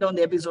bring down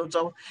the episodes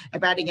of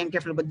hepatic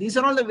encephalopathy. These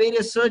are all the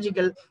various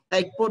surgical,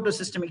 like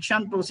portosystemic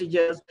shunt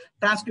procedures,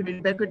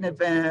 transcutaneous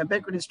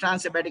percutaneous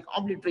transhepatic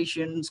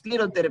obliteration,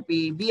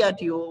 sclerotherapy,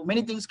 BRTO,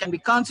 many things can be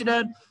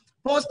considered.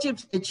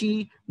 Post-chips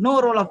HE,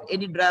 no role of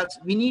any drugs.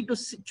 We need to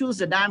choose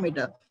the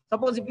diameter.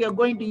 Suppose if you are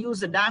going to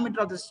use the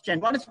diameter of the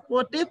stent, what is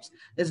 4 tips?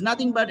 Is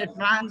nothing but a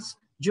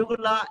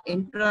transjugular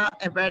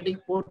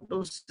intrahepatic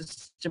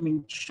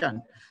portosystemic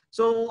shunt.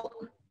 So,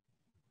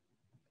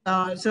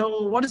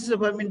 what is the,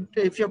 I mean,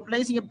 if you're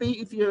placing a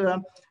patient, if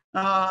you,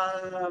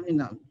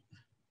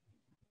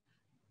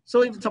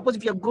 so suppose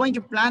if you're going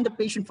to plan the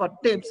patient for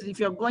tips, if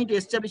you're going to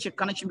establish a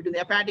connection between the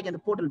hepatic and the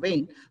portal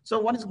vein, so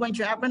what is going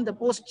to happen? The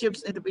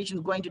post-chips, if the patient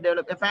is going to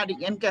develop hepatic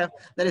encapsulation,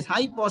 there is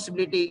high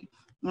possibility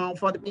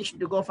for the patient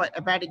to go for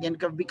hepatic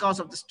encapsulation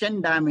because of the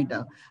stent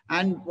diameter.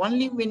 And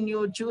only when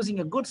you're choosing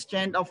a good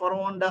stent of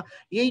around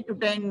 8 to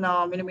 10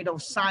 millimeter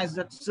of size,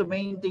 that's the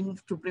main thing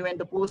to prevent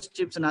the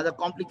post-chips and other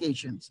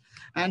complications.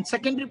 And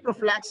secondary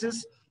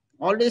prophylaxis,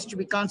 always to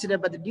be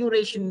considered, but the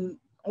duration,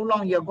 how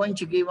long you're going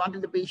to give until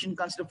the patient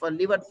consider for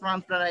liver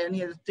transplant or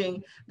any other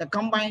thing. The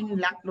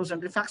combined lactose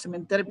and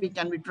rifaximin therapy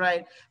can be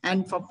tried.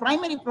 And for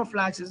primary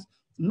prophylaxis,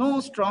 no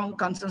strong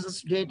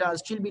consensus data has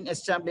still been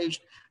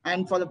established.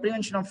 And for the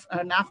prevention of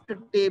after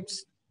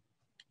tapes,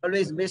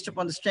 always based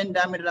upon the stent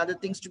diameter, other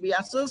things to be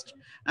assessed,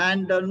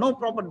 and no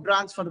proper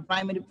drugs for the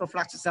primary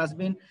prophylaxis has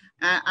been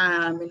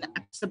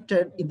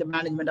accepted in the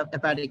management of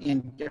hepatic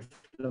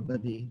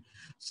encephalopathy.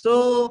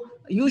 So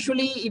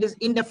usually it is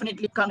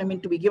indefinitely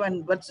to be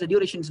given, but the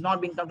duration is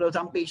not being controlled.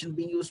 Some patients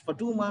being used for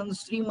 2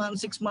 months, 3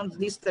 months, 6 months,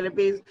 these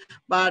therapies,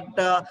 but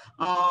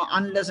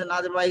unless and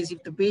otherwise,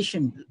 if the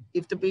patient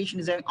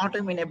is having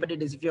autoimmune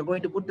hepatitis, if you're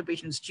going to put the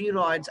patient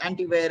steroids,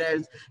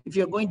 antivirals, if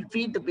you're going to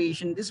treat the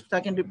patient, this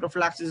secondary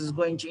prophylaxis is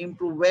going to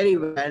improve very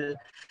well.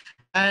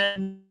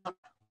 And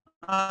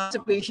as a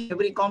patient,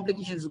 every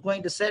complication is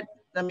going to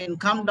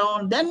come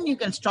down, then you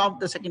can stop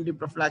the secondary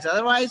prophylaxis.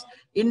 Otherwise,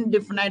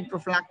 indefinite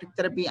prophylactic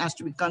therapy has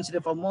to be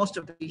considered for most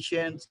of the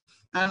patients.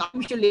 And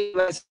usually,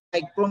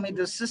 like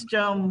Prometheus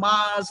system,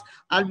 Mars,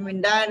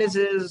 albumin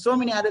dialysis, so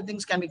many other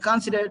things can be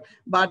considered,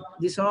 but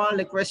this is all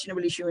a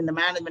questionable issue in the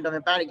management of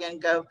hepatic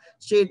encephalopathy.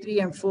 Stage 3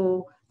 and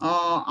 4,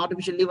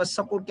 artificial liver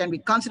support can be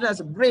considered as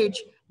a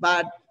bridge,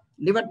 but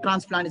liver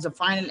transplant is a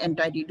final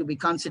entity to be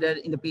considered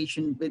in the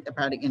patient with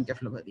hepatic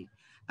encephalopathy.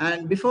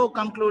 And before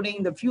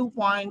concluding, the few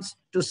points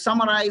to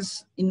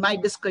summarize in my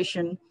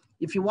discussion,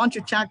 if you want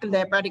to tackle the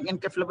hepatic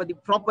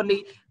encephalopathy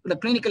properly, with the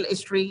clinical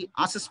history,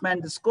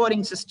 assessment, the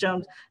scoring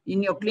systems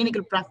in your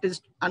clinical practice,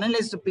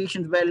 analyze the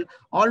patient well,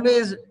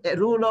 always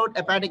rule out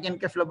hepatic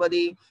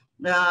encephalopathy,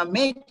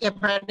 make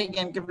hepatic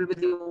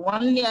encephalopathy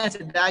only as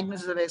a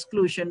diagnosis of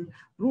exclusion,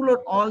 rule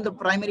out all the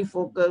primary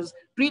focus,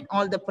 treat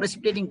all the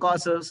precipitating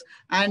causes,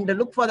 and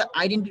look for the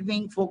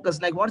identifying focus,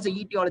 like what is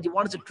the etiology,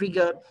 what is the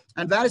trigger,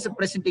 and where is the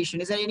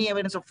presentation, is there any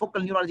evidence of focal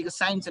neurological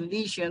signs and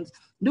lesions,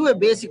 do a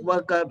basic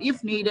workup,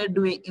 if needed,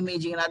 do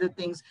imaging and other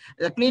things,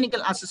 the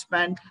clinical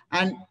assessment,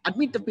 and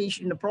admit the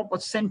patient in a proper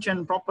center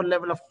and proper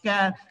level of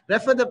care,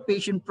 refer the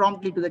patient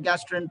promptly to the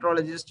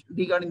gastroenterologist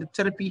regarding the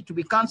therapy to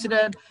be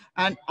considered,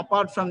 and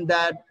apart from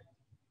that,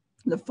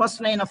 the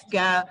first line of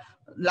care,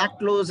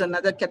 lactose and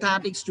other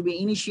cathartics to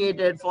be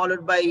initiated,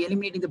 followed by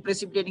eliminating the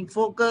precipitating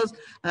focus.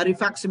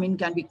 Rifaximin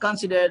can be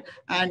considered,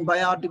 and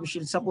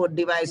bioartificial support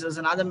devices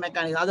and other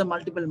mechanisms, other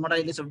multiple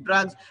modalities of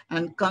drugs,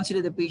 and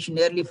consider the patient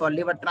early for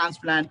liver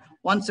transplant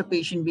once a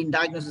patient been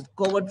diagnosed with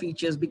covert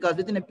features, because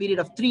within a period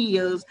of 3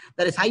 years,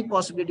 there is high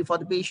possibility for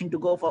the patient to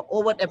go for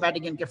overt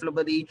hepatic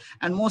encephalopathy,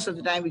 and most of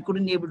the time we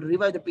couldn't able to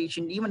revive the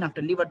patient even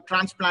after liver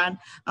transplant.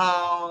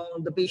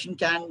 The patient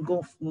can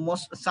go,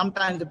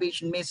 sometimes the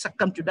patient may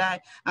succumb to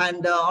die,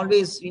 and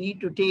always you need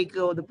to take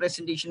the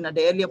presentation at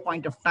the earlier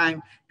point of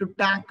time to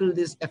tackle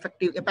this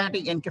effective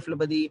hepatic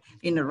encephalopathy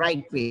in the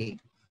right way.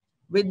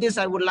 With this,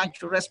 I would like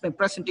to rest my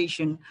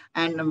presentation,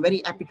 and I'm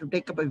very happy to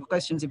take up your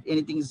questions if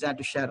anything is there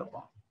to share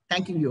upon.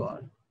 Thank you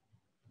all.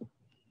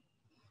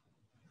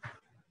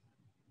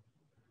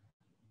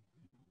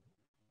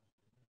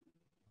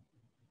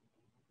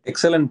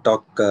 Excellent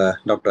talk,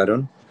 Dr.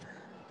 Arun.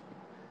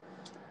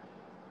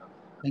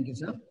 Thank you,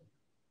 sir.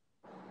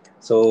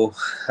 So,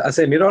 as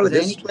a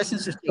neurologist, is there any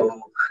questions to take?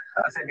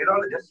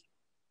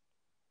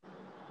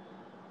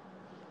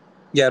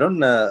 Yeah,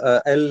 Arun,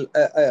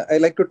 I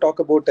like to talk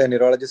about a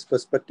neurologist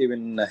perspective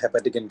in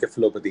hepatic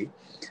encephalopathy.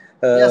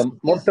 Yes,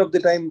 most of the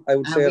time, I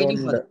would say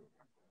around,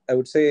 I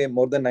would say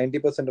more than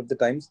 90% of the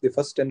times, the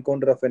first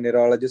encounter of a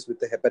neurologist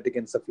with a hepatic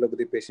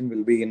encephalopathy patient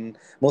will be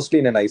mostly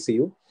in an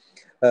ICU.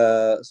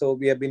 So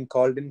we have been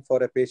called in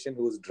for a patient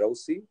who is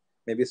drowsy,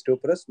 maybe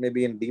stuporous,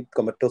 maybe in deep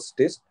comatose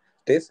state,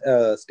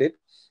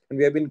 and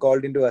we have been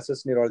called in to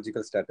assess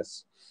neurological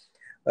status.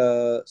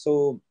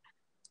 So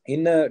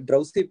in a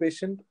drowsy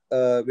patient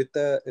with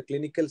a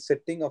clinical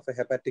setting of a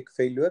hepatic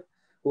failure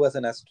who has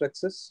an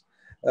astraxis,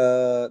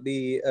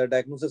 the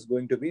diagnosis is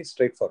going to be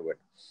straightforward.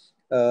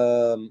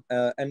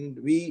 And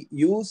we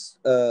use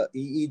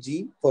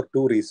EEG for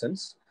two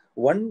reasons.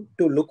 One,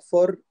 to look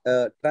for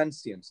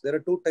transients. There are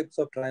two types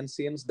of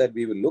transients that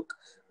we will look.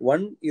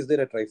 One, is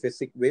there a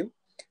triphasic wave?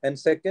 And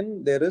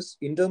second, there is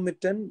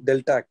intermittent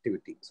delta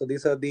activity. So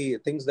these are the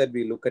things that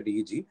we look at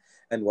EEG.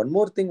 And one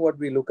more thing, what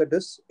we look at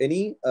is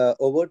any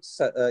overt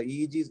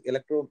EEG's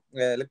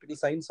electrical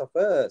signs of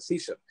a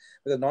seizure.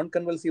 Because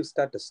non-convulsive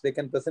status, they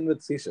can present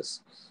with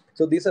seizures.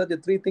 So these are the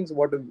three things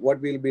what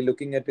we'll be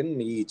looking at in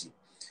EEG.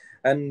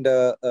 And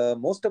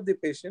most of the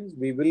patients,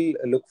 we will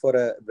look for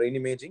a brain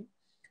imaging.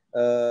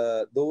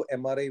 Though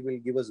MRI will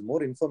give us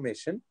more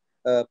information,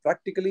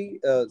 practically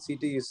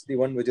CT is the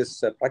one which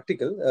is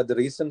practical. The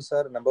reasons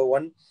are, number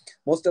one,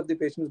 most of the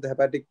patients with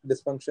hepatic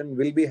dysfunction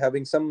will be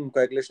having some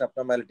coagulation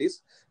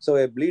abnormalities, so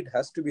a bleed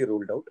has to be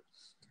ruled out.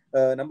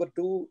 Number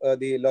two,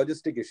 the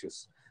logistic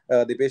issues.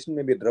 The patient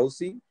may be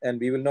drowsy, and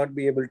we will not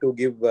be able to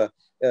give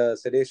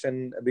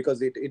sedation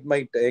because it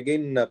might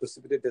again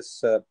precipitate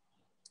this.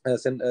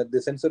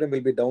 The sensorium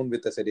will be down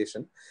with the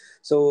sedation.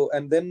 So,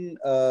 and then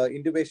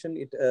intubation,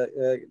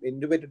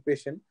 intubated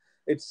patient,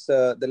 it's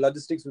the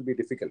logistics will be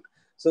difficult.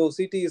 So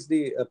CT is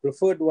the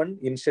preferred one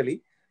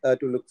initially to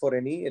look for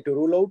to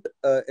rule out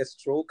a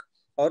stroke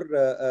or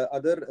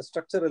other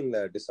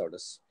structural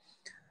disorders.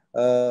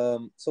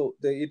 So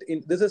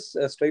this is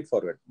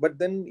straightforward. But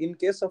then in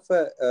case of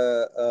a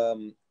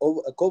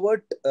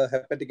covert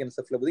hepatic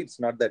encephalopathy, it's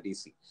not that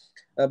easy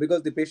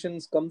because the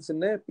patient comes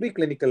in a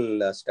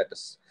preclinical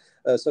status.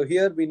 So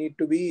here we need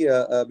to be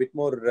a bit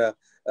more,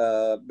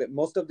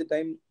 most of the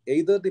time,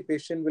 either the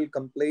patient will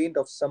complain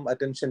of some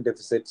attention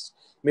deficits,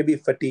 maybe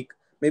fatigue,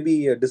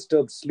 maybe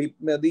disturbed sleep.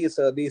 These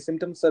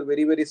symptoms are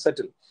very, very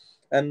subtle.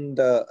 And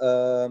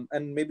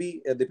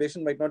maybe the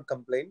patient might not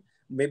complain.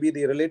 Maybe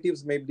the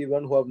relatives may be the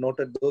one who have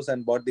noted those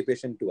and brought the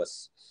patient to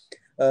us.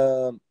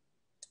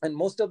 And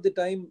most of the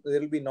time, there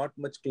will be not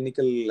much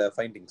clinical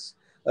findings.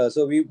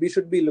 So we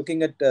should be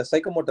looking at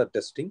psychomotor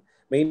testing,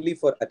 mainly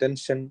for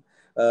attention,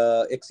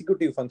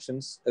 executive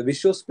functions,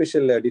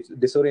 visuospatial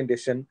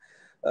disorientation,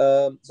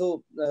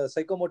 so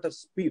psychomotor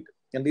speed.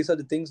 And these are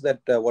the things that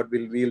what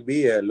we'll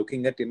be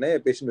looking at in a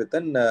patient with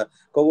an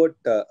covert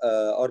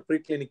or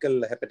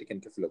preclinical hepatic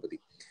encephalopathy.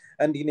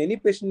 And in any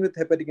patient with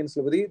hepatic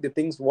encephalopathy, the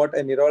things what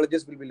a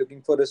neurologist will be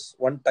looking for is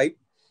one type,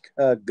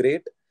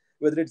 grade,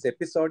 whether it's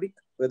episodic,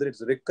 whether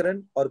it's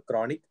recurrent or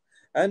chronic,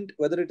 and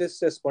whether it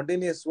is a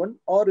spontaneous one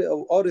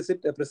or is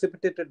it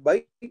precipitated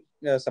by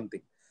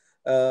something.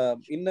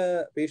 In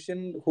a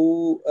patient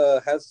who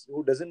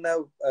doesn't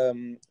have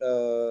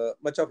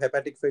much of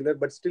hepatic failure,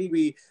 but still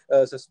we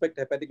suspect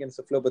hepatic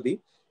encephalopathy,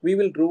 we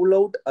will rule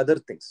out other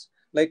things.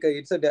 Like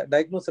it's a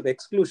diagnosis of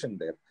exclusion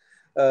there.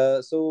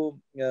 So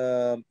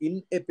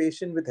in a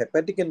patient with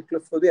hepatic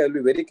encephalopathy, I will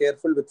be very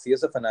careful with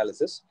CSF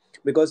analysis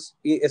because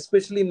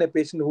especially in a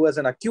patient who has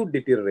an acute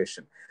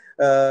deterioration,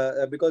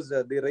 because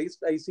the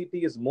raised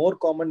ICT is more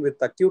common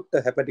with acute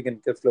hepatic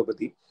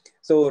encephalopathy.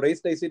 So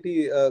raised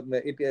ICT,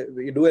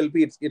 it do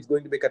LP, it's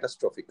going to be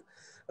catastrophic.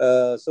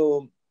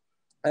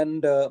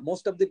 And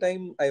most of the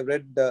time I've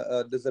read,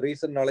 there's a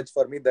recent knowledge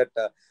for me that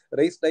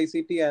raised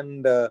ICT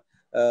and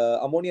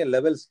ammonia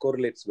levels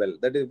correlates well.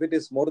 That if it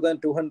is more than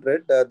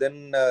 200,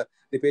 then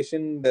the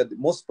patient,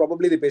 most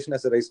probably the patient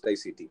has a raised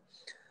ICT.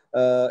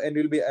 and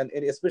will be, and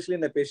especially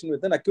in a patient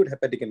with an acute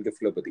hepatic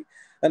encephalopathy,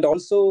 and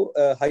also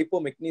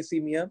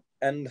hypomagnesemia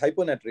and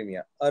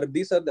hyponatremia.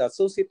 These are the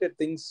associated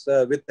things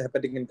with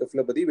hepatic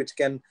encephalopathy, which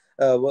can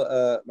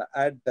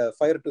add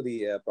fire to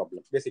the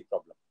basic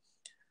problem.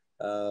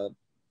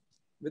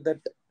 With that,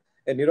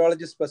 a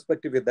neurologist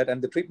perspective with that,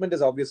 and the treatment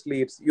is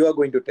obviously you are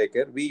going to take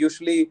care. We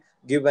usually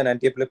give an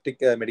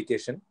anti-epileptic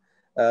medication.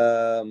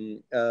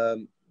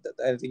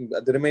 I think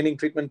the remaining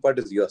treatment part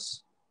is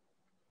yours.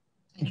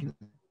 Thank you.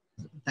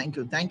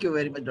 Thank you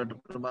very much, Dr.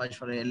 Prabhash,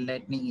 for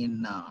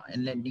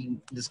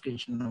enlightening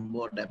discussion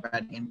about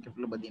hepatic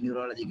encephalopathy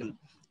neurological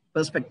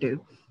perspective.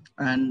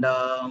 And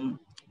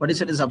what you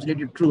said is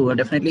absolutely true.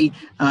 Definitely,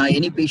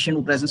 any patient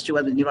who presents to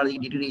us with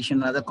neurologic deterioration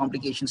and other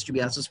complications to be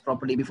assessed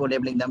properly before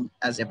labeling them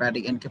as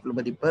hepatic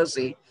encephalopathy per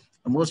se,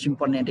 the most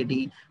important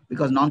entity,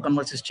 because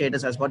non-convulsive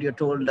status, as what you're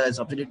told, is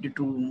absolutely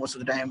true. Most of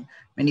the time,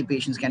 many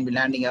patients can be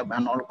landing up,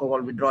 and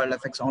alcohol withdrawal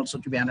effects also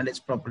to be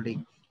analyzed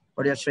properly.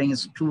 What you're saying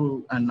is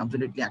true and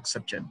absolutely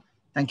accepted.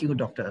 Thank you,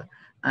 doctor.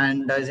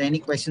 And is there any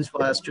questions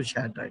for us to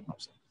chat right now,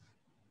 sir?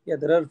 Yeah,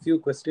 there are a few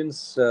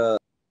questions.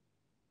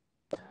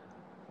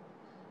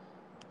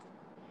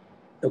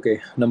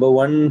 Okay, number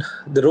one,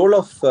 the role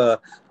of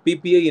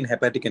PPI in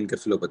hepatic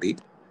encephalopathy.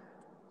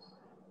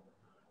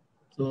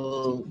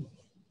 So,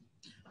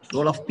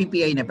 role of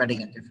PPI in hepatic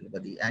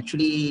encephalopathy.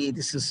 Actually,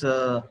 this is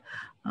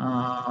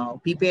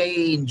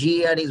PPI in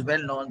GERD is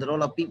well known. The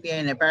role of PPI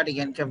in hepatic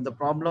encephalopathy. The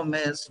problem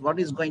is what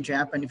is going to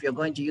happen if you're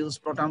going to use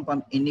proton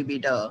pump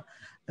inhibitor.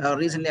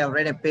 Recently, I've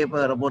read a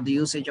paper about the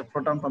usage of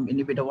proton pump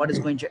inhibitor. What is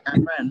going to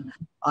happen?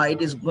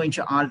 It is going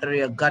to alter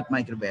your gut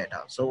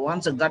microbiota. So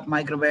once a gut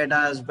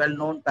microbiota is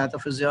well-known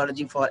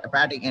pathophysiology for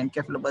hepatic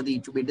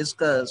encephalopathy to be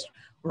discussed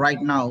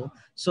right now.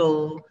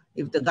 So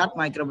if the gut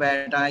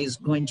microbiota is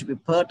going to be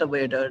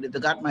perturbated, if the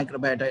gut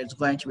microbiota is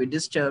going to be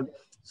disturbed,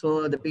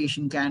 so the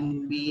patient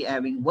can be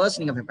having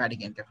worsening of hepatic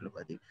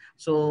encephalopathy.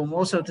 So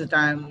most of the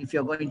time, if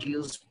you're going to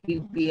use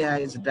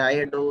PPI as a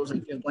diet dose,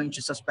 if you're going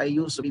to suspend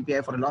use of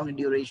PPI for a long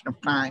duration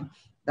of time,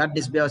 that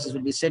dysbiosis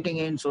will be setting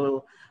in.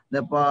 So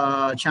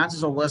the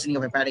chances of worsening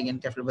of hepatic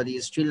encephalopathy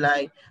is still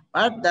high.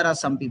 But there are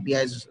some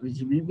PPIs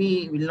which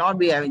will not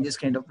be having this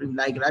kind of,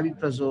 like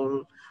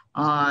rabiprazole,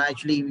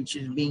 actually, which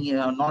is being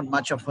not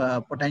much of a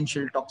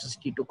potential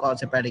toxicity to cause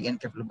hepatic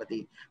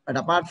encephalopathy. But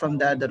apart from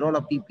that, the role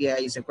of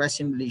PPI is a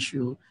questionable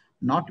issue,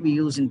 not to be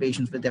used in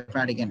patients with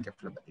hepatic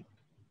encephalopathy.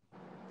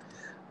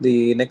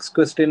 The next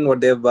question,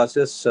 what they have asked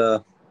is,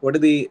 what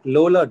is the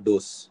LOLA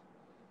dose?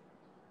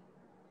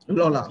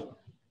 LOLA.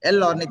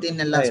 L-ornithine,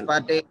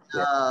 L-aspartate,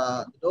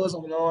 dose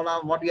of LOLA.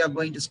 What we are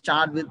going to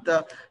start with,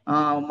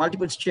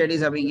 multiple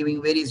studies have been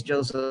giving various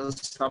doses.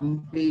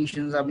 Some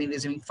patients have been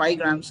receiving 5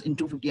 grams in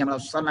 250 ml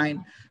of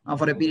saline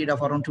for a period of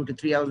around 2 to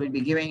 3 hours will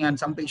be giving, and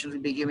some patients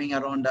will be giving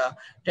around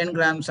 10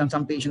 grams, and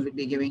some patients will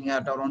be giving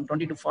at around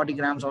 20 to 40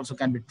 grams also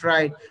can be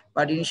tried.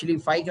 But initially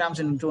 5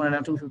 grams in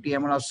 250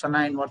 ml of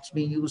saline, what's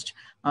being used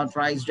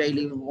thrice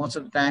daily, most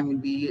of the time will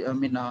be,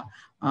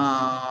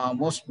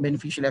 most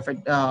beneficial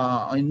effect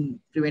in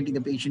preventing the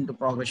patient to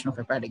progression of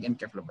hepatic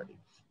encephalopathy.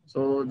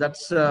 So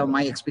that's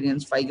my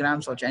experience. 5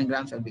 grams or 10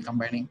 grams I'll be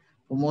combining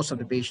for most of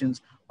the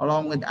patients,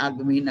 along with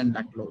albumin and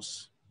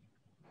lactose.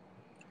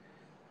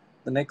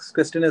 The next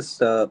question is,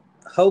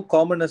 how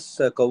common is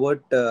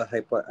covert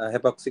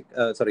hepatic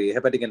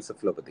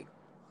encephalopathy?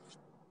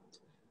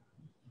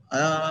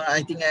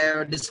 I think I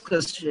have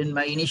discussed in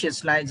my initial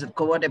slides that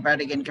covert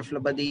hepatic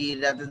encephalopathy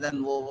rather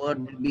than overt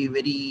will be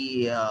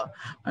very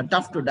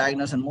tough to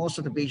diagnose, and most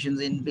of the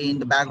patients in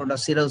the background of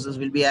cirrhosis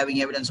will be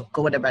having evidence of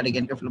covert hepatic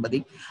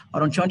encephalopathy.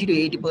 Around 20 to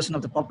 80%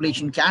 of the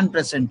population can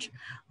present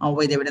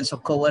with evidence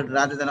of covert,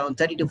 rather than around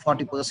 30 to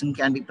 40%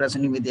 can be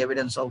presenting with the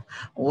evidence of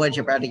overt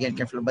hepatic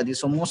encephalopathy.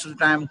 So most of the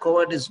time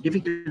covert is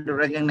difficult to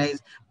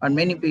recognize, but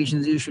many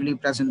patients usually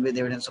present with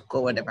evidence of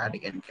covert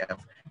hepatic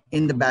encephalopathy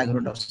in the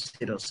background of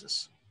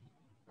cirrhosis.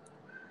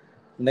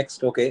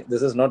 Next, okay,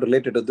 this is not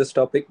related to this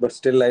topic, but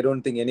still I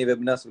don't think any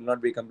webinars will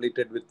not be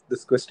completed with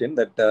this question,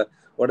 that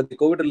what are the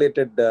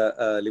COVID-related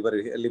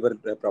liver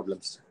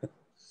problems?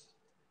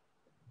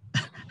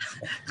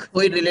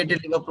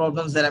 COVID-related liver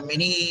problems, there are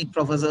many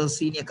professors,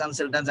 senior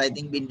consultants, I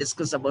think, been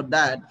discussed about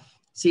that.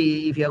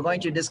 See, if you're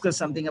going to discuss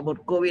something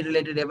about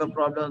COVID-related liver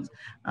problems,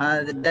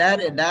 the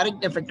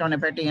direct effect on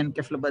hepatic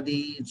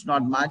encephalopathy, it's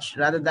not much.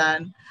 Rather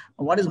than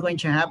what is going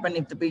to happen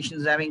if the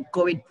patient is having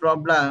COVID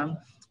problem,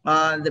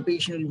 the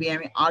patient will be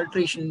having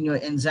alteration in your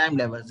enzyme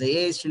levels.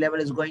 The AST level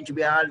is going to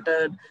be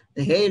altered.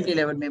 The ALT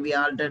level may be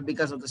altered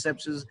because of the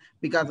sepsis,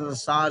 because of the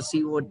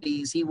SARS-CoV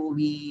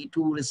CoV2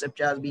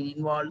 receptors being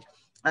involved.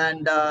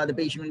 And the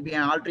patient will be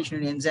an alteration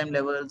in enzyme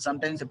levels.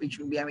 Sometimes the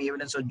patient will be having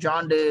evidence of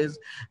jaundice,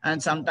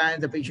 and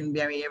sometimes the patient will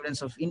be having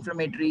evidence of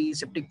inflammatory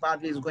septic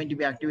pathway is going to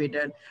be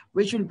activated,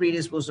 which will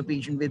predispose the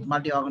patient with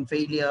multi-organ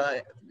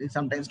failure. It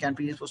sometimes can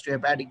predispose to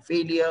hepatic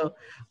failure,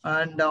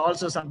 and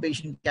also some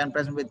patient can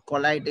present with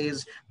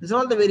colitis. These are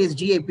all the various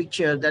GI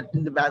pictures that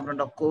in the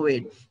background of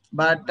COVID.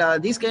 But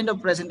this kind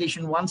of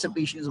presentation, once a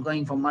patient is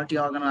going for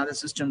multi-organ and other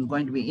systems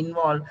going to be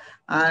involved,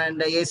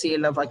 and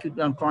ACLF, acute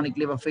and chronic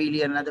liver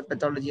failure, and other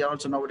pathology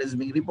also nowadays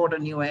being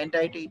reported new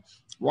entity.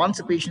 Once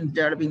a patient is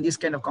developing this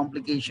kind of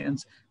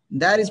complications,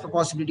 there is a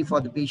possibility for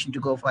the patient to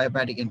go for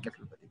hepatic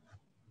encephalopathy.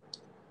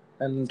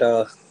 And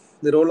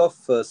the role of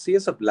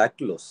CSF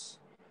lactulose.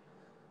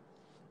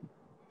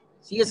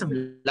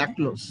 CSF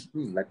lactulose.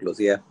 Lactulose,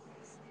 yeah.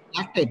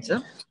 Lactate,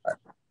 sir.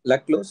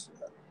 Lactulose.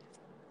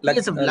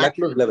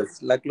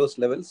 Lactose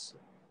levels.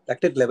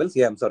 Lactate levels.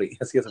 Yeah, I'm sorry.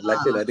 CSF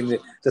lactate. I think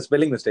it's a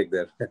spelling mistake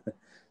there.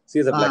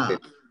 CSF lactate.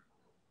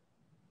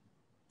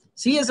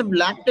 CSF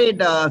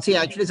lactate, see,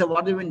 actually, so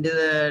what we've been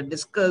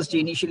discussed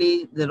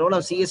initially, the role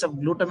of CSF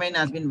glutamine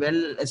has been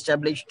well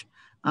established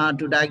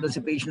to diagnose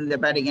a patient with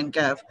hepatic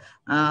NCAF.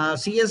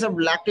 CSF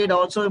lactate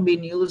also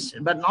been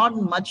used, but not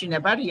much in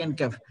hepatic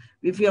NCAF.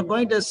 If you are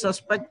going to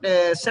suspect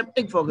a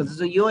septic focus,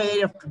 so your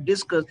area to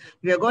discuss,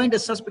 if you are going to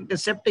suspect a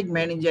septic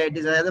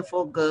meningitis, other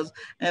focus,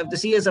 if the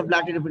CSF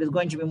lactate, if it is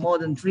going to be more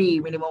than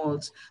 3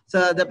 millimoles,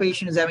 so the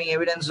patient is having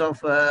evidence of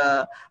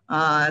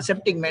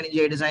septic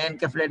meningitis and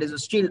encephalitis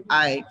is still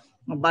high.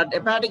 But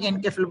hepatic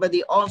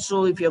encephalopathy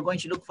also, if you're going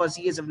to look for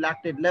CSF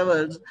lactate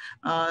levels,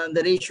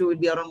 the ratio will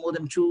be around more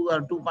than 2 or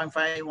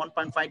 2.5,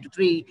 1.5 to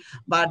 3.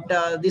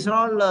 But these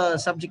are all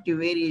subjective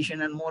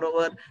variation, and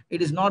moreover,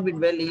 it is not been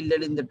well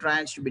yielded in the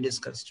trials to be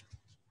discussed.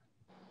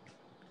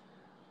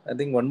 I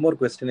think one more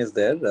question is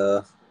there.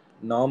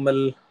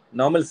 Normal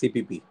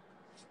CPP.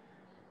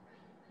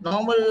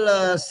 Normal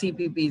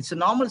CPP. So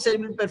normal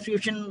cerebral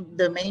perfusion,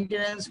 the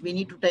maintenance, we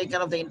need to take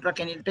care of the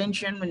intracranial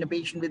tension when the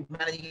patient with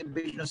managing a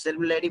patient of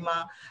cerebral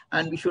edema,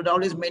 and we should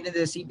always maintain the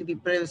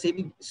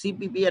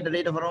CPP at a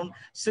rate of around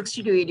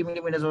 60 to 80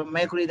 millimeters of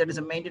mercury. That is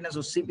a maintenance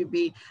of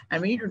CPP,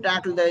 and we need to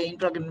tackle the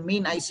intracranial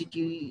mean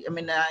ICT.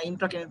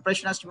 Intracranial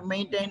pressure has to be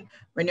maintained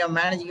when you're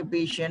managing a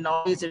patient.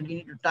 Always you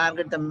need to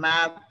target the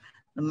MAP.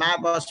 The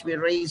MAP has to be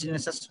raised in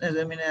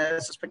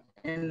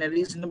a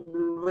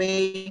reasonable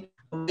way,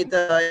 with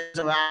the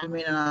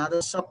albumin and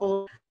other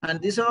support. And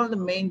these are all the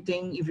main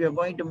thing if you're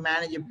going to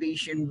manage a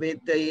patient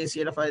with the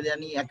ACLF,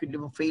 any acute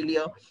liver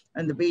failure,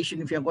 and the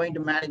patient, if you're going to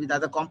manage with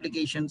other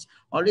complications,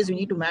 always we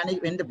need to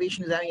manage when the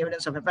patient is having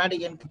evidence of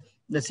hepatic, and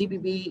the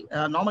CPP,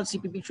 normal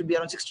CPP should be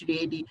around 60 to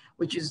 80,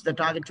 which is the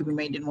target to be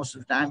maintained most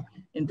of the time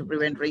and to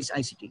prevent raised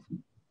ICT.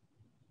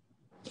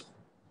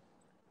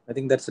 I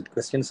think that's it.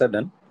 Questions are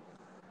done.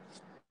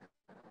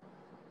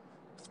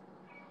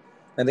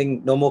 I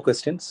think no more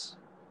questions.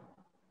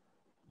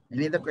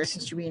 Any other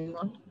questions to be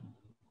involved?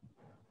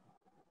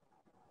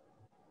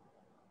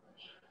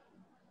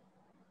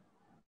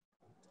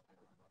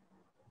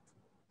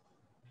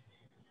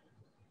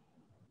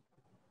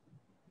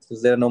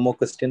 Is there no more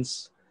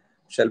questions?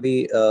 Shall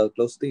we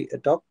close the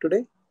talk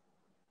today?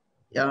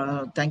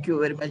 Yeah, thank you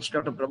very much,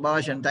 Dr.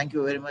 Prabhash, and thank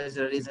you very much,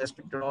 the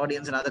respected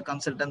audience and other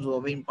consultants who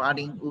have been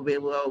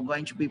who are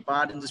going to be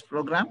part in this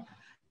program.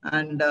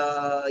 And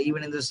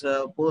even in this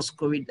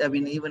post-COVID,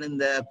 even in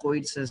the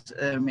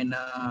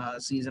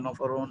COVID season of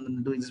our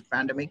own during this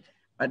pandemic.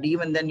 But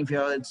even then, if you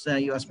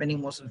are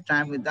spending most of the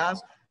time with us,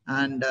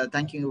 and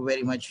thank you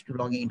very much to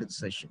logging into the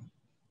session.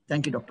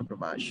 Thank you, Dr.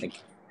 Prabhash. Thank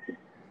you.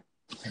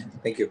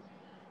 Thank you.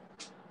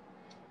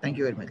 Thank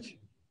you very much.